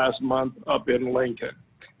lucky last month up in Lincoln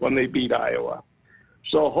when they beat Iowa.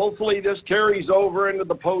 So hopefully this carries over into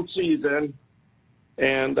the postseason.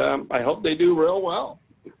 And I hope they do real well.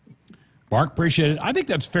 Mark, appreciate it. I think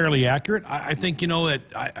that's fairly accurate. I think,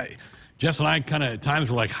 that Jess and I kind of at times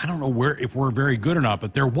were like, I don't know if we're very good or not,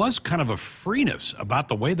 but there was kind of a freeness about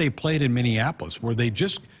the way they played in Minneapolis where they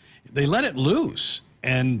let it loose.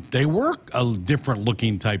 And they were a different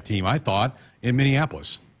looking type team, I thought, in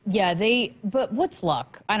Minneapolis. Yeah, but what's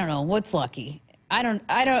luck? I don't know. What's lucky? I don't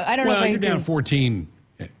know. Well, you're down 14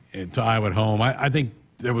 to Iowa at home. I think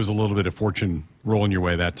there was a little bit of fortune rolling your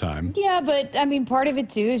way that time. Yeah, but I mean, part of it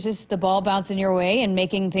too is just the ball bouncing your way and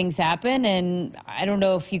making things happen. And I don't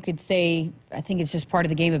know if you could say, I think it's just part of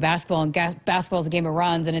the game of basketball, and basketball is a game of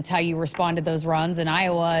runs, and it's how you respond to those runs. And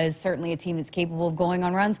Iowa is certainly a team that's capable of going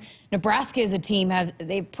on runs. Nebraska is a team,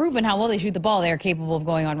 they've proven how well they shoot the ball. They're capable of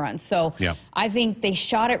going on runs. So yeah. I think they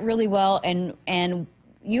shot it really well. And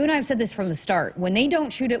you and I have said this from the start. When they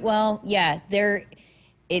don't shoot it well, yeah,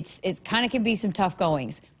 it kind of can be some tough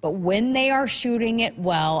goings. But when they are shooting it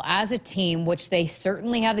well as a team, which they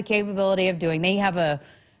certainly have the capability of doing, they have a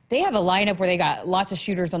lineup where they got lots of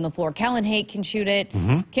shooters on the floor. Kellen Hake can shoot it.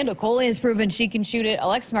 Kendall Coley has proven she can shoot it.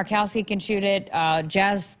 Alexis Markowski can shoot it.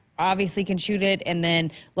 Jazz obviously can shoot it. And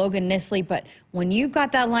then Logan Nisley. But when you've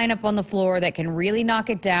got that lineup on the floor that can really knock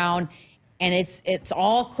it down, and it's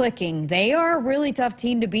all clicking, they are a really tough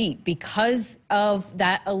team to beat because of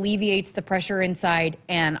that alleviates the pressure inside.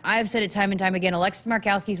 And I've said it time and time again, Alexis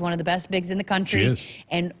Markowski is one of the best bigs in the country. She is.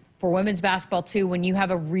 And for women's basketball, too, when you have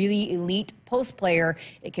a really elite post player,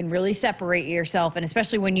 it can really separate yourself, and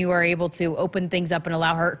especially when you are able to open things up and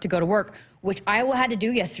allow her to go to work, which Iowa had to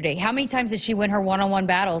do yesterday. How many times did she win her one-on-one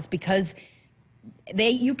battles? Because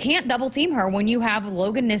you can't double team her when you have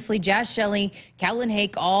Logan Nisley, Jazz Shelley, Kellen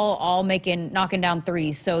Hake all knocking down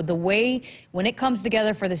threes. So the way when it comes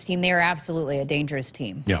together for this team, they are absolutely a dangerous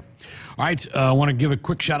team. Yeah. All right. I want to give a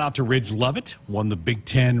quick shout out to Ridge Lovett. Won the Big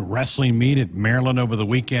Ten wrestling meet at Maryland over the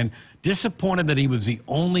weekend. Disappointed that he was the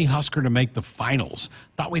only Husker to make the finals.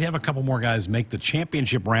 Thought we'd have a couple more guys make the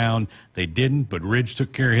championship round. They didn't, but Ridge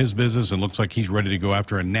took care of his business and looks like he's ready to go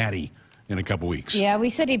after a natty in a couple weeks. Yeah, we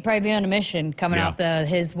said he'd probably be on a mission coming off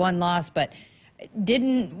his one loss, but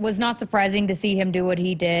was not surprising to see him do what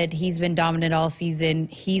he did. He's been dominant all season.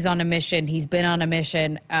 He's on a mission. He's been on a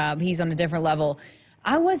mission. He's on a different level.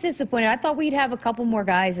 I was disappointed. I thought we'd have a couple more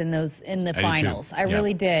guys in the finals. I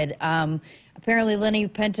really did. Apparently, Lenny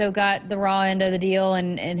Pinto got the raw end of the deal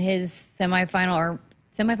in his semifinal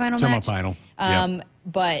match.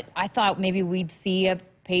 But I thought maybe we'd see a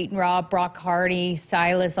Peyton Robb, Brock Hardy,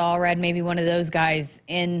 Silas Allred, maybe one of those guys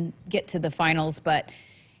get to the finals. But,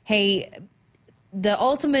 hey, the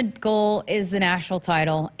ultimate goal is the national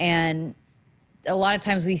title. And a lot of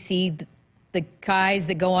times we see the guys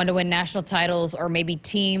that go on to win national titles or maybe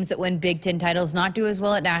teams that win Big Ten titles not do as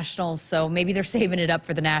well at nationals. So maybe they're saving it up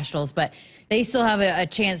for the nationals. But they still have a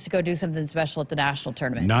chance to go do something special at the national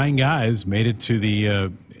tournament. 9 guys made it to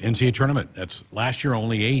the NCAA tournament. That's last year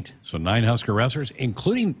only 8. So 9 Husker wrestlers,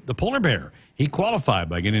 including the Polar Bear. He qualified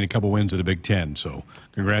by getting a couple wins at the Big Ten. So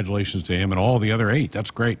congratulations to him and all the other 8.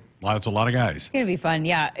 That's great. That's a lot of guys. It's going to be fun,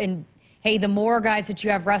 yeah. And, hey, the more guys that you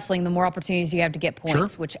have wrestling, the more opportunities you have to get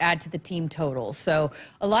points, which add to the team total. So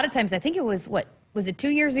a lot of times, I think it was, was it 2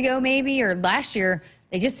 years ago maybe or last year,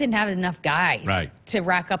 they just didn't have enough guys to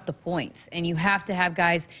rack up the points. And you have to have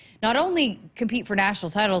guys not only compete for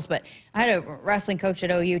national titles, but I had a wrestling coach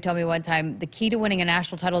at OU tell me one time, the key to winning a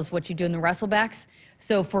national title is what you do in the wrestlebacks.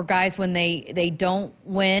 So for guys, when they don't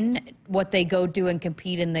win, what they go do and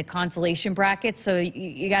compete in the consolation brackets. So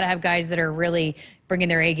you got to have guys that are really bringing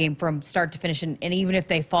their A game from start to finish. And even if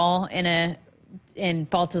they fall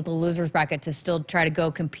fall to the losers bracket, to still try to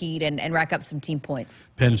go compete and rack up some team points.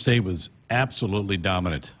 Penn State was absolutely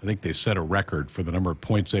dominant. I think they set a record for the number of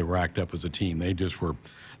points they racked up as a team.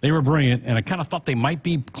 They were brilliant, and I kind of thought they might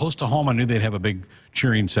be close to home. I knew they'd have a big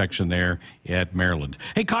cheering section there at Maryland.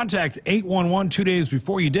 Hey, contact 811 2 days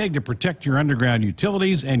before you dig to protect your underground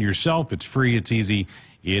utilities and yourself. It's free, it's easy,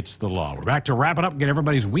 it's the law. We're back to wrap it up and get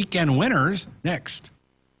everybody's weekend winners next.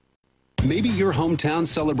 Maybe your hometown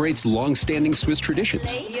celebrates long-standing Swiss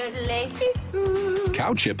traditions.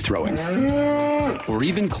 Cow chip throwing. Or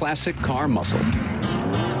even classic car muscle.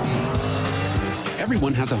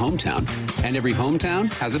 Everyone has a hometown, and every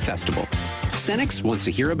hometown has a festival. Cenex wants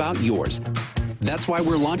to hear about yours. That's why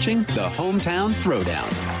we're launching the Hometown Throwdown.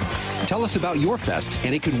 Tell us about your fest,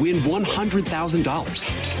 and it could win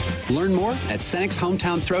 $100,000. Learn more at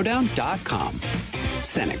CenexHometownThrowdown.com.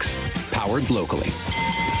 Cenex, powered locally.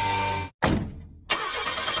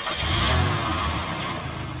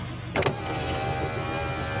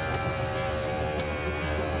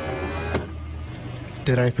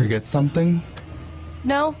 Did I forget something?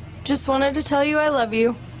 No, just wanted to tell you I love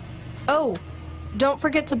you. Oh, don't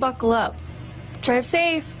forget to buckle up. Drive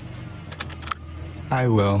safe. I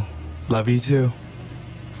will. Love you too.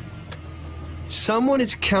 Someone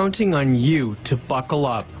is counting on you to buckle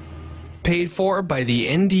up. Paid for by the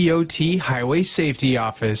NDOT Highway Safety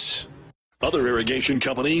Office. Other irrigation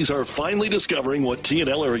companies are finally discovering what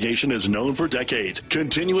T&L Irrigation is known for decades.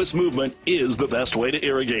 Continuous movement is the best way to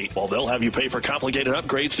irrigate. While they'll have you pay for complicated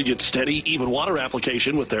upgrades to get steady, even water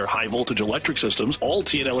application with their high-voltage electric systems, all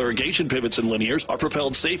T&L Irrigation pivots and linears are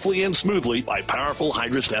propelled safely and smoothly by powerful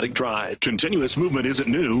hydrostatic drive. Continuous movement isn't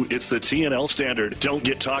new, it's the T&L standard. Don't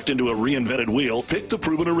get talked into a reinvented wheel. Pick the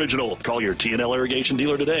proven original. Call your T&L Irrigation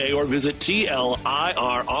dealer today or visit TLIRR.com.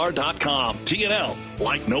 T&L,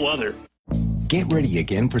 like no other. Get ready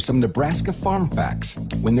again for some Nebraska farm facts.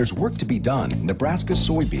 When there's work to be done, Nebraska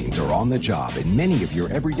soybeans are on the job in many of your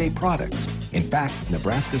everyday products. In fact,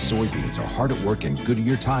 Nebraska soybeans are hard at work in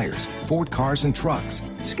Goodyear tires, Ford cars and trucks,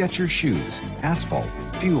 Skechers shoes, asphalt,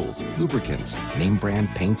 fuels, lubricants, name brand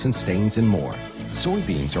paints and stains, and more.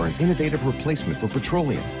 Soybeans are an innovative replacement for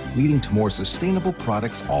petroleum, leading to more sustainable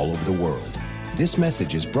products all over the world. This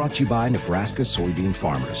message is brought to you by Nebraska soybean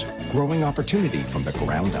farmers, growing opportunity from the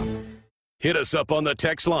ground up. Hit us up on the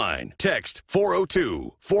text line. Text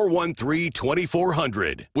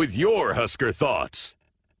 402-413-2400 with your Husker thoughts.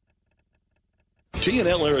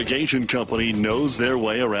 T&L Irrigation Company knows their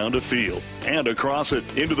way around a field and across it,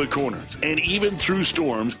 into the corners, and even through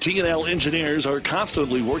storms. T&L engineers are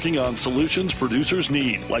constantly working on solutions producers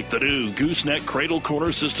need, like the new gooseneck cradle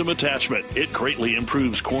corner system attachment. It greatly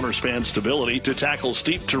improves corner span stability to tackle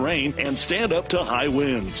steep terrain and stand up to high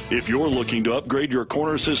winds. If you're looking to upgrade your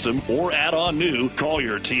corner system or add on new, call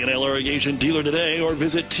your T&L Irrigation dealer today or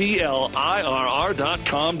visit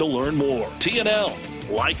TLIRR.com to learn more. T&L,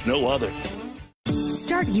 like no other.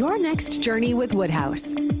 Start your next journey with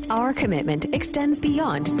Woodhouse. Our commitment extends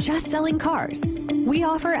beyond just selling cars. We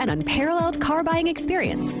offer an unparalleled car buying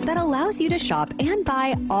experience that allows you to shop and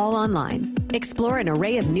buy all online. Explore an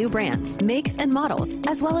array of new brands, makes, and models,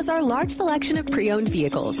 as well as our large selection of pre-owned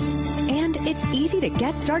vehicles. And it's easy to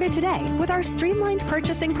get started today with our streamlined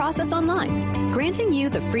purchasing process online, granting you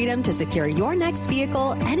the freedom to secure your next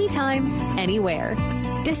vehicle anytime, anywhere.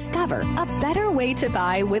 Discover a better way to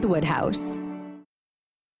buy with Woodhouse.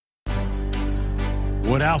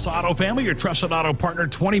 Woodhouse Auto Family, your trusted auto partner,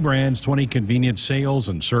 20 brands, 20 convenient sales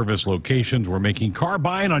and service locations. We're making car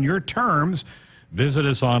buying on your terms. Visit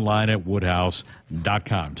us online at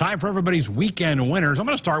woodhouse.com. Time for everybody's weekend winners. I'm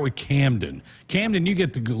going to start with Camden. Camden, you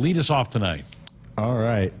get to lead us off tonight. All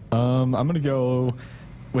right. I'm going to go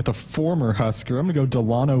with a former Husker. I'm going to go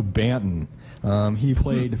Delano Banton. He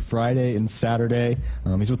played Friday and Saturday.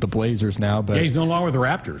 He's with the Blazers now. But yeah, he's no longer with the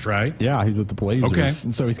Raptors, right? Yeah, he's with the Blazers. Okay.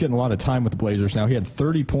 And so he's getting a lot of time with the Blazers now. He had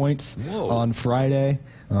 30 points on Friday,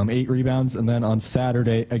 8 rebounds, and then on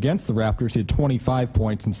Saturday against the Raptors, he had 25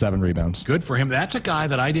 points and 7 rebounds. Good for him. That's a guy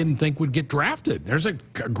that I didn't think would get drafted. There's a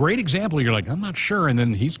great example. You're like, I'm not sure, and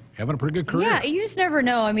then he's having a pretty good career. Yeah, you just never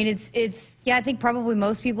know. I mean, yeah, I think probably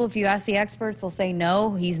most people, if you ask the experts, they'll say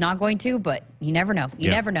no, he's not going to, but you never know.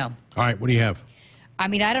 You never know. All right, what do you have? I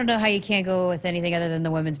mean, I don't know how you can't go with anything other than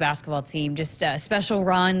the women's basketball team. Just a special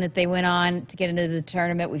run that they went on to get into the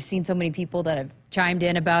tournament. We've seen so many people that have chimed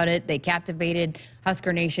in about it. They captivated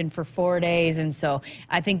Husker Nation for 4 days. And so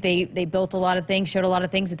I think they built a lot of things, showed a lot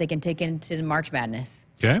of things that they can take into the March Madness.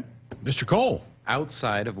 Okay. Mr. Cole.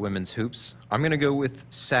 Outside of women's hoops, I'm going to go with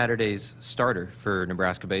Saturday's starter for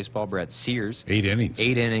Nebraska baseball, Brett Sears. 8 innings.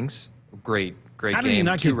 8 innings. Great game. How did he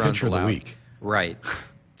not get 2 runs pitcher of the allowed. week? Right.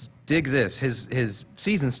 Dig this. His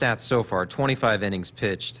season stats so far, 25 innings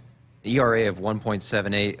pitched, ERA of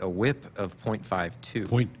 1.78, a whip of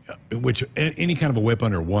 .52. Which any kind of a whip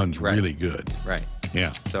under one's really good. Right.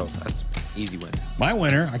 Yeah. So that's easy win. My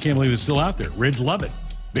winner, I can't believe it's still out there, Ridge Lovett,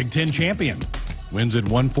 Big Ten champion. Wins at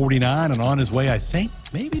 149 and on his way, I think,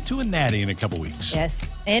 maybe to a natty in a couple weeks. Yes.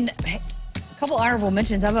 And a couple honorable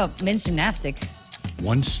mentions. How about men's gymnastics?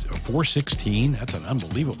 416. That's an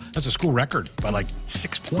unbelievable. That's a school record by like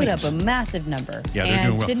 6 points. Put up a massive number. Yeah, they're and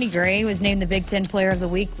doing well. Sydney Gray was named the Big Ten Player of the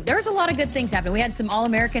Week. There's a lot of good things happening. We had some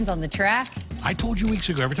All-Americans on the track. I told you weeks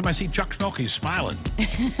ago, every time I see Chuck Smilk, he's smiling.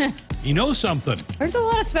 He knows something. There's a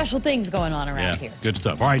lot of special things going on around here. Good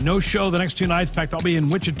stuff. All right, no show the next 2 nights. In fact, I'll be in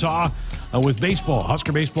Wichita with baseball.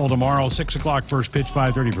 Husker baseball tomorrow, 6 o'clock first pitch,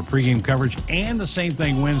 5:30 for pregame coverage. And the same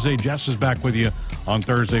thing Wednesday. Jess is back with you on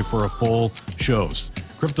Thursday for a full shows.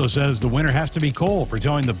 Crypto says the winner has to be Cole for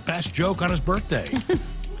telling the best joke on his birthday.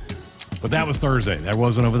 But that was Thursday. That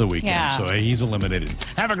wasn't over the weekend. Yeah. So hey, he's eliminated.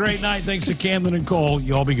 Have a great night. Thanks to Camden and Cole.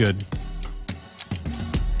 You all be good.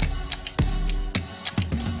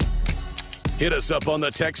 Hit us up on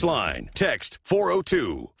the text line. Text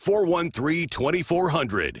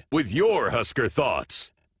 402-413-2400 with your Husker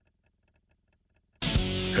thoughts.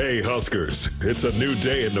 Hey Huskers, it's a new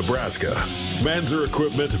day in Nebraska. Manzer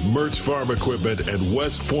Equipment, Mertz Farm Equipment, and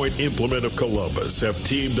West Point Implement of Columbus have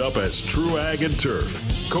teamed up as True Ag and Turf.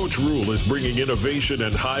 Coach Rule is bringing innovation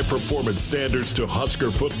and high performance standards to Husker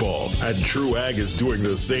football, and True Ag is doing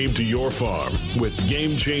the same to your farm with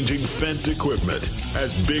game-changing Fendt equipment.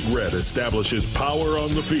 As Big Red establishes power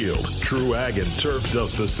on the field, True Ag and Turf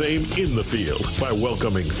does the same in the field by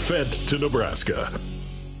welcoming Fendt to Nebraska.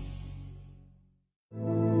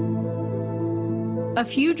 A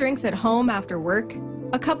few drinks at home after work,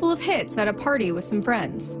 a couple of hits at a party with some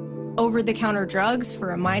friends, over-the-counter drugs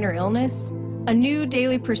for a minor illness, a new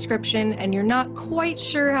daily prescription, and you're not quite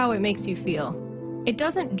sure how it makes you feel. It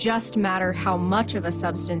doesn't just matter how much of a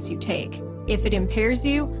substance you take. If it impairs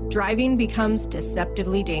you, driving becomes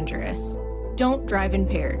deceptively dangerous. Don't drive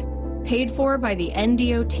impaired. Paid for by the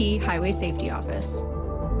NDOT Highway Safety Office.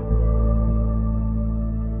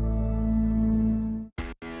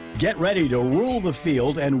 Get ready to rule the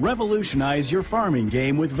field and revolutionize your farming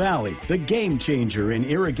game with Valley, the game changer in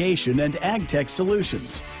irrigation and ag tech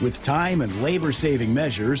solutions. With time and labor-saving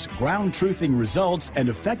measures, ground truthing results, and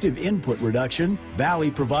effective input reduction,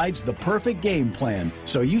 Valley provides the perfect game plan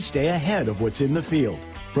so you stay ahead of what's in the field.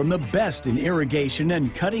 From the best in irrigation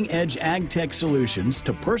and cutting-edge ag tech solutions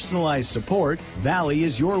to personalized support, Valley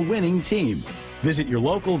is your winning team. Visit your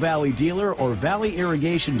local Valley dealer or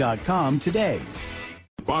valleyirrigation.com today.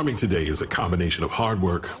 Farming today is a combination of hard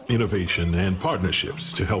work, innovation, and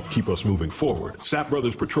partnerships to help keep us moving forward. Sapp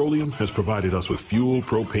Brothers Petroleum has provided us with fuel,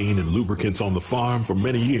 propane, and lubricants on the farm for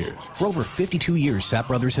many years. For over 52 years, Sapp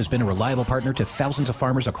Brothers has been a reliable partner to thousands of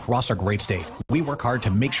farmers across our great state. We work hard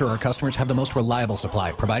to make sure our customers have the most reliable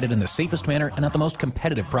supply, provided in the safest manner and at the most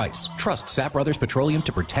competitive price. Trust Sapp Brothers Petroleum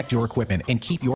to protect your equipment and keep your